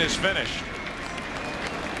Stanton is finished.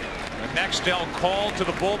 The Nextel call to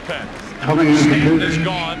the bullpen. Stanton is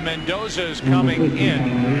gone. Mendoza is coming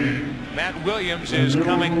in. Matt Williams is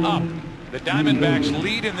coming up. The Diamondbacks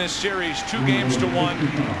lead in this series 2-1.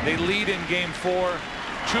 They lead in Game 4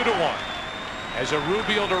 2-1. As a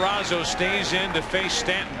Rubio Durazo stays in to face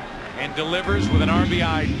Stanton and delivers with an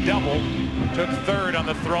RBI double. Took third on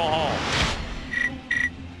the throw home.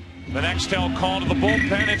 The Nextel call to the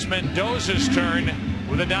bullpen. It's Mendoza's turn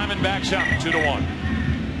with the Diamondbacks up 2-1.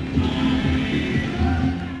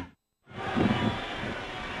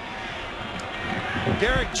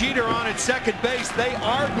 Derek Jeter on at second base. They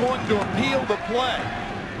are going to appeal the play.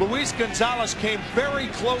 Luis Gonzalez came very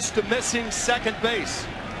close to missing second base.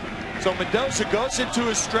 So Mendoza goes into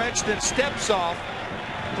a stretch, then steps off,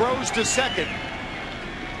 throws to second.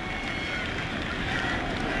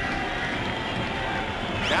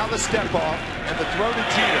 Now the step off and the throw to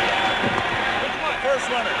Jeter. First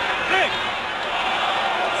runner. Big.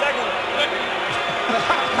 Second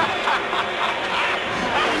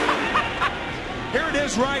Here it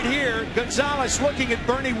is right here. Gonzalez looking at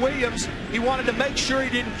Bernie Williams. He wanted to make sure he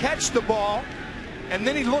didn't catch the ball. and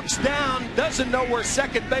then he looks down, doesn't know where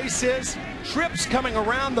second base is, trips coming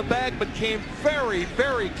around the bag, but came very,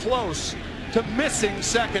 very close to missing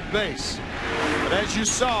second base. But as you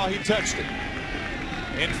saw, he touched it.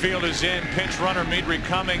 Infield is in. Pinch runner Midri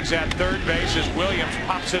Cummings at third base as Williams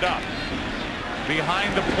pops it up.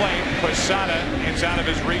 Behind the plate, Posada is out of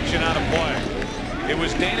his reach and out of play. It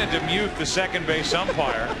was Dana DeMuth, the second base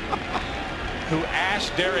umpire, who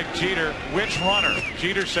asked Derek Jeter which runner.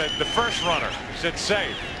 Jeter said the first runner. He said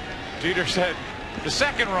safe. Jeter said the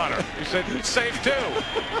second runner. He said safe too.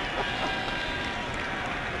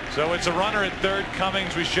 So it's a runner at third.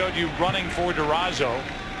 Cummings, we showed you running for Durazo.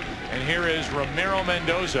 And here is Ramiro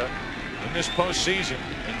Mendoza in this postseason.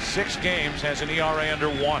 In 6 games has an ERA under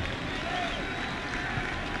 1.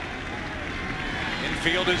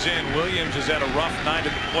 Infield is in. Williams is at a rough night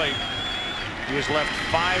at the plate. He has left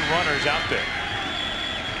 5 runners out there.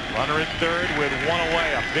 Runner at third with 1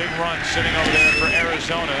 away. A big run sitting over there for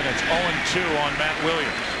Arizona, and it's 0-2 on Matt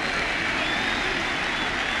Williams.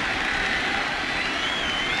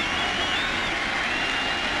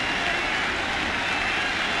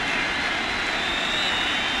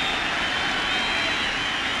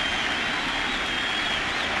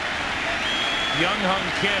 Byung-Hyun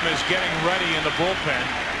Kim is getting ready in the bullpen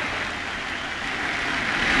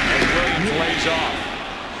as Williams lays off.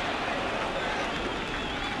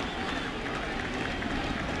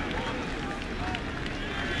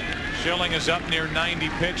 Schilling is up near 90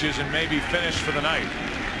 pitches and may be finished for the night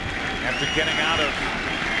after getting out of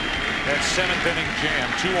that 7th inning jam.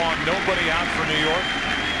 2 on, nobody out for New York.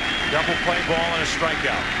 Double play ball and a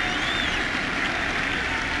strikeout.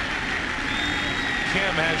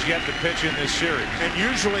 Kim has yet to pitch in this series. And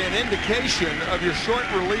usually an indication of your short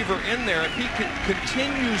reliever in there if he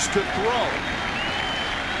continues to throw.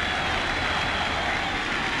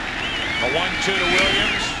 A 1-2 to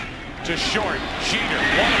Williams, to short. Jeter,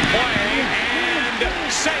 what a play, and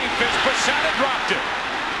safe as Posada dropped it.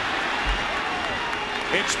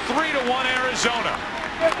 It's 3-1 Arizona.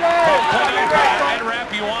 And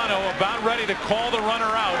Rapuano about ready to call the runner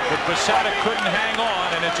out, but Posada couldn't hang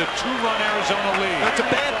on, and it's a 2-run Arizona lead. That's a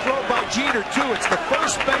bad throw by Jeter too. It's the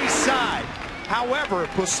first base side. However,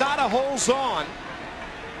 if Posada holds on,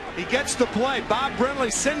 he gets the play. Bob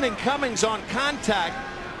Brenly sending Cummings on contact,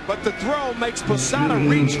 but the throw makes Posada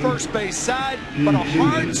reach first base side, but a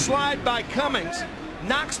hard slide by Cummings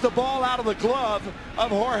knocks the ball out of the glove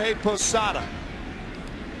of Jorge Posada.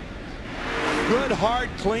 Good, hard,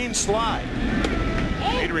 clean slide.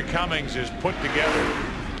 Midri Cummings is put together.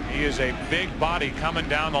 He is a big body coming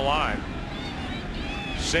down the line.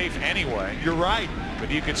 Safe anyway. You're right. But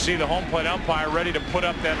you could see the home plate umpire ready to put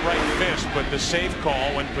up that right fist, but the safe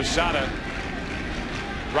call when Posada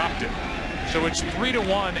dropped it. So it's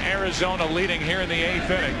 3-1 Arizona leading here in the 8th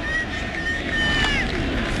inning.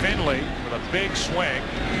 Finley with a big swing.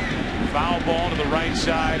 Foul ball to the right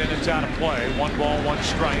side, and it's out of play. 1 ball, 1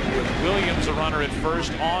 strike with Williams a runner at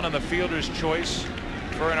first, on the fielder's choice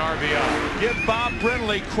for an RBI. Give Bob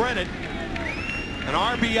Brenly credit. An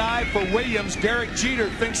RBI for Williams. Derek Jeter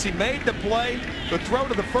thinks he made the play. The throw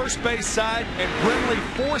to the first base side, and Brenly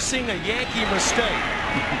forcing a Yankee mistake.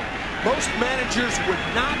 Most managers would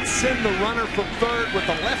not send the runner from third with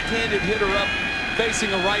a left-handed hitter up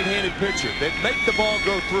facing a right-handed pitcher. They'd make the ball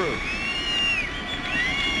go through.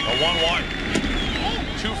 A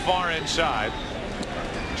 1-1. Too far inside.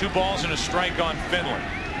 2 balls and a strike on Finley.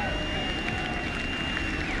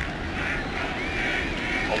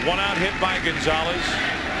 A 1-out hit by Gonzalez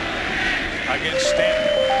against Stanton.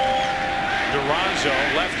 Durazo,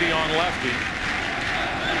 lefty on lefty,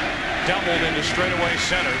 doubled into straightaway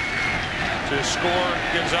center to score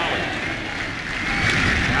Gonzalez.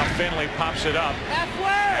 Now Finley pops it up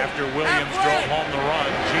after Williams drove home the run.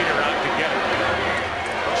 Jeter out to get it.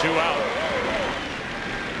 2 out.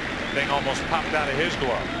 Thing almost popped out of his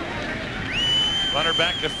glove. Runner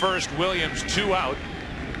back to first. Williams 2 out.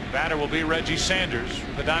 Batter will be Reggie Sanders.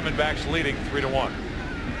 The Diamondbacks leading 3-1.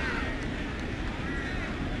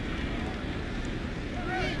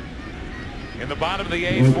 In the bottom of the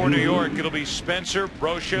 8th for New York, it'll be Spencer,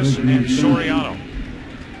 Brocious, and Soriano.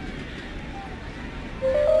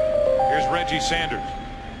 Here's Reggie Sanders.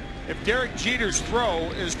 If Derek Jeter's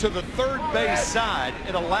throw is to the third base side,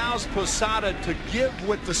 it allows Posada to give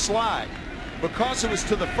with the slide. Because it was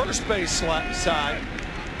to the first base side,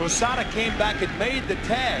 Posada came back and made the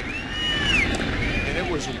tag, and it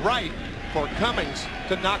was right for Cummings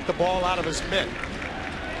to knock the ball out of his mitt.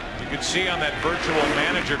 You could see on that virtual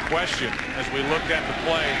manager question as we looked at the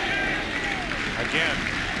play again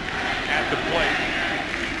at the plate.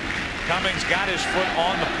 Cummings got his foot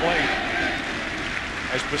on the plate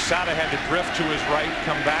as Posada had to drift to his right,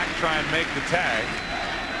 come back, try and make the tag.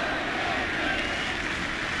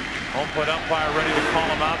 Home plate umpire ready to call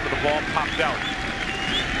him out, but the ball popped out.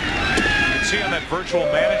 You can see on that virtual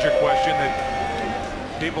manager question that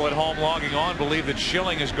people at home logging on believe that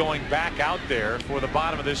Schilling is going back out there for the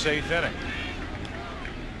bottom of this 8th inning.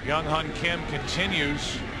 Byung-Hyun Kim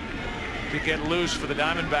continues to get loose for the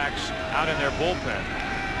Diamondbacks out in their bullpen.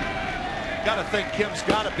 Got to think Kim's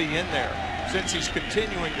got to be in there since he's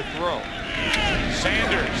continuing to throw.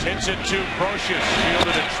 Sanders hits it to Brocious,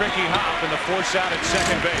 fielded a tricky hop and the force out at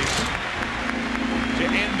second base to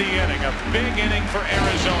end the inning. A big inning for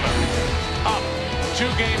Arizona, up 2-1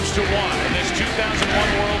 in this 2001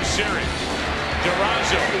 World Series.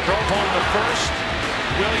 DeRozzo drove home the first,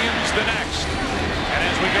 Williams the next, and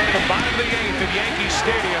as we go to the bottom of the 8th at Yankee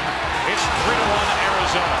Stadium, it's 3-1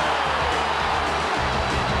 Arizona.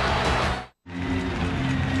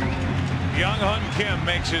 Byung-Hyun Kim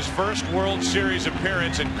makes his first World Series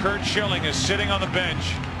appearance, and Curt Schilling is sitting on the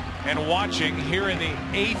bench and watching here in the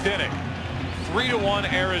 8th inning.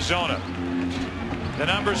 3-1 Arizona. The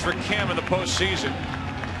numbers for Kim in the postseason: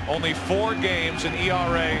 only 4 games, an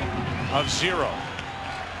ERA of 0.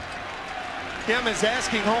 Kim is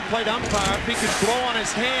asking home plate umpire if he could blow on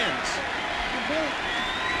his hands.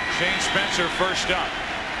 Shane Spencer first up.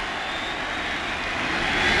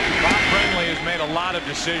 Bob Brenly has made a lot of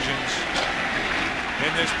decisions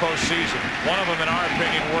in this postseason. One of them, in our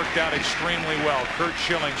opinion, worked out extremely well. Curt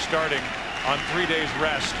Schilling starting on 3 days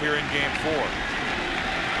rest here in Game 4.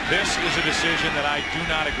 This is a decision that I do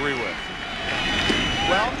not agree with.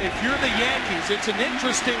 Well, if you're the Yankees, it's an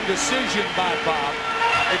interesting decision by Bob.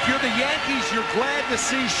 If you're the Yankees, you're glad to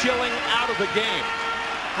see Schilling out of the game.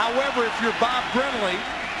 However, if you're Bob Brenly,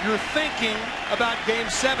 you're thinking about Game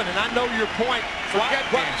 7, and I know your point. Forget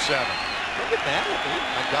Game 7. Don't get mad at me.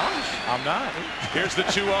 My gosh. I'm not. Here's the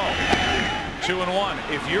 2-0. 2-1.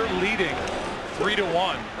 If you're leading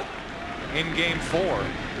 3-1 in Game 4,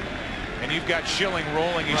 and you've got Schilling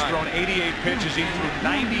rolling, he's thrown 88 pitches. He threw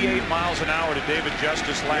 98 miles an hour to David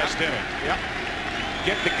Justice last inning.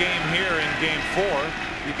 Get the game here in Game 4.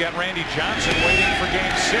 You've got Randy Johnson waiting for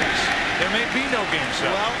Game 6. There may be no Game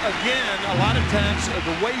 7. Well, again, a lot of times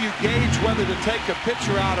the way you gauge whether to take a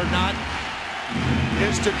pitcher out or not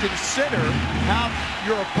is to consider how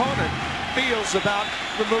your opponent feels about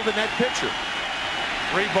removing that pitcher.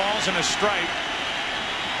 3 balls and a strike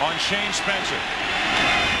on Shane Spencer.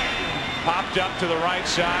 Popped up to the right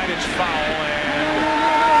side. It's foul and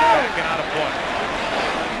back and out of play.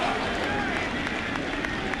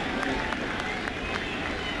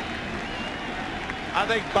 I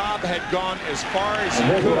think Bob had gone as far as he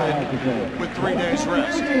could with 3 days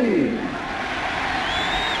rest.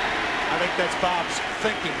 I think that's Bob's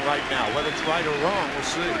thinking right now. Whether it's right or wrong, we'll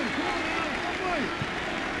see.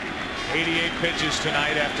 88 pitches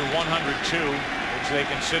tonight after 102, which they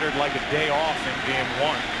considered like a day off in Game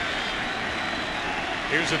 1.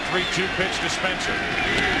 Here's a 3-2 pitch to Spencer.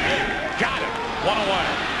 Got it. 1 away.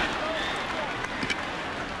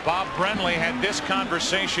 Bob Brenly had this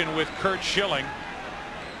conversation with Curt Schilling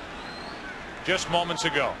just moments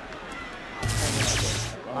ago.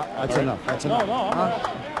 That's enough. That's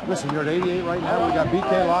enough. Listen, you're at 88 right now. We got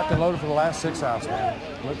BK locked and loaded for the last 6 outs, man.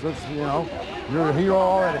 Let's, you know, you're a hero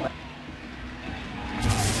already, man.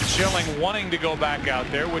 Schilling wanting to go back out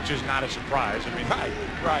there, which is not a surprise. I mean,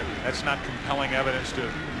 right. That's not compelling evidence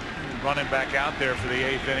to run him back out there for the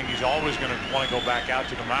 8th inning. He's always going to want to go back out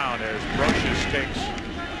to the mound as Brocious takes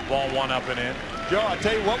ball 1 up and in. Joe, I'll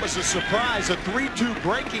tell you what was a surprise, a 3-2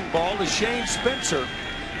 breaking ball to Shane Spencer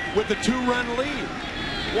with a 2-run lead.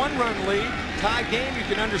 1-run lead, tie game, you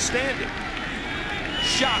can understand it.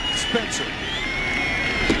 Shot Spencer.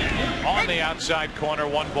 On the outside corner,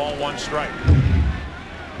 1 ball, 1 strike.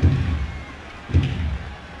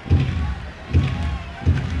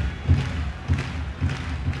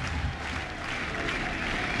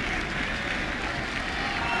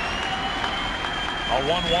 A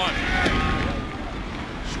 1-1.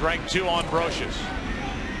 Strike 2 on Brocious.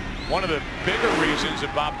 One of the bigger reasons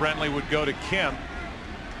that Bob Brenly would go to Kim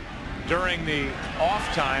during the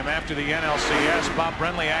off time after the NLCS, Bob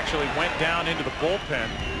Brenly actually went down into the bullpen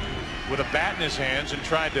with a bat in his hands and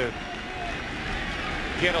tried to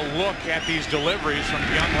get a look at these deliveries from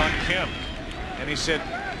Byung-Hyun Kim. And he said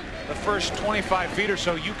the first 25 feet or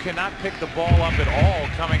so, you cannot pick the ball up at all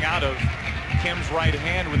coming out of Kim's right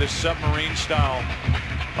hand with his submarine style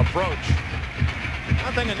approach.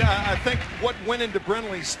 I think what went into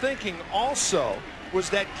Brenly's thinking also was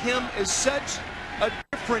that Kim is such a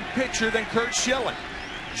different pitcher than Curt Schilling.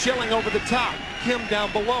 Schilling over the top, Kim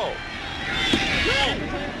down below.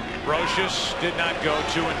 Brocious did not go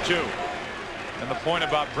 2-2. And the point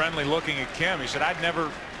about Brenly looking at Kim, he said, I'd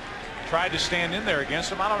never tried to stand in there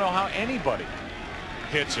against him. I don't know how anybody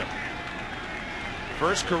hits him.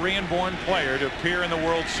 First Korean-born player to appear in the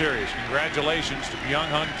World Series. Congratulations to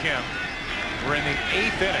Byung-Hyun Kim. We're in the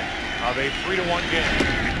 8th inning of a 3-1 game.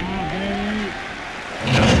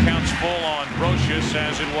 Another counts full on Brocious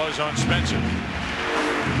as it was on Spencer.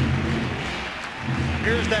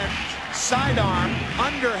 Here's that sidearm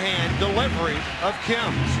underhand delivery of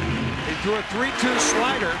Kim's. He threw a 3-2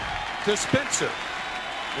 slider to Spencer.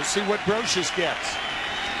 We'll see what Brocious gets.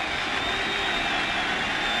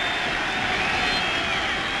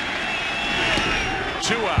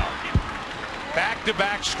 Two out.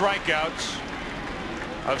 Back-to-back strikeouts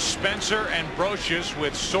of Spencer and Brocious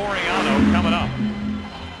with Soriano coming up.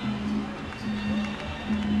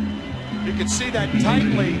 You can see that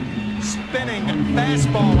tightly spinning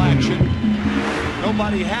fastball action.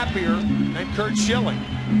 Nobody happier than Curt Schilling.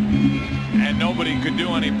 And nobody could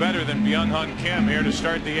do any better than Byung-Hyun Kim here to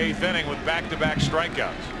start the 8th inning with back-to-back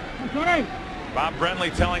strikeouts. Bob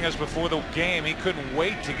Brenly telling us before the game he couldn't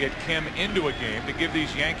wait to get Kim into a game to give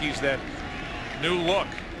these Yankees that new look.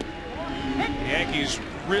 The Yankees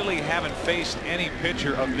really haven't faced any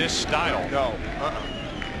pitcher of this style. No.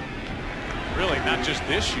 Really, not just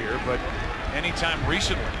this year, but anytime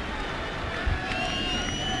recently.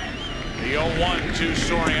 The 0-1 to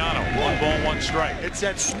Soriano. 1 ball, 1 strike. It's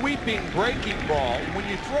that sweeping breaking ball. When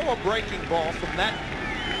you throw a breaking ball from that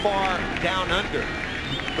far down under,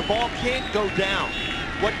 the ball can't go down.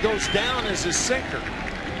 What goes down is a sinker.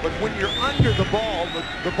 But when you're under the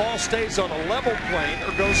ball stays on a level plane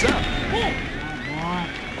or goes up.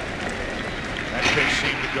 That pitch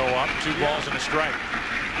seemed to go up. 2 balls and a strike.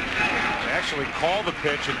 They actually call the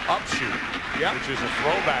pitch an upshoot, which is a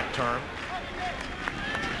throwback term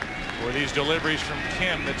for these deliveries from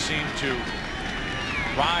Kim that seem to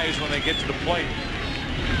rise when they get to the plate.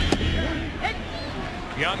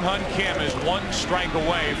 Byung-Hyun Kim is 1 strike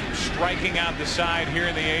away from striking out the side here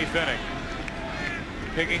in the 8th inning.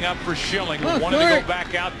 Picking up for Schilling, who wanted to go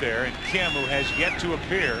back out there, and Kim, who has yet to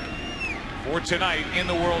appear for tonight in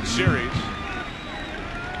the World Series,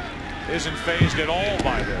 isn't fazed at all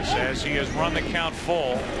by this, as he has run the count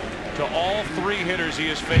full to all 3 hitters he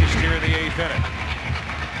has faced here in the 8th inning.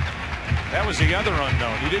 That was the other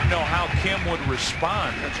unknown. You didn't know how Kim would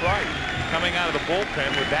respond. That's right. Coming out of the bullpen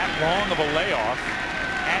with that long of a layoff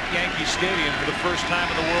at Yankee Stadium for the first time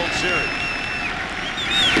in the World Series.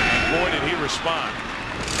 And boy, did he respond.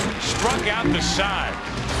 Struck out the side.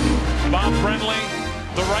 Bob Brenly,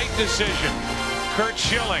 the right decision. Curt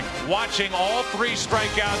Schilling watching all 3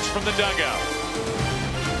 strikeouts from the dugout.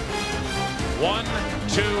 1,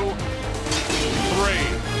 2, 3.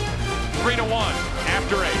 3-1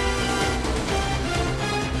 after 8.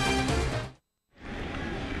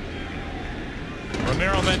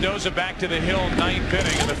 Ramiro Mendoza back to the hill, 9th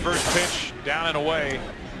inning, and the first pitch down and away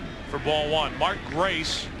for ball 1. Mark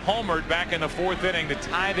Grace homered back in the 4th inning to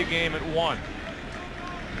tie the game at 1.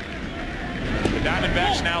 The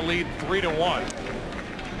Diamondbacks now lead 3-1.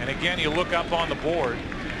 And again, you look up on the board,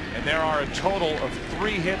 and there are a total of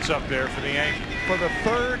 3 hits up there for the Yankees. For the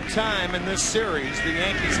 3rd time in this series, the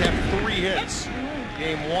Yankees have 3 hits.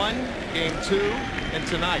 Game 1, game 2, and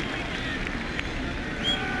tonight.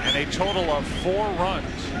 And a total of 4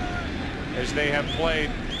 runs as they have played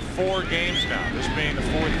 4 games now, this being the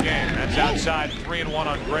 4th game. That's outside 3-1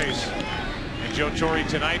 on Grace. And Joe Torre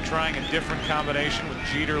tonight trying a different combination with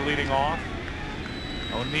Jeter leading off.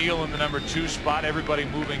 O'Neill in the number 2 spot, everybody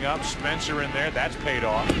moving up. Spencer in there, that's paid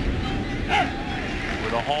off.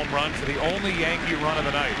 With a home run for the only Yankee run of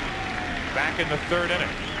the night. Back in the 3rd inning.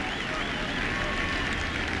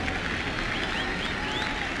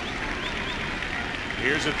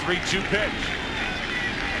 Here's a 3-2 pitch.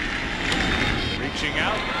 Reaching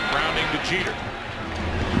out, grounding to Jeter.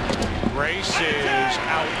 Grace is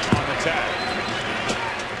out on the tag.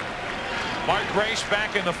 Mark Grace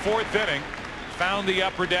back in the 4th inning. Found the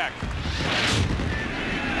upper deck. 3-1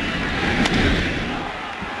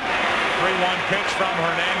 pitch from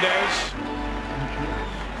Hernandez.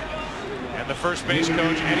 And the first base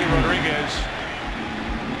coach, Eddie Rodriguez,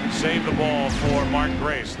 saved the ball for Mark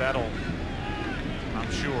Grace. That'll, I'm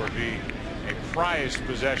sure, be a prized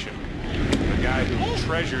possession. The guy who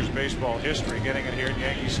treasures baseball history, getting it here at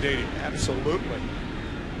Yankee Stadium. Absolutely.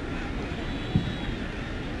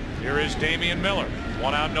 Here is Damian Miller.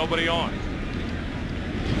 1 out, nobody on.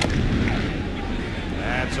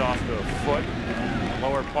 That's off the foot,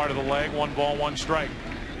 lower part of the leg. 1 ball, 1 strike.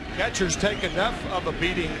 Catchers take enough of a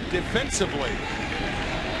beating defensively.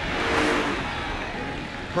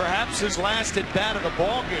 Perhaps his last at bat of the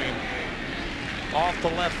ball game off the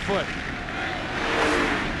left foot.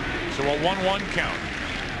 So a 1-1 count.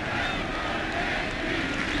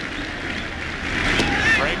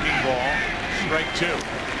 Breaking ball, strike 2.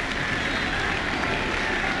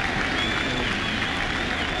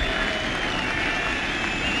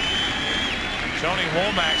 Tony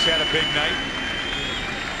Womack's had a big night.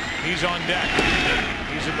 He's on deck.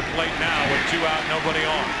 He's at the plate now with 2 out, nobody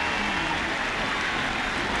on.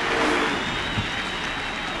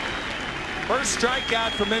 First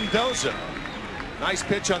strikeout for Mendoza. Nice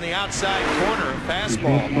pitch on the outside corner,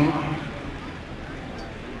 fastball.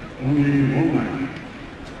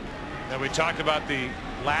 Now we talked about the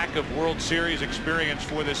lack of World Series experience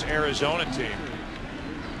for this Arizona team.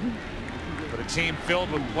 But a team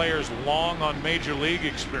filled with players long on major league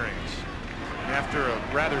experience. And after a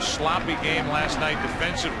rather sloppy game last night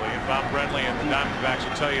defensively, and Bob Brenly and the Diamondbacks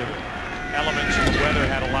will tell you that elements of the weather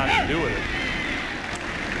had a lot to do with it.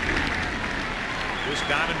 This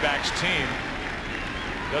Diamondbacks team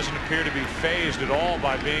doesn't appear to be phased at all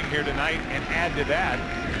by being here tonight, and add to that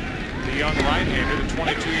the young right-hander, the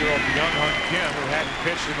 22-year-old Byung-Hyun Kim, who hadn't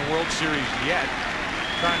pitched in the World Series yet,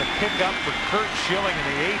 trying to pick up for Curt Schilling in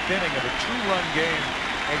the 8th inning of a 2-run game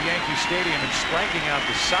at Yankee Stadium and striking out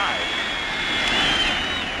the side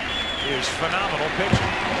is phenomenal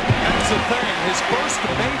pitching. That's the thing. His first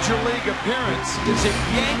major league appearance is at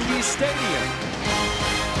Yankee Stadium.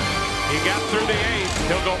 He got through the 8th.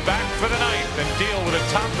 He'll go back for the 9th and deal with the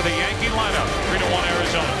top of the Yankee lineup. 3-1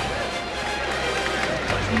 Arizona.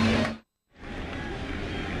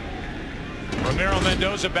 Ramiro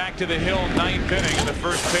Mendoza back to the hill, 9th inning, and the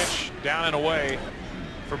first pitch down and away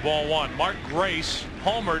for ball 1. Mark Grace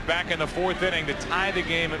homered back in the 4th inning to tie the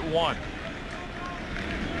game at 1.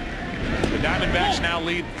 The Diamondbacks now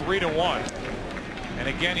lead 3-1. And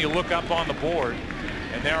again, you look up on the board,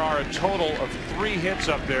 and there are a total of 3 hits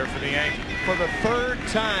up there for the Yankees. For the 3rd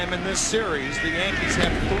time in this series, the Yankees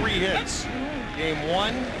have 3 hits. Game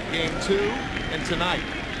 1, Game 2, and tonight.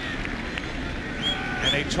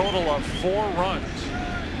 And a total of 4 runs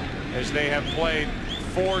as they have played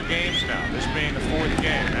 4 games now, this being the 4th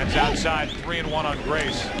game. That's outside, 3-1 on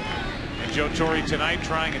Grace. And Joe Torre tonight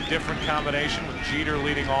trying a different combination with Jeter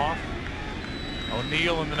leading off.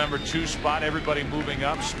 O'Neill in the number 2 spot, everybody moving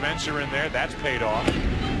up. Spencer in there, that's paid off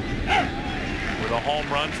with a home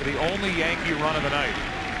run for the only Yankee run of the night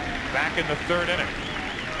back in the 3rd inning.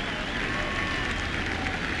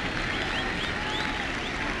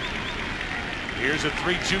 Here's a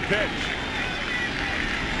 3-2 pitch.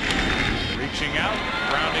 Reaching out,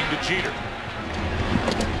 grounding to Jeter.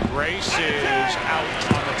 Grace is out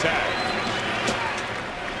on the tag.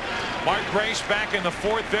 Mark Grace back in the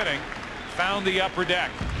 4th inning. Found the upper deck.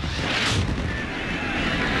 3-1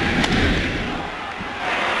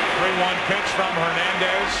 pitch from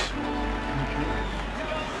Hernandez.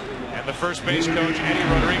 And the first base coach, Eddie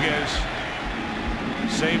Rodriguez,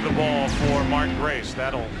 saved the ball for Mark Grace.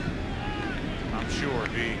 That'll, I'm sure,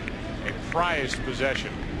 be a prized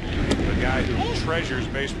possession. The guy who treasures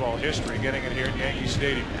baseball history, getting it here at Yankee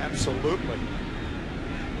Stadium. Absolutely.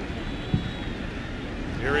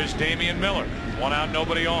 Here is Damian Miller. 1 out,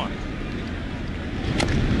 nobody on.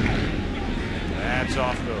 That's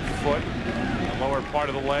off the foot, the lower part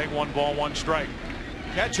of the leg. 1 ball, 1 strike.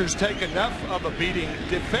 Catchers take enough of a beating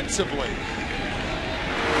defensively.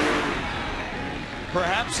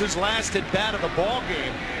 Perhaps his last at bat of the ball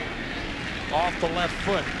game off the left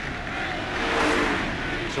foot.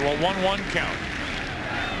 So a 1-1 count.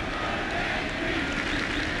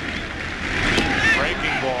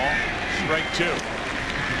 Breaking ball, strike 2.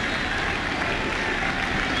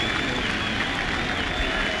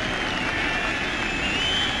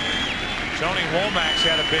 Tony Womack's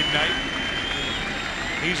had a big night.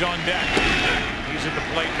 He's on deck. He's at the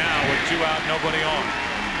plate now with 2 out, nobody on.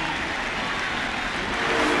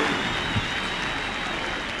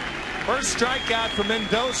 First strikeout for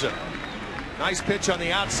Mendoza. Nice pitch on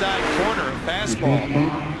the outside corner, fastball.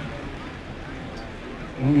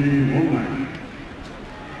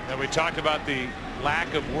 Now we talked about the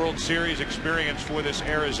lack of World Series experience for this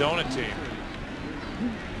Arizona team.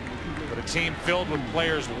 But a team filled with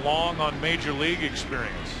players long on major league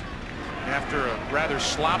experience. After a rather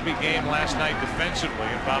sloppy game last night defensively,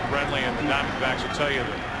 and Bob Brenly and the Diamondbacks will tell you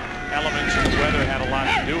that elements of the weather had a lot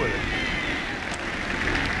to do with it.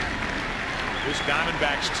 This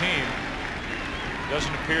Diamondbacks team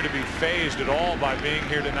doesn't appear to be phased at all by being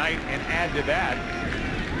here tonight, and add to that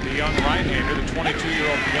the young right-hander, the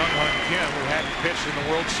 22-year-old Byung-Hyun Kim, who hadn't pitched in the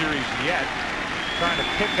World Series yet, trying to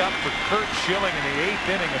pick up for Curt Schilling in the 8th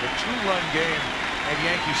inning of a 2-run game at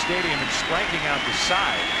Yankee Stadium and striking out the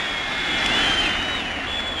side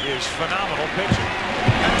is phenomenal pitching.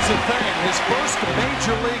 That's the thing. His first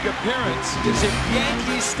major league appearance is at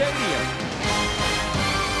Yankee Stadium.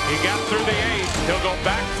 He got through the 8th. He'll go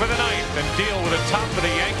back for the 9th and deal with the top of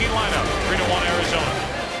the Yankee lineup. 3-1 Arizona.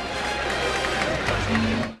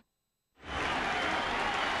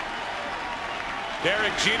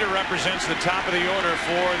 Derek Jeter represents the top of the order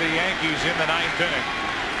for the Yankees in the 9th inning.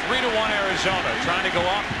 3-1 Arizona, trying to go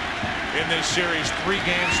up in this series 3-1.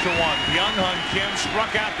 Byung-Hyun Kim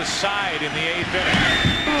struck out the side in the 8th inning.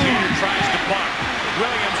 Jeter tries to bunt.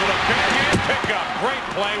 Williams with a backhand pickup. Great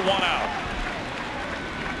play, 1 out.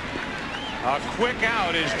 A quick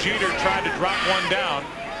out as Jeter tried to drop one down.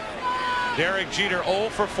 Derek Jeter 0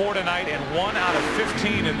 for 4 tonight and 1 out of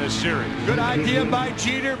 15 in this series. Good idea by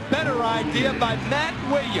Jeter. Better idea by Matt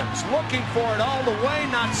Williams. Looking for it all the way.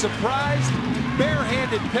 Not surprised.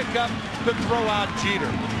 Barehanded pickup to throw out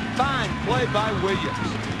Jeter. Fine play by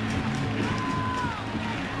Williams.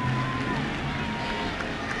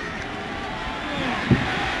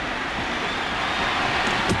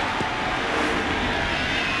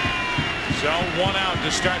 So 1 out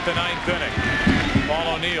to start the 9th inning.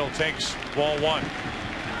 Paul O'Neill takes ball 1.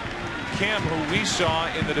 Kim, who we saw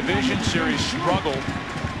in the division series, struggled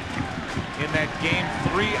in that game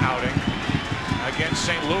 3 outing against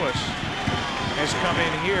St. Louis, has come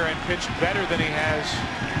in here and pitched better than he has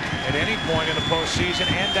at any point in the postseason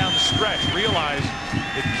and down the stretch. Realize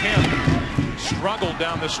that Kim struggled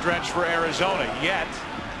down the stretch for Arizona, yet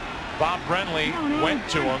Bob Brenly went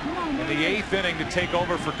to him in the 8th inning to take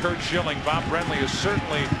over for Curt Schilling. Bob Brenly is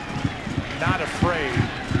certainly not afraid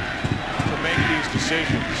to make these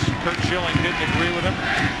decisions. Curt Schilling didn't agree with him.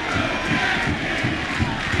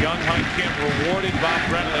 Byung-Hyun Kim rewarded Bob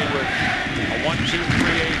Brenly with a 1-2-3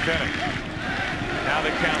 8th inning. Now they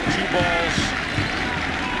count 2 balls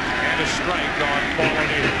and a strike on Paul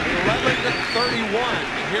O'Neill. 11:31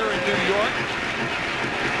 here in New York.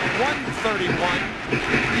 1:31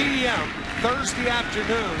 p.m. Thursday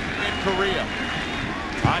afternoon in Korea.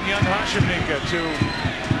 Anyun Hashimika to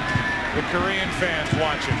the Korean fans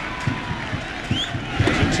watching.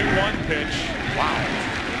 There's a 2-1 pitch. Wow.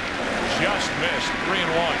 Just missed.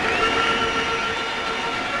 3-1.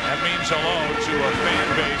 That means hello to a fan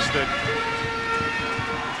base that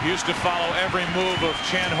used to follow every move of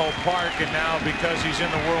Chan-Ho Park, and now because he's in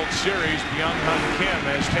the World Series, Byung-Hyun Kim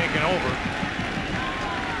has taken over.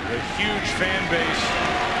 A huge fan base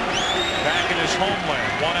back in his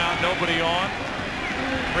homeland. 1 out, nobody on.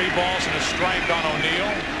 3 balls and a strike on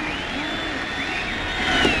O'Neill.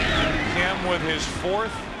 Kim with his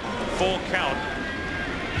 4th full count,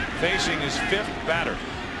 facing his 5th batter.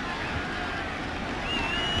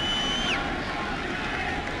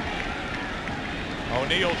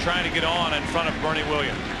 O'Neill trying to get on in front of Bernie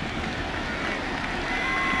Williams.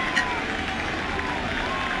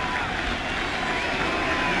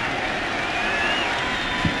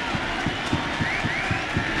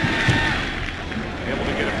 Able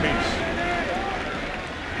to get a piece.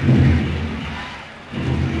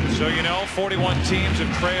 So, you know, 41 teams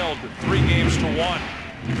have trailed 3-1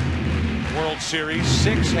 World Series.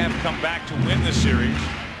 6 have come back to win the series.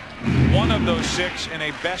 1 of those 6 in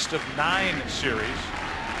a best-of-9 series.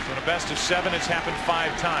 So in a best-of-7, it's happened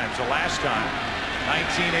 5 times. The last time,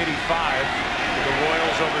 1985, with the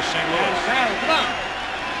Royals over St. Louis.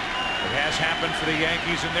 It has happened for the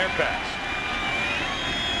Yankees in their past.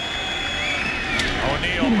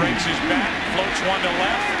 O'Neill breaks his bat, floats one to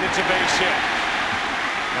left. It's a base hit.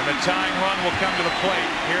 And the tying run will come to the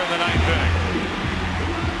plate here in the 9th inning.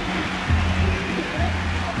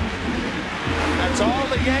 That's all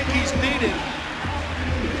the Yankees needed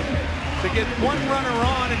to get 1 runner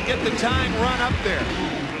on and get the tying run up there.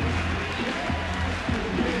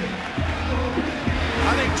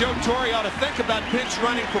 I think Joe Torre ought to think about pinch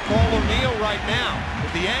running for Paul O'Neill right now.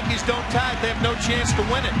 If the Yankees don't tie it, they have no chance to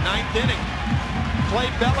win it. 9th inning. Clay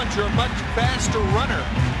Bellinger, a much faster runner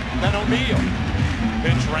than O'Neill.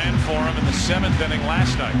 Pitch ran for him in the 7th inning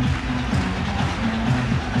last night.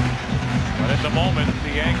 But at the moment,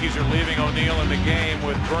 the Yankees are leaving O'Neill in the game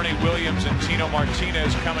with Bernie Williams and Tino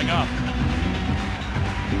Martinez coming up.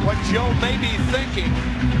 What Joe may be thinking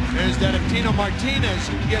is that if Tino Martinez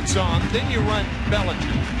gets on, then you run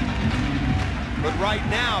Bellinger. But right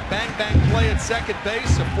now, bang-bang play at second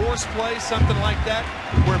base, a force play, something like that,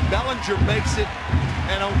 where Bellinger makes it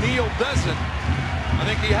and O'Neill doesn't. I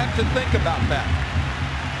think you have to think about that.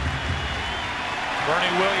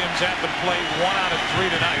 Bernie Williams at the plate, 1 out of 3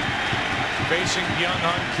 tonight. Facing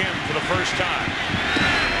Byung-Hyun Kim for the first time.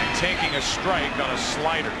 And taking a strike on a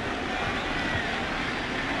slider.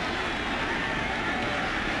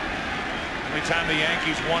 Only time the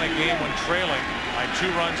Yankees won a game when trailing by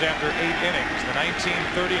 2 runs after 8 innings. The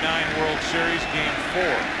 1939 World Series, Game 4.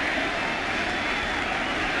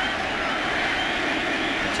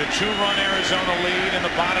 It's a 2-run Arizona lead in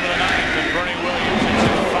the bottom of the 9th, and Bernie Williams hits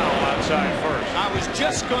a foul outside first. I was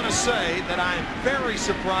just going to say that I am very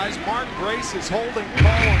surprised Mark Grace is holding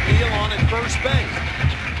Paul O'Neill on at first base.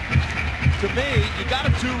 To me, you got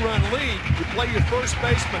a 2-run lead. You play your first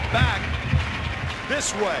baseman back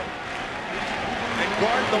this way and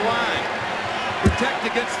guard the line. Protect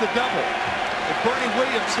against the double. If Bernie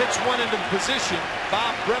Williams hits one into position,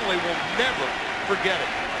 Bob Brenly will never forget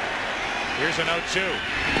it. Here's a 0-2.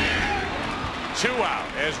 2 out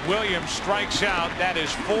as Williams strikes out. That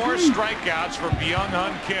is 4 strikeouts for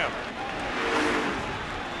Byung-Hyun Kim.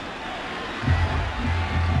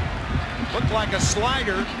 Looked like a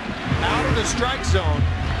slider out of the strike zone,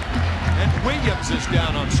 and Williams is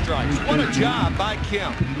down on strikes. What a job by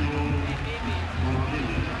Kim.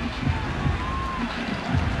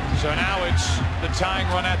 So now it's the tying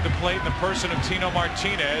run at the plate in the person of Tino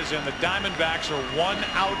Martinez, and the Diamondbacks are 1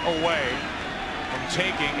 out away from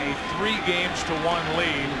taking a 3-1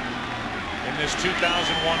 lead in this 2001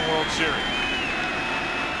 World Series.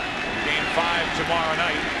 Game 5 tomorrow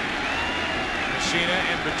night. Messina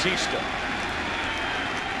and Batista.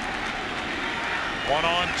 1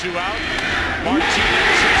 on, 2 out. Martinez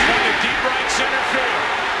hits one to deep right center field.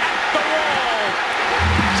 At the wall.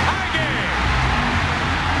 Tie game.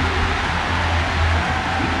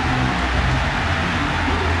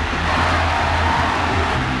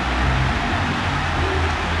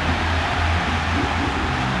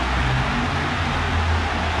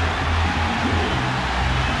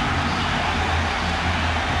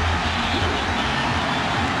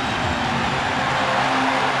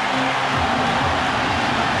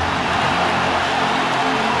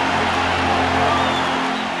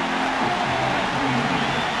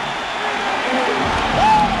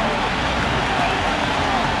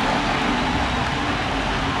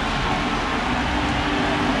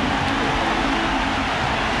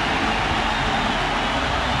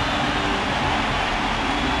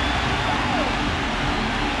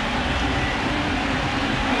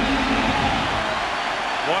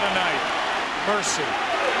 What a night. Mercy.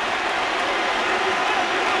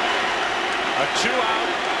 A 2-out,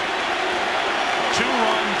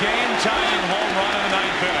 2-run game-tying home run in the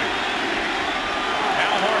 9th inning.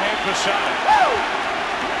 Now Jorge Posada.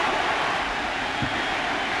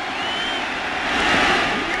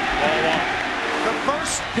 Ball 1. The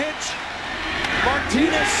first pitch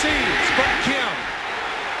Martinez sees from Kim.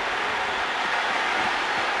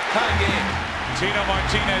 Tie game. Tino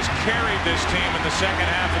Martinez carried this team in the second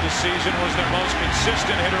half of the season, was their most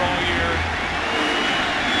consistent hitter all year.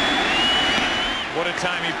 What a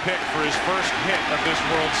time he picked for his first hit of this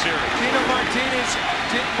World Series. Tino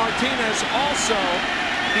Martinez also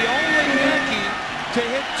the only Yankee to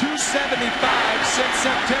hit 275 since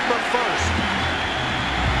September 1st.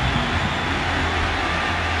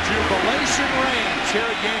 Jubilation reigns here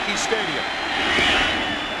at Yankee Stadium.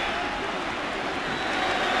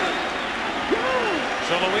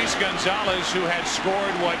 So Luis Gonzalez, who had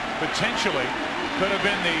scored what potentially could have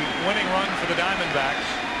been the winning run for the Diamondbacks,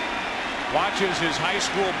 watches his high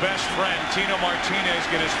school best friend Tino Martinez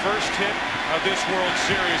get his first hit of this World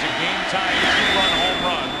Series, a game-tying 2-run home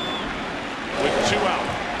run with 2 out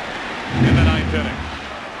in the 9th inning.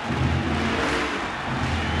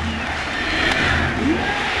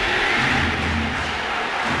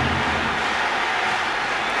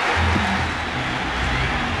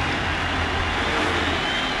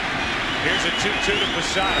 Here's a 2-2 to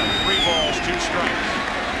Posada. 3 balls, 2 strikes.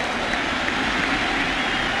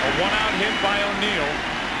 A 1-out hit by O'Neill.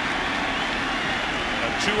 A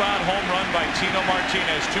 2-out home run by Tino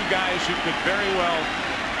Martinez. 2 guys who could very well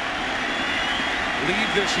leave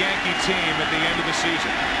this Yankee team at the end of the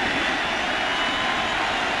season.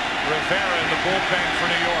 Rivera in the bullpen for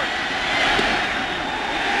New York.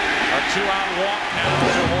 A 2-out walk now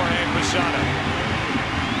to Jorge Posada.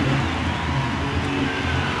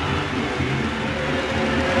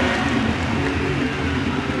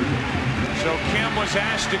 So Kim was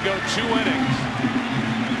asked to go 2 innings.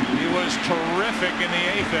 He was terrific in the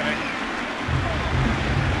 8th inning.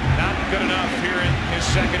 Not good enough here in his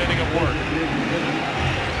 2nd inning of work.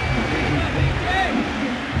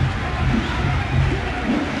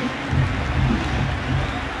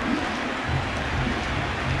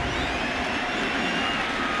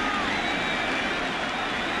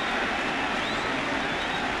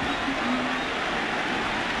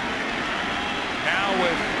 Now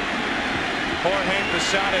with Jorge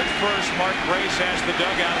Posada at first, Mark Grace asked the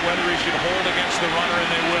dugout whether he should hold against the runner,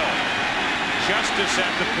 and they will. Justice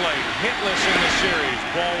at the plate, hitless in the series,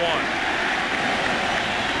 ball one.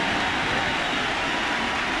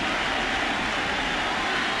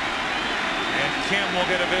 And Kim will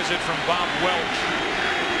get a visit from Bob Welch,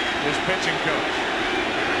 his pitching coach.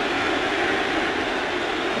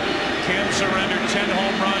 Kim surrendered 10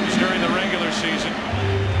 home runs during the regular season.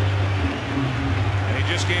 And he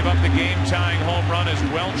just gave up the game-tying home run as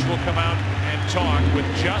Welch will come out and talk with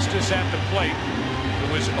Justice at the plate,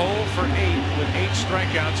 who was 0 for 8 with 8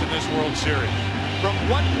 strikeouts in this World Series. From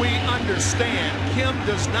what we understand, Kim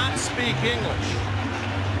does not speak English.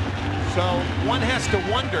 So one has to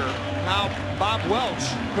wonder how Bob Welch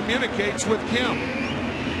communicates with Kim.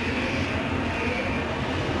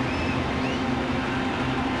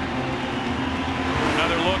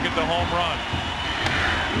 Another look at the home run.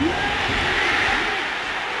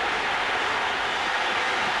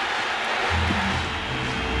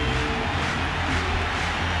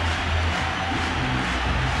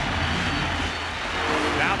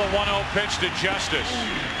 Now the 1-0 pitch to Justice.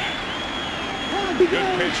 Good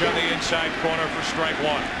pitch on the inside corner for strike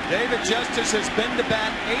one. David Justice has been to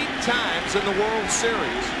bat 8 times in the World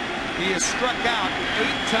Series. He has struck out 8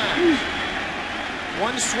 times.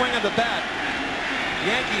 One swing of the bat,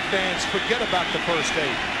 Yankee fans forget about the first 8.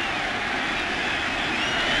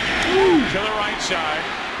 To the right side.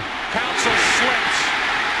 Counsell slips,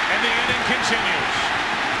 and the inning continues.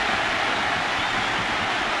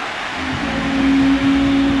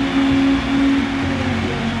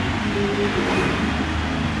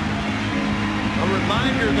 A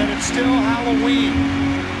reminder that it's still Halloween.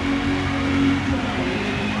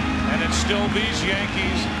 And it's still these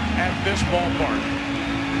Yankees at this ballpark.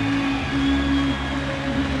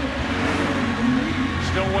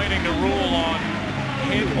 Still waiting to rule on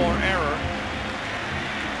hit or error.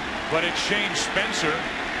 But it's Shane Spencer,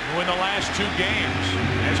 who in the last 2 games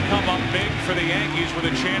has come up big for the Yankees with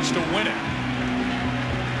a chance to win it.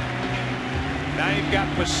 Now you've got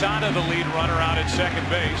Posada, the lead runner, out at second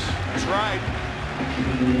base. That's right.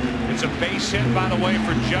 It's a base hit, by the way,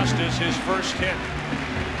 for Justice, his first hit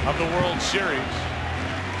of the World Series.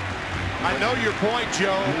 I know your point,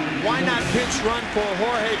 Joe. Why not pinch run for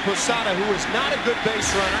Jorge Posada, who is not a good base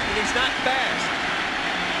runner, and he's not fast.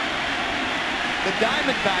 The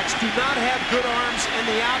Diamondbacks do not have good arms in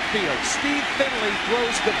the outfield. Steve Finley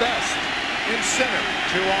throws the best in center.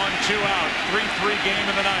 2 on, 2 out. 3-3 game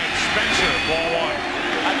in the ninth. Spencer, ball one.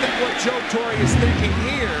 I think what Joe Torre is thinking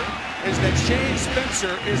here is that Shane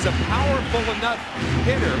Spencer is a powerful enough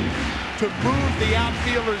hitter to move the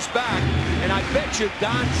outfielders back, and I bet you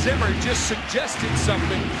Don Zimmer just suggested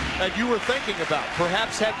something that you were thinking about.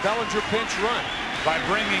 Perhaps have Bellinger pinch run. By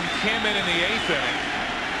bringing Kim in the 8th inning.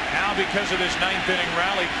 Now because of this 9th inning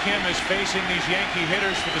rally, Kim is facing these Yankee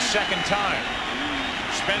hitters for the 2nd time.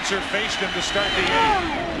 Spencer faced him to start the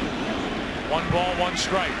 8th. 1 ball, 1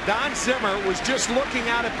 strike. Don Zimmer was just looking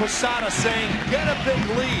out at Posada saying, get a big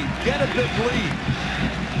lead, get a big lead.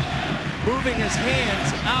 Moving his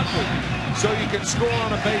hands outward so you can score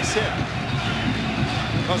on a base hit.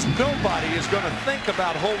 Because nobody is going to think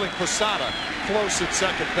about holding Posada close at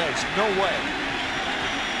second base. No way.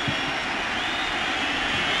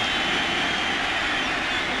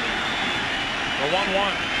 The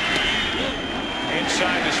 1-1.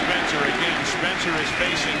 Inside to Spencer again. Spencer is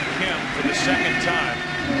facing Kim for the 2nd time.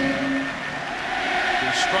 He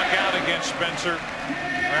struck out against Spencer,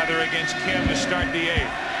 rather against Kim, to start the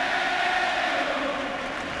 8th.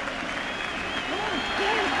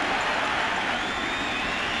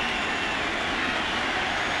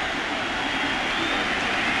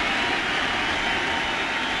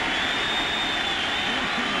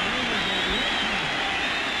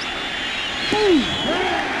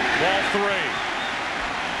 Ball 3.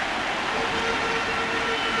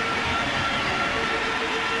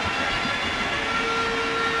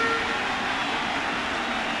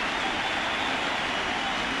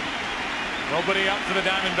 Nobody up for the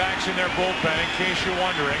Diamondbacks in their bullpen, in case you're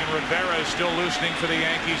wondering, and Rivera is still loosening for the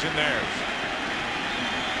Yankees in theirs.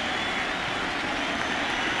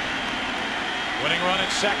 Winning run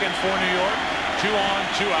at second for New York. 2 on,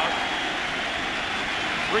 2 out.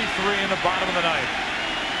 3-3 in the bottom of the 9th.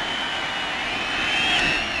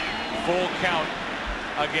 Full count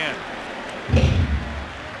again.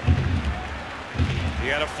 He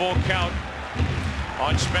had a full count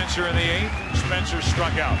on Spencer in the 8th. Spencer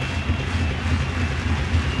struck out.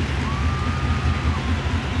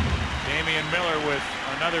 Damian Miller with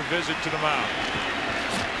another visit to the mound.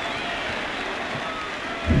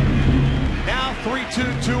 Now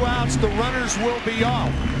 3-2, 2 outs. The runners will be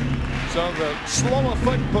off. So the slow of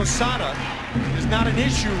foot Posada is not an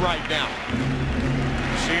issue right now.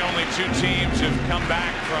 See, only two teams have come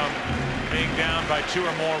back from being down by 2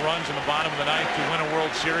 or more runs in the bottom of the ninth to win a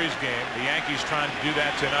World Series game. The Yankees trying to do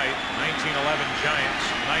that tonight. 1911 Giants,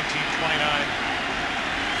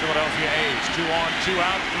 1929 Philadelphia A's. 2 on, 2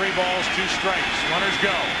 out, 3 balls, 2 strikes. Runners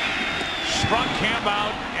go. Struck Kim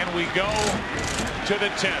out, and we go to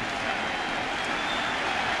the 10th.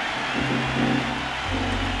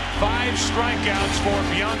 5 strikeouts for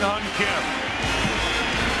Byung-Hyun Kim.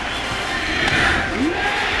 3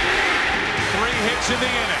 hits in the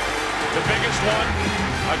inning. The biggest one,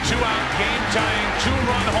 a 2-out game-tying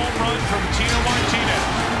 2-run home run from Tino Martinez.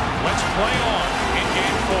 Let's play on in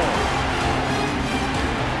Game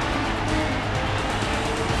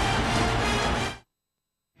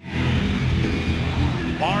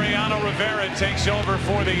 4. Mariano Rivera takes over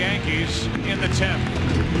for the Yankees in the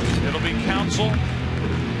 10th. It'll be Counsell,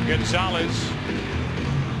 Gonzalez,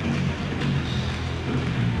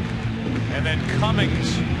 and then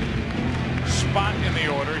Cummings spot in the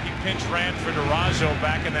order. He pinch ran for Durazo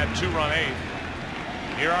back in that 2-run 8th.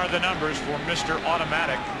 Here are the numbers for Mr.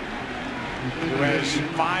 Automatic, who has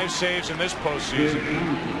 5 saves in this postseason,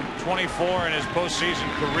 24 in his postseason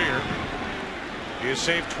career. He has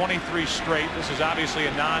saved 23 straight. This is obviously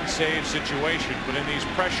a non-save situation, but in these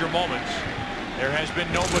pressure moments, there has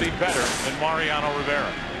been nobody better than Mariano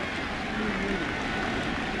Rivera.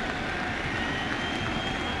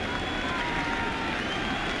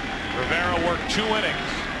 Rivera worked 2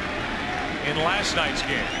 innings in last night's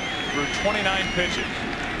game through 29 pitches.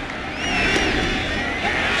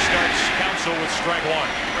 And starts Counsell with strike 1.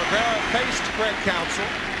 Rivera faced Craig Counsell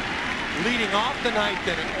leading off the 9th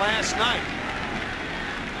inning last night.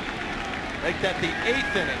 Make that the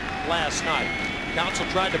 8th inning last night. Counsell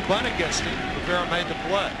tried to bunt against him. Rivera made the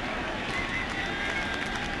play.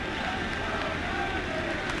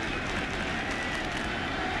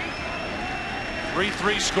 A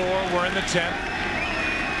 3-3 score. We're in the 10th.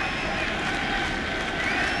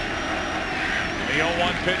 The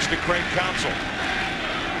 0-1 pitch to Craig Counsell. 92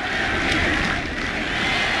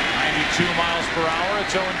 miles per hour.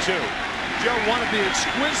 It's 0-2. Joe, one of the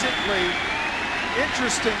exquisitely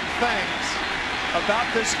interesting things about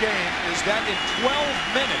this game is that in 12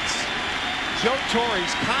 minutes, Joe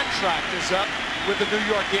Torre's contract is up with the New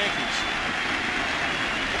York Yankees.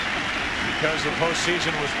 Because the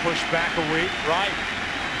postseason was pushed back a week. Right.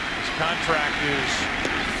 His contract is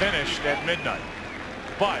finished at midnight.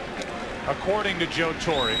 But according to Joe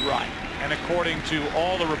Torre, right, and according to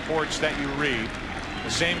all the reports that you read,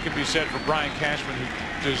 the same can be said for Brian Cashman, who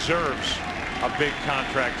deserves a big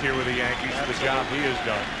contract here with the Yankees for the job he has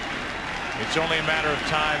done. It's only a matter of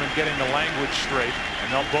time and getting the language straight, and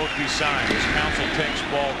they'll both be signed as Counsell takes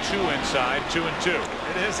ball 2 inside, 2-2.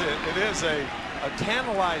 It is a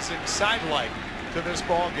tantalizing sidelight to this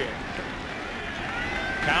ball game.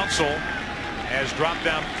 Counsell has dropped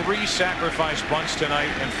down 3 sacrifice bunts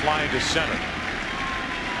tonight and flying to center.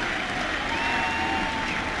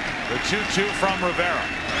 The 2-2 from Rivera.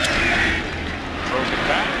 Broken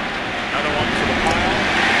back. Another one for the pile.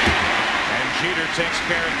 And Jeter takes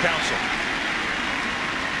care of Counsell.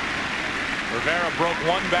 Rivera broke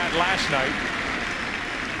 1 bat last night,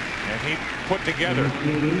 and he put together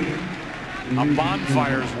a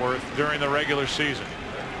bonfire's worth during the regular season.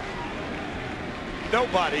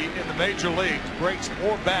 Nobody in the major leagues breaks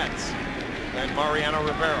more bats than Mariano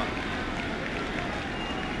Rivera.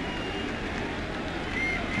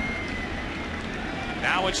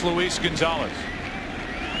 Now it's Luis Gonzalez.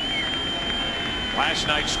 Last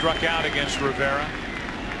night struck out against Rivera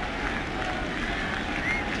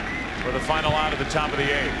for the final out of the top of the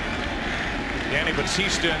 8th. Danny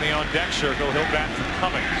Batista in the on-deck circle. He'll bat for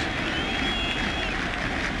Cummings.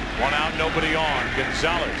 1 out, nobody on.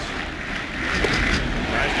 Gonzalez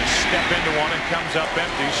tries to step into one and comes up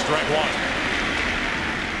empty. Strike 1.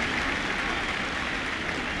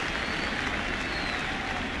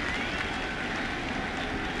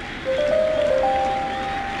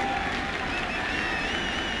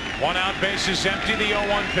 One out, bases empty. The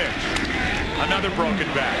 0-1 pitch. Another broken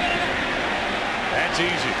bat. That's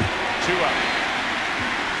easy. 2 out.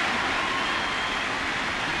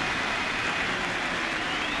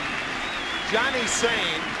 Johnny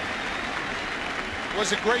Sane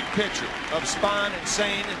was a great pitcher of Spahn and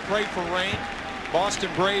Sane and Pray for Rain,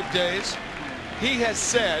 Boston Brave days. He has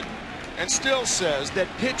said and still says that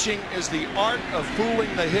pitching is the art of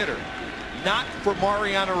fooling the hitter, not for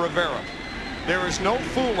Mariano Rivera. There is no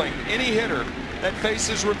fooling any hitter that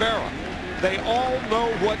faces Rivera. They all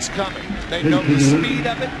know what's coming. They know the speed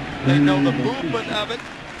of it. They know the movement of it.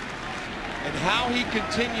 And how he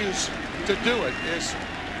continues to do it is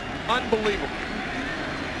unbelievable.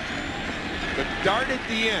 but darted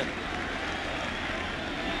the end.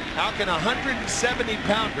 How can a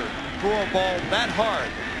 170-pounder throw a ball that hard?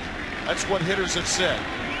 That's what hitters have said.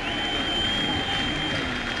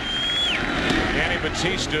 Danny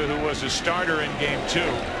Batista, who was a starter in Game 2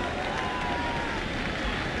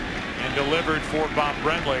 and delivered for Bob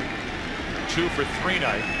Brenly, 2 for 3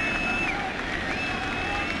 night.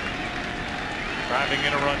 Driving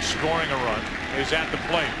in a run, scoring a run, is at the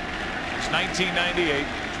plate. It's 1998,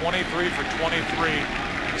 23 for 23 in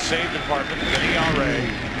the save department with an ERA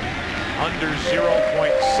under 0.7.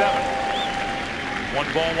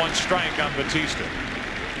 1 ball, 1 strike on Batista.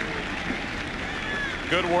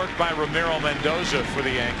 Good work by Ramiro Mendoza for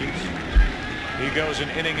the Yankees. He goes an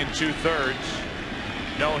inning and 2/3.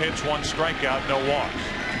 No hits, 1 strikeout, no walks.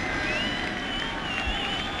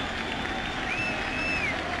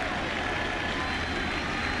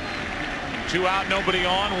 Two out, nobody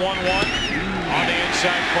on, 1-1. On the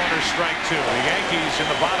inside corner, strike 2. The Yankees in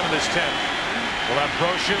the bottom of this 10th will have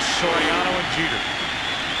Brocious, Soriano, and Jeter.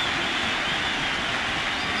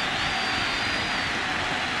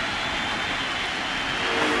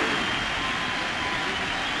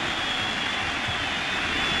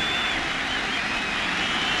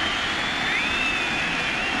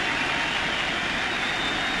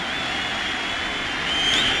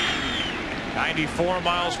 .94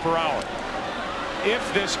 miles per hour.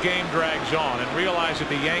 If this game drags on, and realize that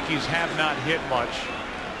the Yankees have not hit much,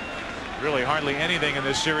 really hardly anything in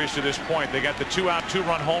this series to this point. They got the 2-out,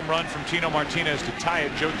 2-run home run from Tino Martinez to tie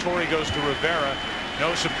it. Joe Torre goes to Rivera.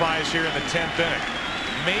 No surprise here in the 10th inning.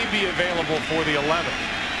 May be available for the 11th.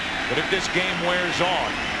 But if this game wears on,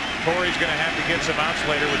 Torre's going to have to get some outs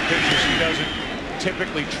later with pitches he doesn't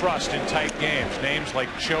typically trust in tight games. Names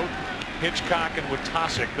like Choate, Hitchcock, and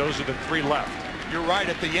Watasic. Those are the 3 left. You're right.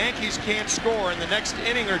 If the Yankees can't score in the next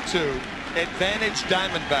inning or 2, advantage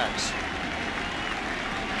Diamondbacks.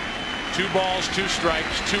 2 balls, 2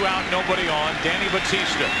 strikes, 2 out, nobody on. Danny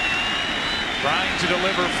Batista trying to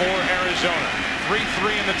deliver for Arizona.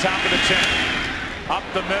 3-3 in the top of the 10th. Up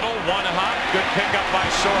the middle, 1 hop. Good pickup by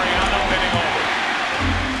Soriano, inning over.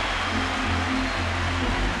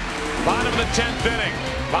 Bottom of the 10th inning.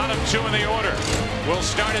 Bottom 2 in the order. We'll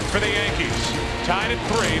start it for the Yankees. Tied at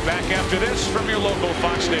 3. Back after this from your local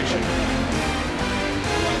Fox station.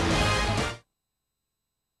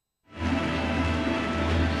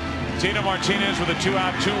 Tino Martinez with a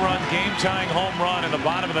 2-out, 2-run game-tying home run in the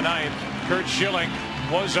bottom of the 9th. Curt Schilling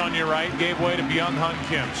was on your right, gave way to Byung-Hyun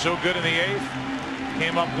Kim. So good in the 8th.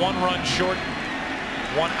 Came up 1 run short,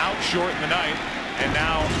 1 out short in the 9th. And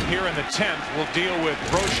now here in the 10th, we'll deal with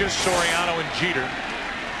Brocious, Soriano, and Jeter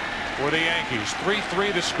for the Yankees.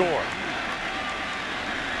 3-3 the score.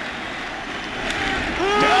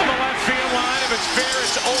 Down the left field line. If it's fair,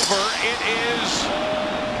 it's over. It is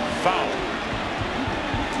foul.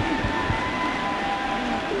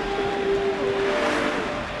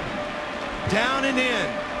 Down and in.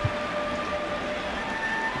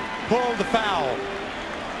 Pulled the foul.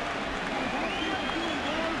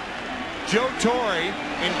 Joe Torre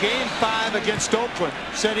in Game 5 against Oakland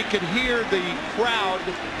said he could hear the crowd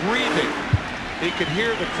breathing. He could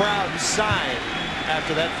hear the crowd sigh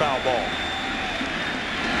after that foul ball.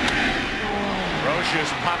 Brocious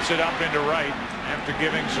pops it up into right after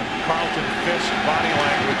giving some Carlton fist body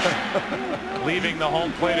language. Leaving the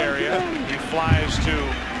home plate area. He flies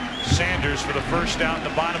to Sanders for the first out in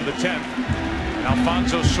the bottom of the 10th. And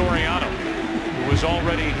Alfonso Soriano, who was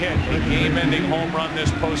already hit a game-ending home run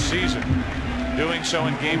this postseason, doing so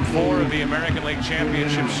in Game 4 of the American League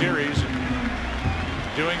Championship Series.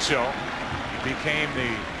 Doing so, he became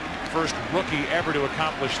the first rookie ever to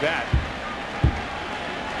accomplish that.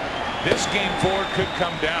 This Game 4 could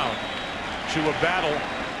come down to a battle.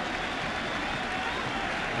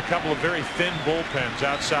 A couple of very thin bullpens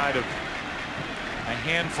outside of a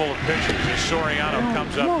handful of pitchers as Soriano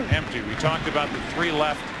comes up empty. We talked about the 3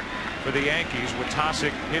 left for the Yankees with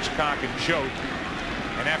Watasic, Hitchcock, and Choate.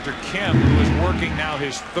 And after Kim, who is working now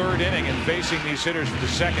his 3rd inning and facing these hitters for the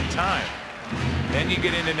 2nd time, then you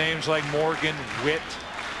get into names like Morgan, Witt,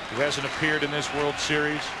 who hasn't appeared in this World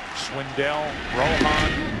Series, Swindell,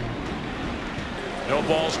 Rohan. No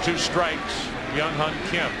balls, 2 strikes. Byung-Hyun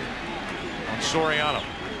Kim on Soriano.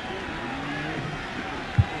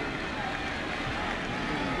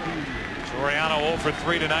 Soriano 0 for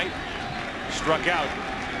 3 tonight. Struck out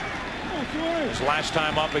his last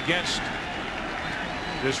time up against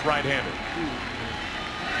this right-hander.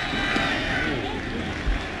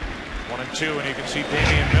 1-2, and you can see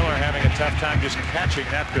Damian Miller having a tough time just catching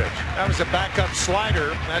that pitch. That was a backup slider.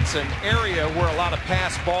 That's an area where a lot of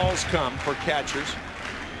pass balls come for catchers.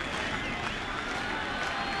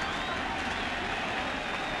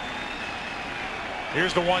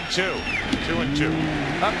 Here's the 1-2.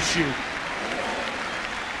 2-2. Up shoot.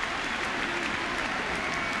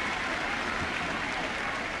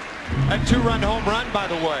 That two-run home run, by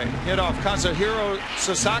the way, hit off Kazuhiro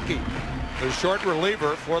Sasaki, the short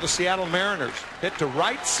reliever for the Seattle Mariners. Hit to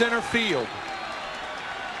right center field.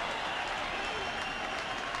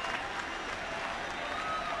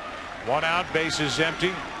 One out, bases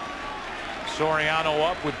empty. Soriano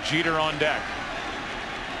up with Jeter on deck.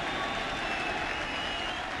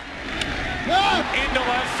 Into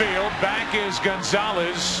left field. Back is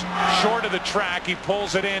Gonzalez. Short of the track. He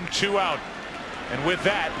pulls it in. 2 out. And with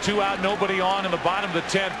that, 2 out, nobody on in the bottom of the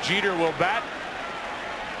 10th. Jeter will bat.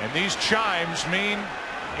 And these chimes mean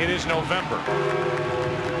it is November.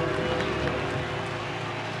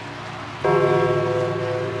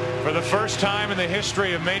 For the first time in the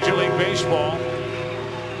history of Major League Baseball,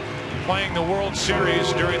 playing the World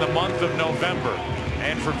Series during the month of November,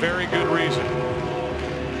 and for very good reason.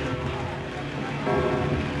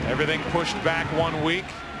 Everything pushed back 1 week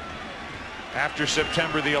after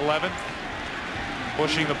September the 11th,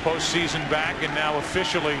 pushing the postseason back, and now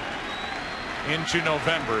officially into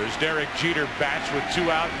November as Derek Jeter bats with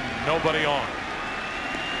 2 out and nobody on.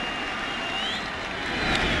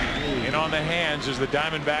 In on the hands as the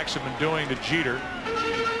Diamondbacks have been doing to Jeter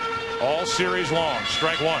all series long.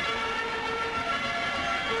 Strike 1.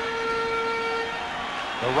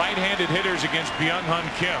 The right-handed hitters against Byung-Hyun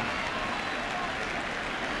Kim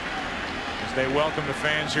as they welcome the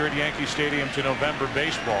fans here at Yankee Stadium to November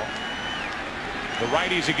baseball. The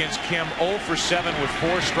righties against Kim 0 for 7 with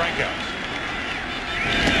 4 strikeouts.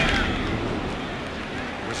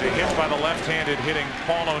 It was a hit by the left-handed hitting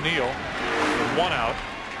Paul O'Neill with 1 out.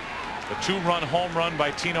 The 2-run home run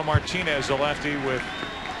by Tino Martinez, the lefty, with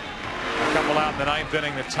a couple out in the 9th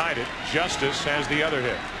inning that tied it. Justice has the other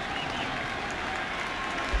hit.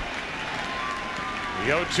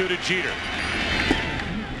 The 0-2 to Jeter.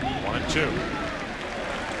 1-2.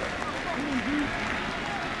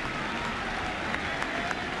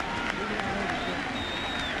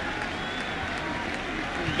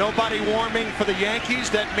 Nobody warming for the Yankees.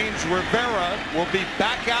 That means Rivera will be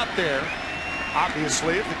back out there,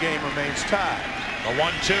 obviously, if the game remains tied. The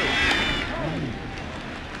 1-2.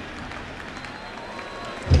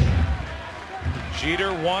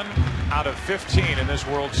 Jeter 1 out of 15 in this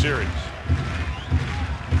World Series.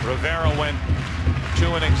 Rivera went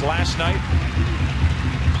 2 innings last night.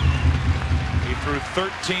 He threw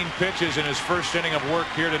 13 pitches in his first inning of work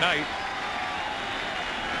here tonight.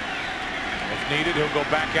 If needed, he'll go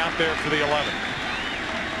back out there for the 11th.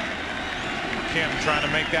 Kim trying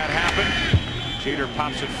to make that happen. Jeter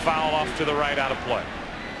pops it foul off to the right, out of play.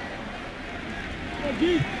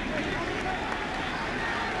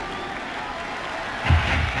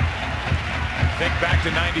 Think back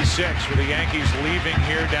to '96 with the Yankees leaving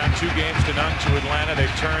here down 2-0 to Atlanta. They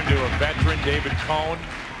turned to a veteran, David Cone,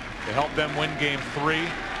 to help them win Game 3.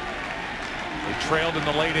 They trailed in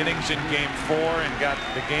the late innings in Game 4 and got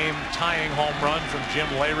the game-tying home run from Jim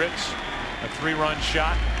Leyritz, a 3-run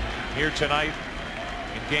shot here tonight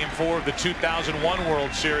in Game 4 of the 2001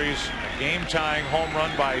 World Series. A game-tying home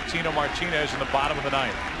run by Tino Martinez in the bottom of the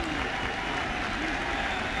 9th.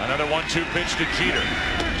 Another 1-2 pitch to Jeter.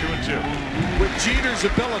 2-2. With Jeter's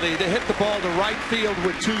ability to hit the ball to right field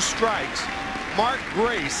with 2 strikes, Mark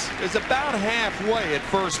Grace is about halfway at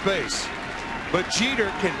first base. But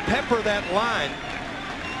Jeter can pepper that line,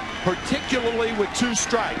 particularly with 2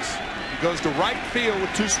 strikes. He goes to right field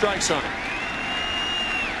with 2 strikes on it.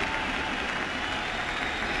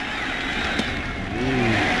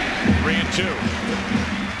 Three and 2.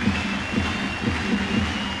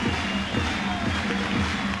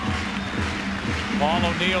 Paul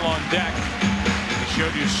O'Neill on deck. He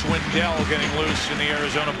showed you Swindell getting loose in the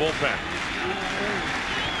Arizona bullpen.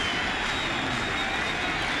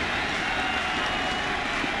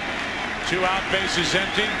 Two out, bases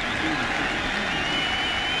empty.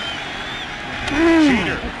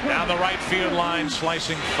 Jeter down the right field line,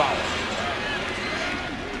 slicing foul.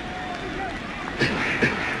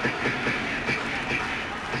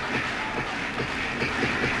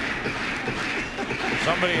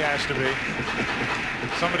 Somebody has to be.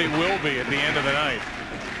 Somebody will be at the end of the night.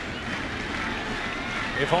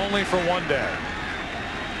 If only for one day.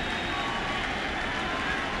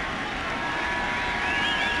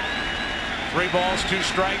 Three balls, 2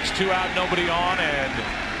 strikes, 2 out, nobody on, and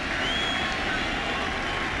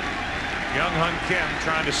Byung-Hyun Kim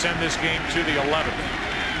trying to send this game to the 11th.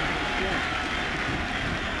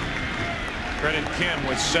 Credit Kim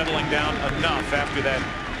with settling down enough after that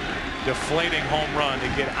deflating home run to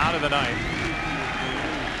get out of the 9th.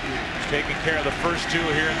 He's taking care of the first 2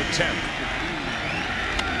 here in the 10th.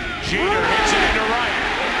 Jeter hits it into right.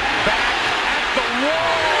 Back at the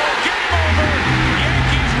wall. Game over.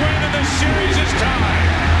 Yankees win and the series is tied.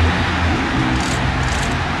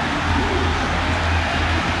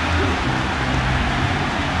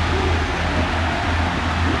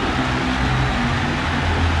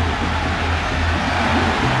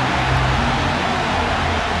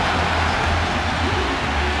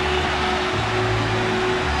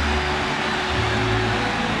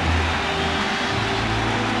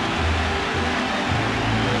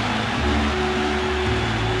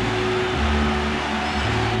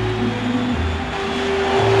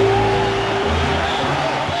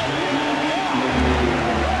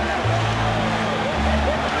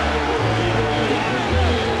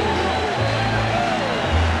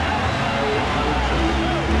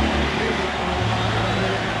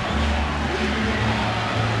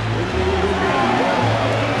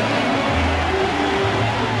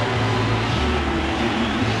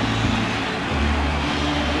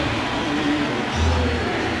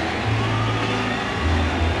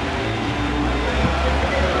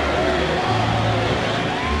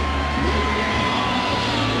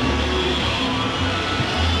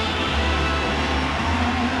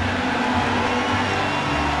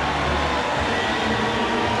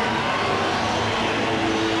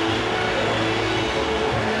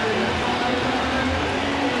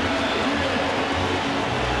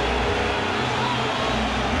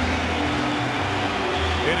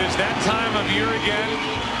 It is that time of year again.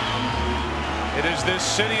 It is this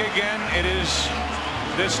city again. It is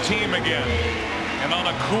this team again. And on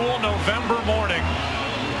a cool November morning,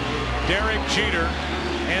 Derek Jeter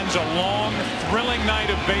ends a long, thrilling night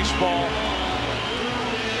of baseball.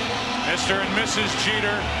 Mr. and Mrs.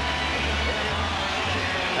 Jeter.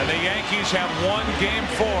 And the Yankees have won Game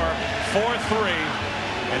 4, 4-3.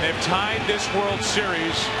 And they've tied this World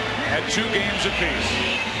Series at 2 games apiece.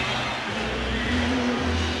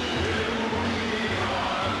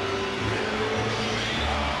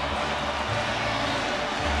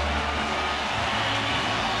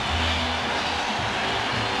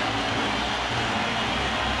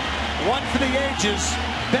 One for the ages.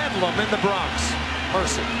 Bedlam in the Bronx.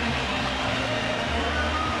 Mercy.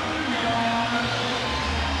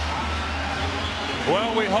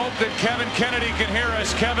 Well, we hope that Kevin Kennedy can hear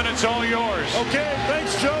us. Kevin, it's all yours. Okay,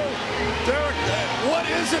 thanks, Joe. Derek, what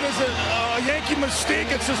is it? Is it a Yankee mystique?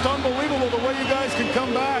 It's just unbelievable the way you guys can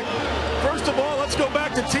come back. First of all, let's go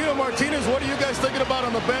back to Tino Martinez. What are you guys thinking about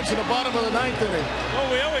on the bench in the bottom of the 9th inning? Well,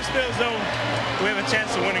 we always feel as though we have a chance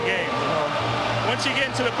to win a game. Once you get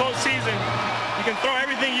into the postseason, you can throw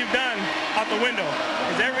everything you've done out the window.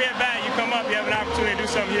 Because every at-bat you come up, you have an opportunity to do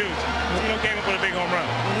something huge. Tino came up with a big home run.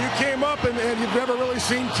 When you came up and you've never really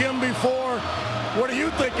seen Kim before, what are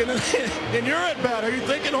you thinking in your at-bat? Are you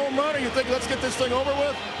thinking home run, or you think let's get this thing over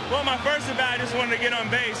with? Well, my first at-bat, I just wanted to get on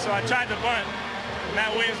base, so I tried to bunt.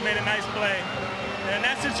 Matt Williams made a nice play. And in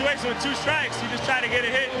that situation with 2 strikes, you just try to get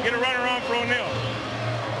a hit, get a runner on for O'Neill.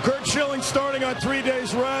 Curt Schilling starting on 3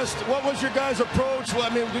 days rest. What was your guys' approach? I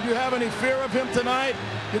mean, did you have any fear of him tonight?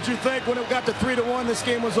 Did you think when it got to 3-1 this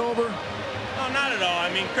game was over? No, not at all. I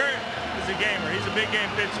mean, Curt is a gamer. He's a big game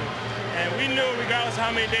pitcher. And we knew regardless of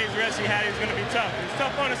how many days rest he had, he was going to be tough. It's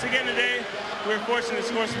tough on us again today. We were fortunate to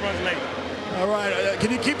score some runs late. All right. Can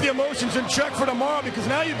you keep the emotions in check for tomorrow? Because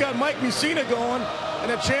now you've got Mike Mussina going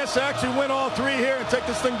and a chance to actually win all 3 here and take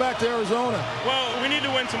this thing back to Arizona. Well, we need to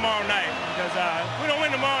win tomorrow night because if we don't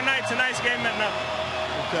win tomorrow night, tonight's game meant nothing.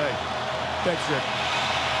 Okay. Thanks, Rick.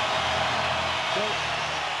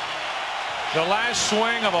 The last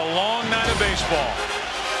swing of a long night of baseball.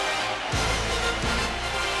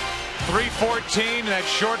 3:14, that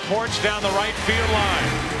short porch down the right field line.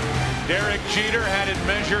 Derek Jeter had it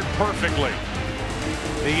measured perfectly.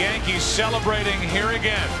 The Yankees celebrating here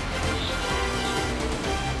again.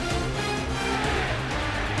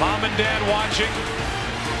 Mom and Dad watching.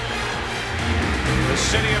 The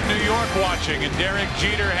city of New York watching, and Derek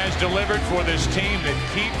Jeter has delivered for this team that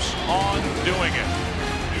keeps on doing it.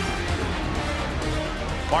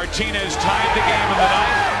 Martinez tied the game of the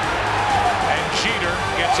night, and Jeter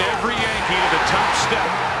gets every Yankee to the top step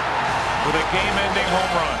with a game-ending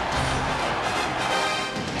home run.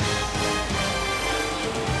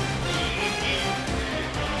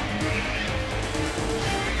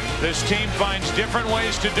 This team finds different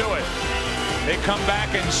ways to do it. They come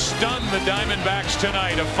back and stun the Diamondbacks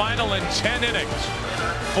tonight. A final in 10 innings.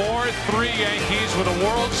 4-3 Yankees with a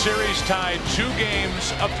World Series tied 2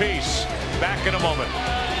 games apiece. Back in a moment.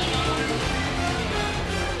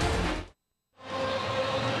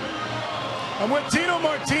 I'm with Tino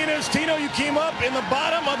Martinez. Tino, you came up in the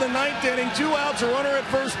bottom of the 9th inning. 2 outs, a runner at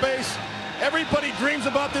first base. Everybody dreams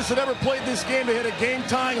about this that ever played this game to hit a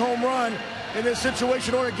game-tying home run in this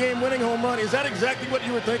situation or a game-winning home run. Is that exactly what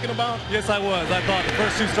you were thinking about? Yes, I was. I thought the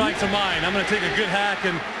first 2 strikes are mine. I'm going to take a good hack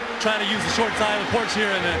and try to use the short side of the porch here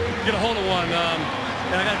and get a hold of one.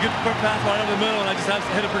 And I got a good pass right over the middle, and I just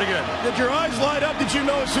hit it pretty good. Did your eyes light up? Did you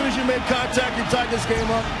know as soon as you made contact, you tied this game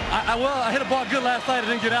up? Well, I hit a ball good last night. It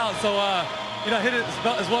didn't get out, so I hit it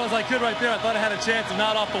as well as I could right there. I thought I had a chance of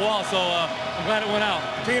not off the wall, so I'm glad it went out.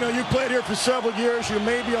 Tino, you played here for several years. You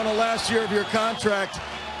may be on the last year of your contract.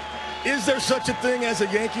 Is there such a thing as a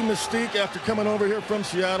Yankee mystique after coming over here from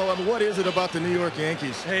Seattle? I mean, what is it about the New York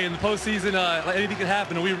Yankees? Hey, in the postseason, anything can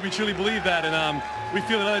happen, and we truly believe that. And we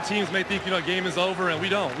feel that other teams may think, a game is over, and we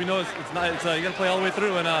don't. We know it's not. You got to play all the way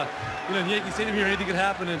through. And in the Yankee Stadium here, anything can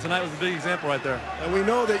happen, and tonight was a big example right there. And we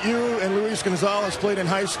know that you and Luis Gonzalez played in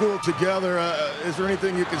high school together. Is there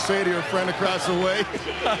anything you can say to your friend across the way?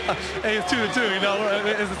 Hey, it's 2-2.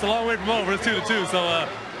 It's a long way from over. It's 2-2. So.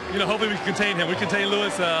 Hopefully we can contain him. We contain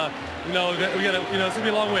Lewis. We got to, it's gonna be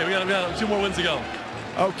a long way. We got 2 more wins to go.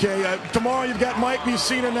 Okay, tomorrow you've got Mike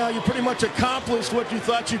Mussina now. You pretty much accomplished what you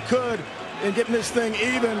thought you could in getting this thing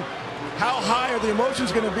even. How high are the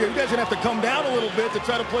emotions going to be? You guys are going to have to come down a little bit to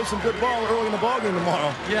try to play some good ball early in the ballgame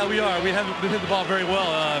tomorrow. Yeah, we are. We haven't hit the ball very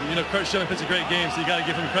well. Curt Schilling pitched a great game, so you got to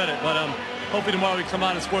give him credit. But hopefully tomorrow we come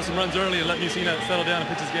out and score some runs early and let Mussina settle down and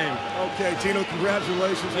pitch his game. Okay, Tino,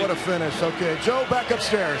 congratulations. What a finish. Okay, Joe, back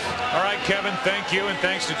upstairs. All right, Kevin, thank you, and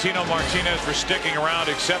thanks to Tino Martinez for sticking around,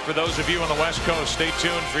 except for those of you on the West Coast. Stay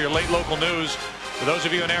tuned for your late local news. For those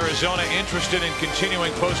of you in Arizona interested in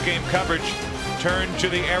continuing post-game coverage, turn to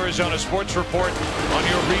the Arizona Sports Report on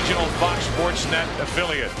your regional Fox Sports Net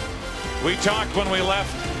affiliate. We talked when we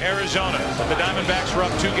left Arizona that the Diamondbacks were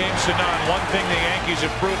up 2 games to none. One thing the Yankees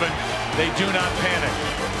have proven, they do not panic.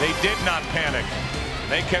 They did not panic.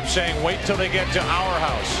 They kept saying, wait till they get to our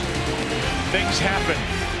house. Things happen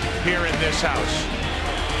here in this house.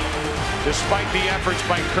 Despite the efforts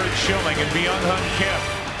by Curt Schilling and Byung-Hyun Kim,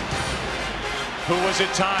 who was at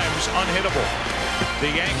times unhittable, the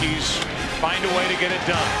Yankees find a way to get it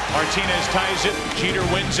done. Martinez ties it, Jeter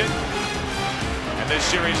wins it, and this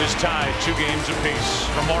series is tied 2 games apiece.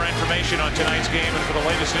 For more information on tonight's game and for the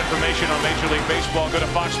latest information on Major League Baseball, go to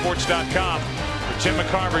foxsports.com. For Tim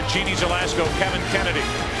McCarver, Jeannie Zelasco, Kevin Kennedy,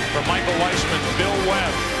 for Michael Weissman, Bill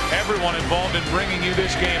Webb, everyone involved in bringing you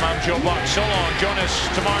this game, I'm Joe Buck. So long. Join us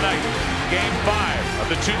tomorrow night, Game 5 of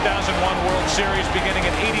the 2001 World Series, beginning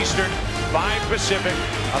at 8 Eastern, 5 Pacific,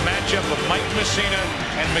 a matchup of Mike Mussina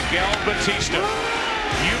and Miguel Batista.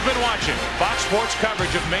 You've been watching Fox Sports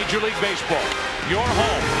coverage of Major League Baseball, your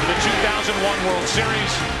home for the 2001 World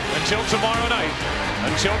Series. Until tomorrow night,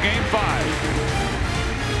 until Game 5,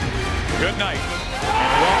 good night,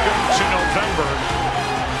 and welcome to November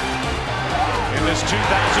in this 2001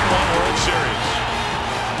 World Series.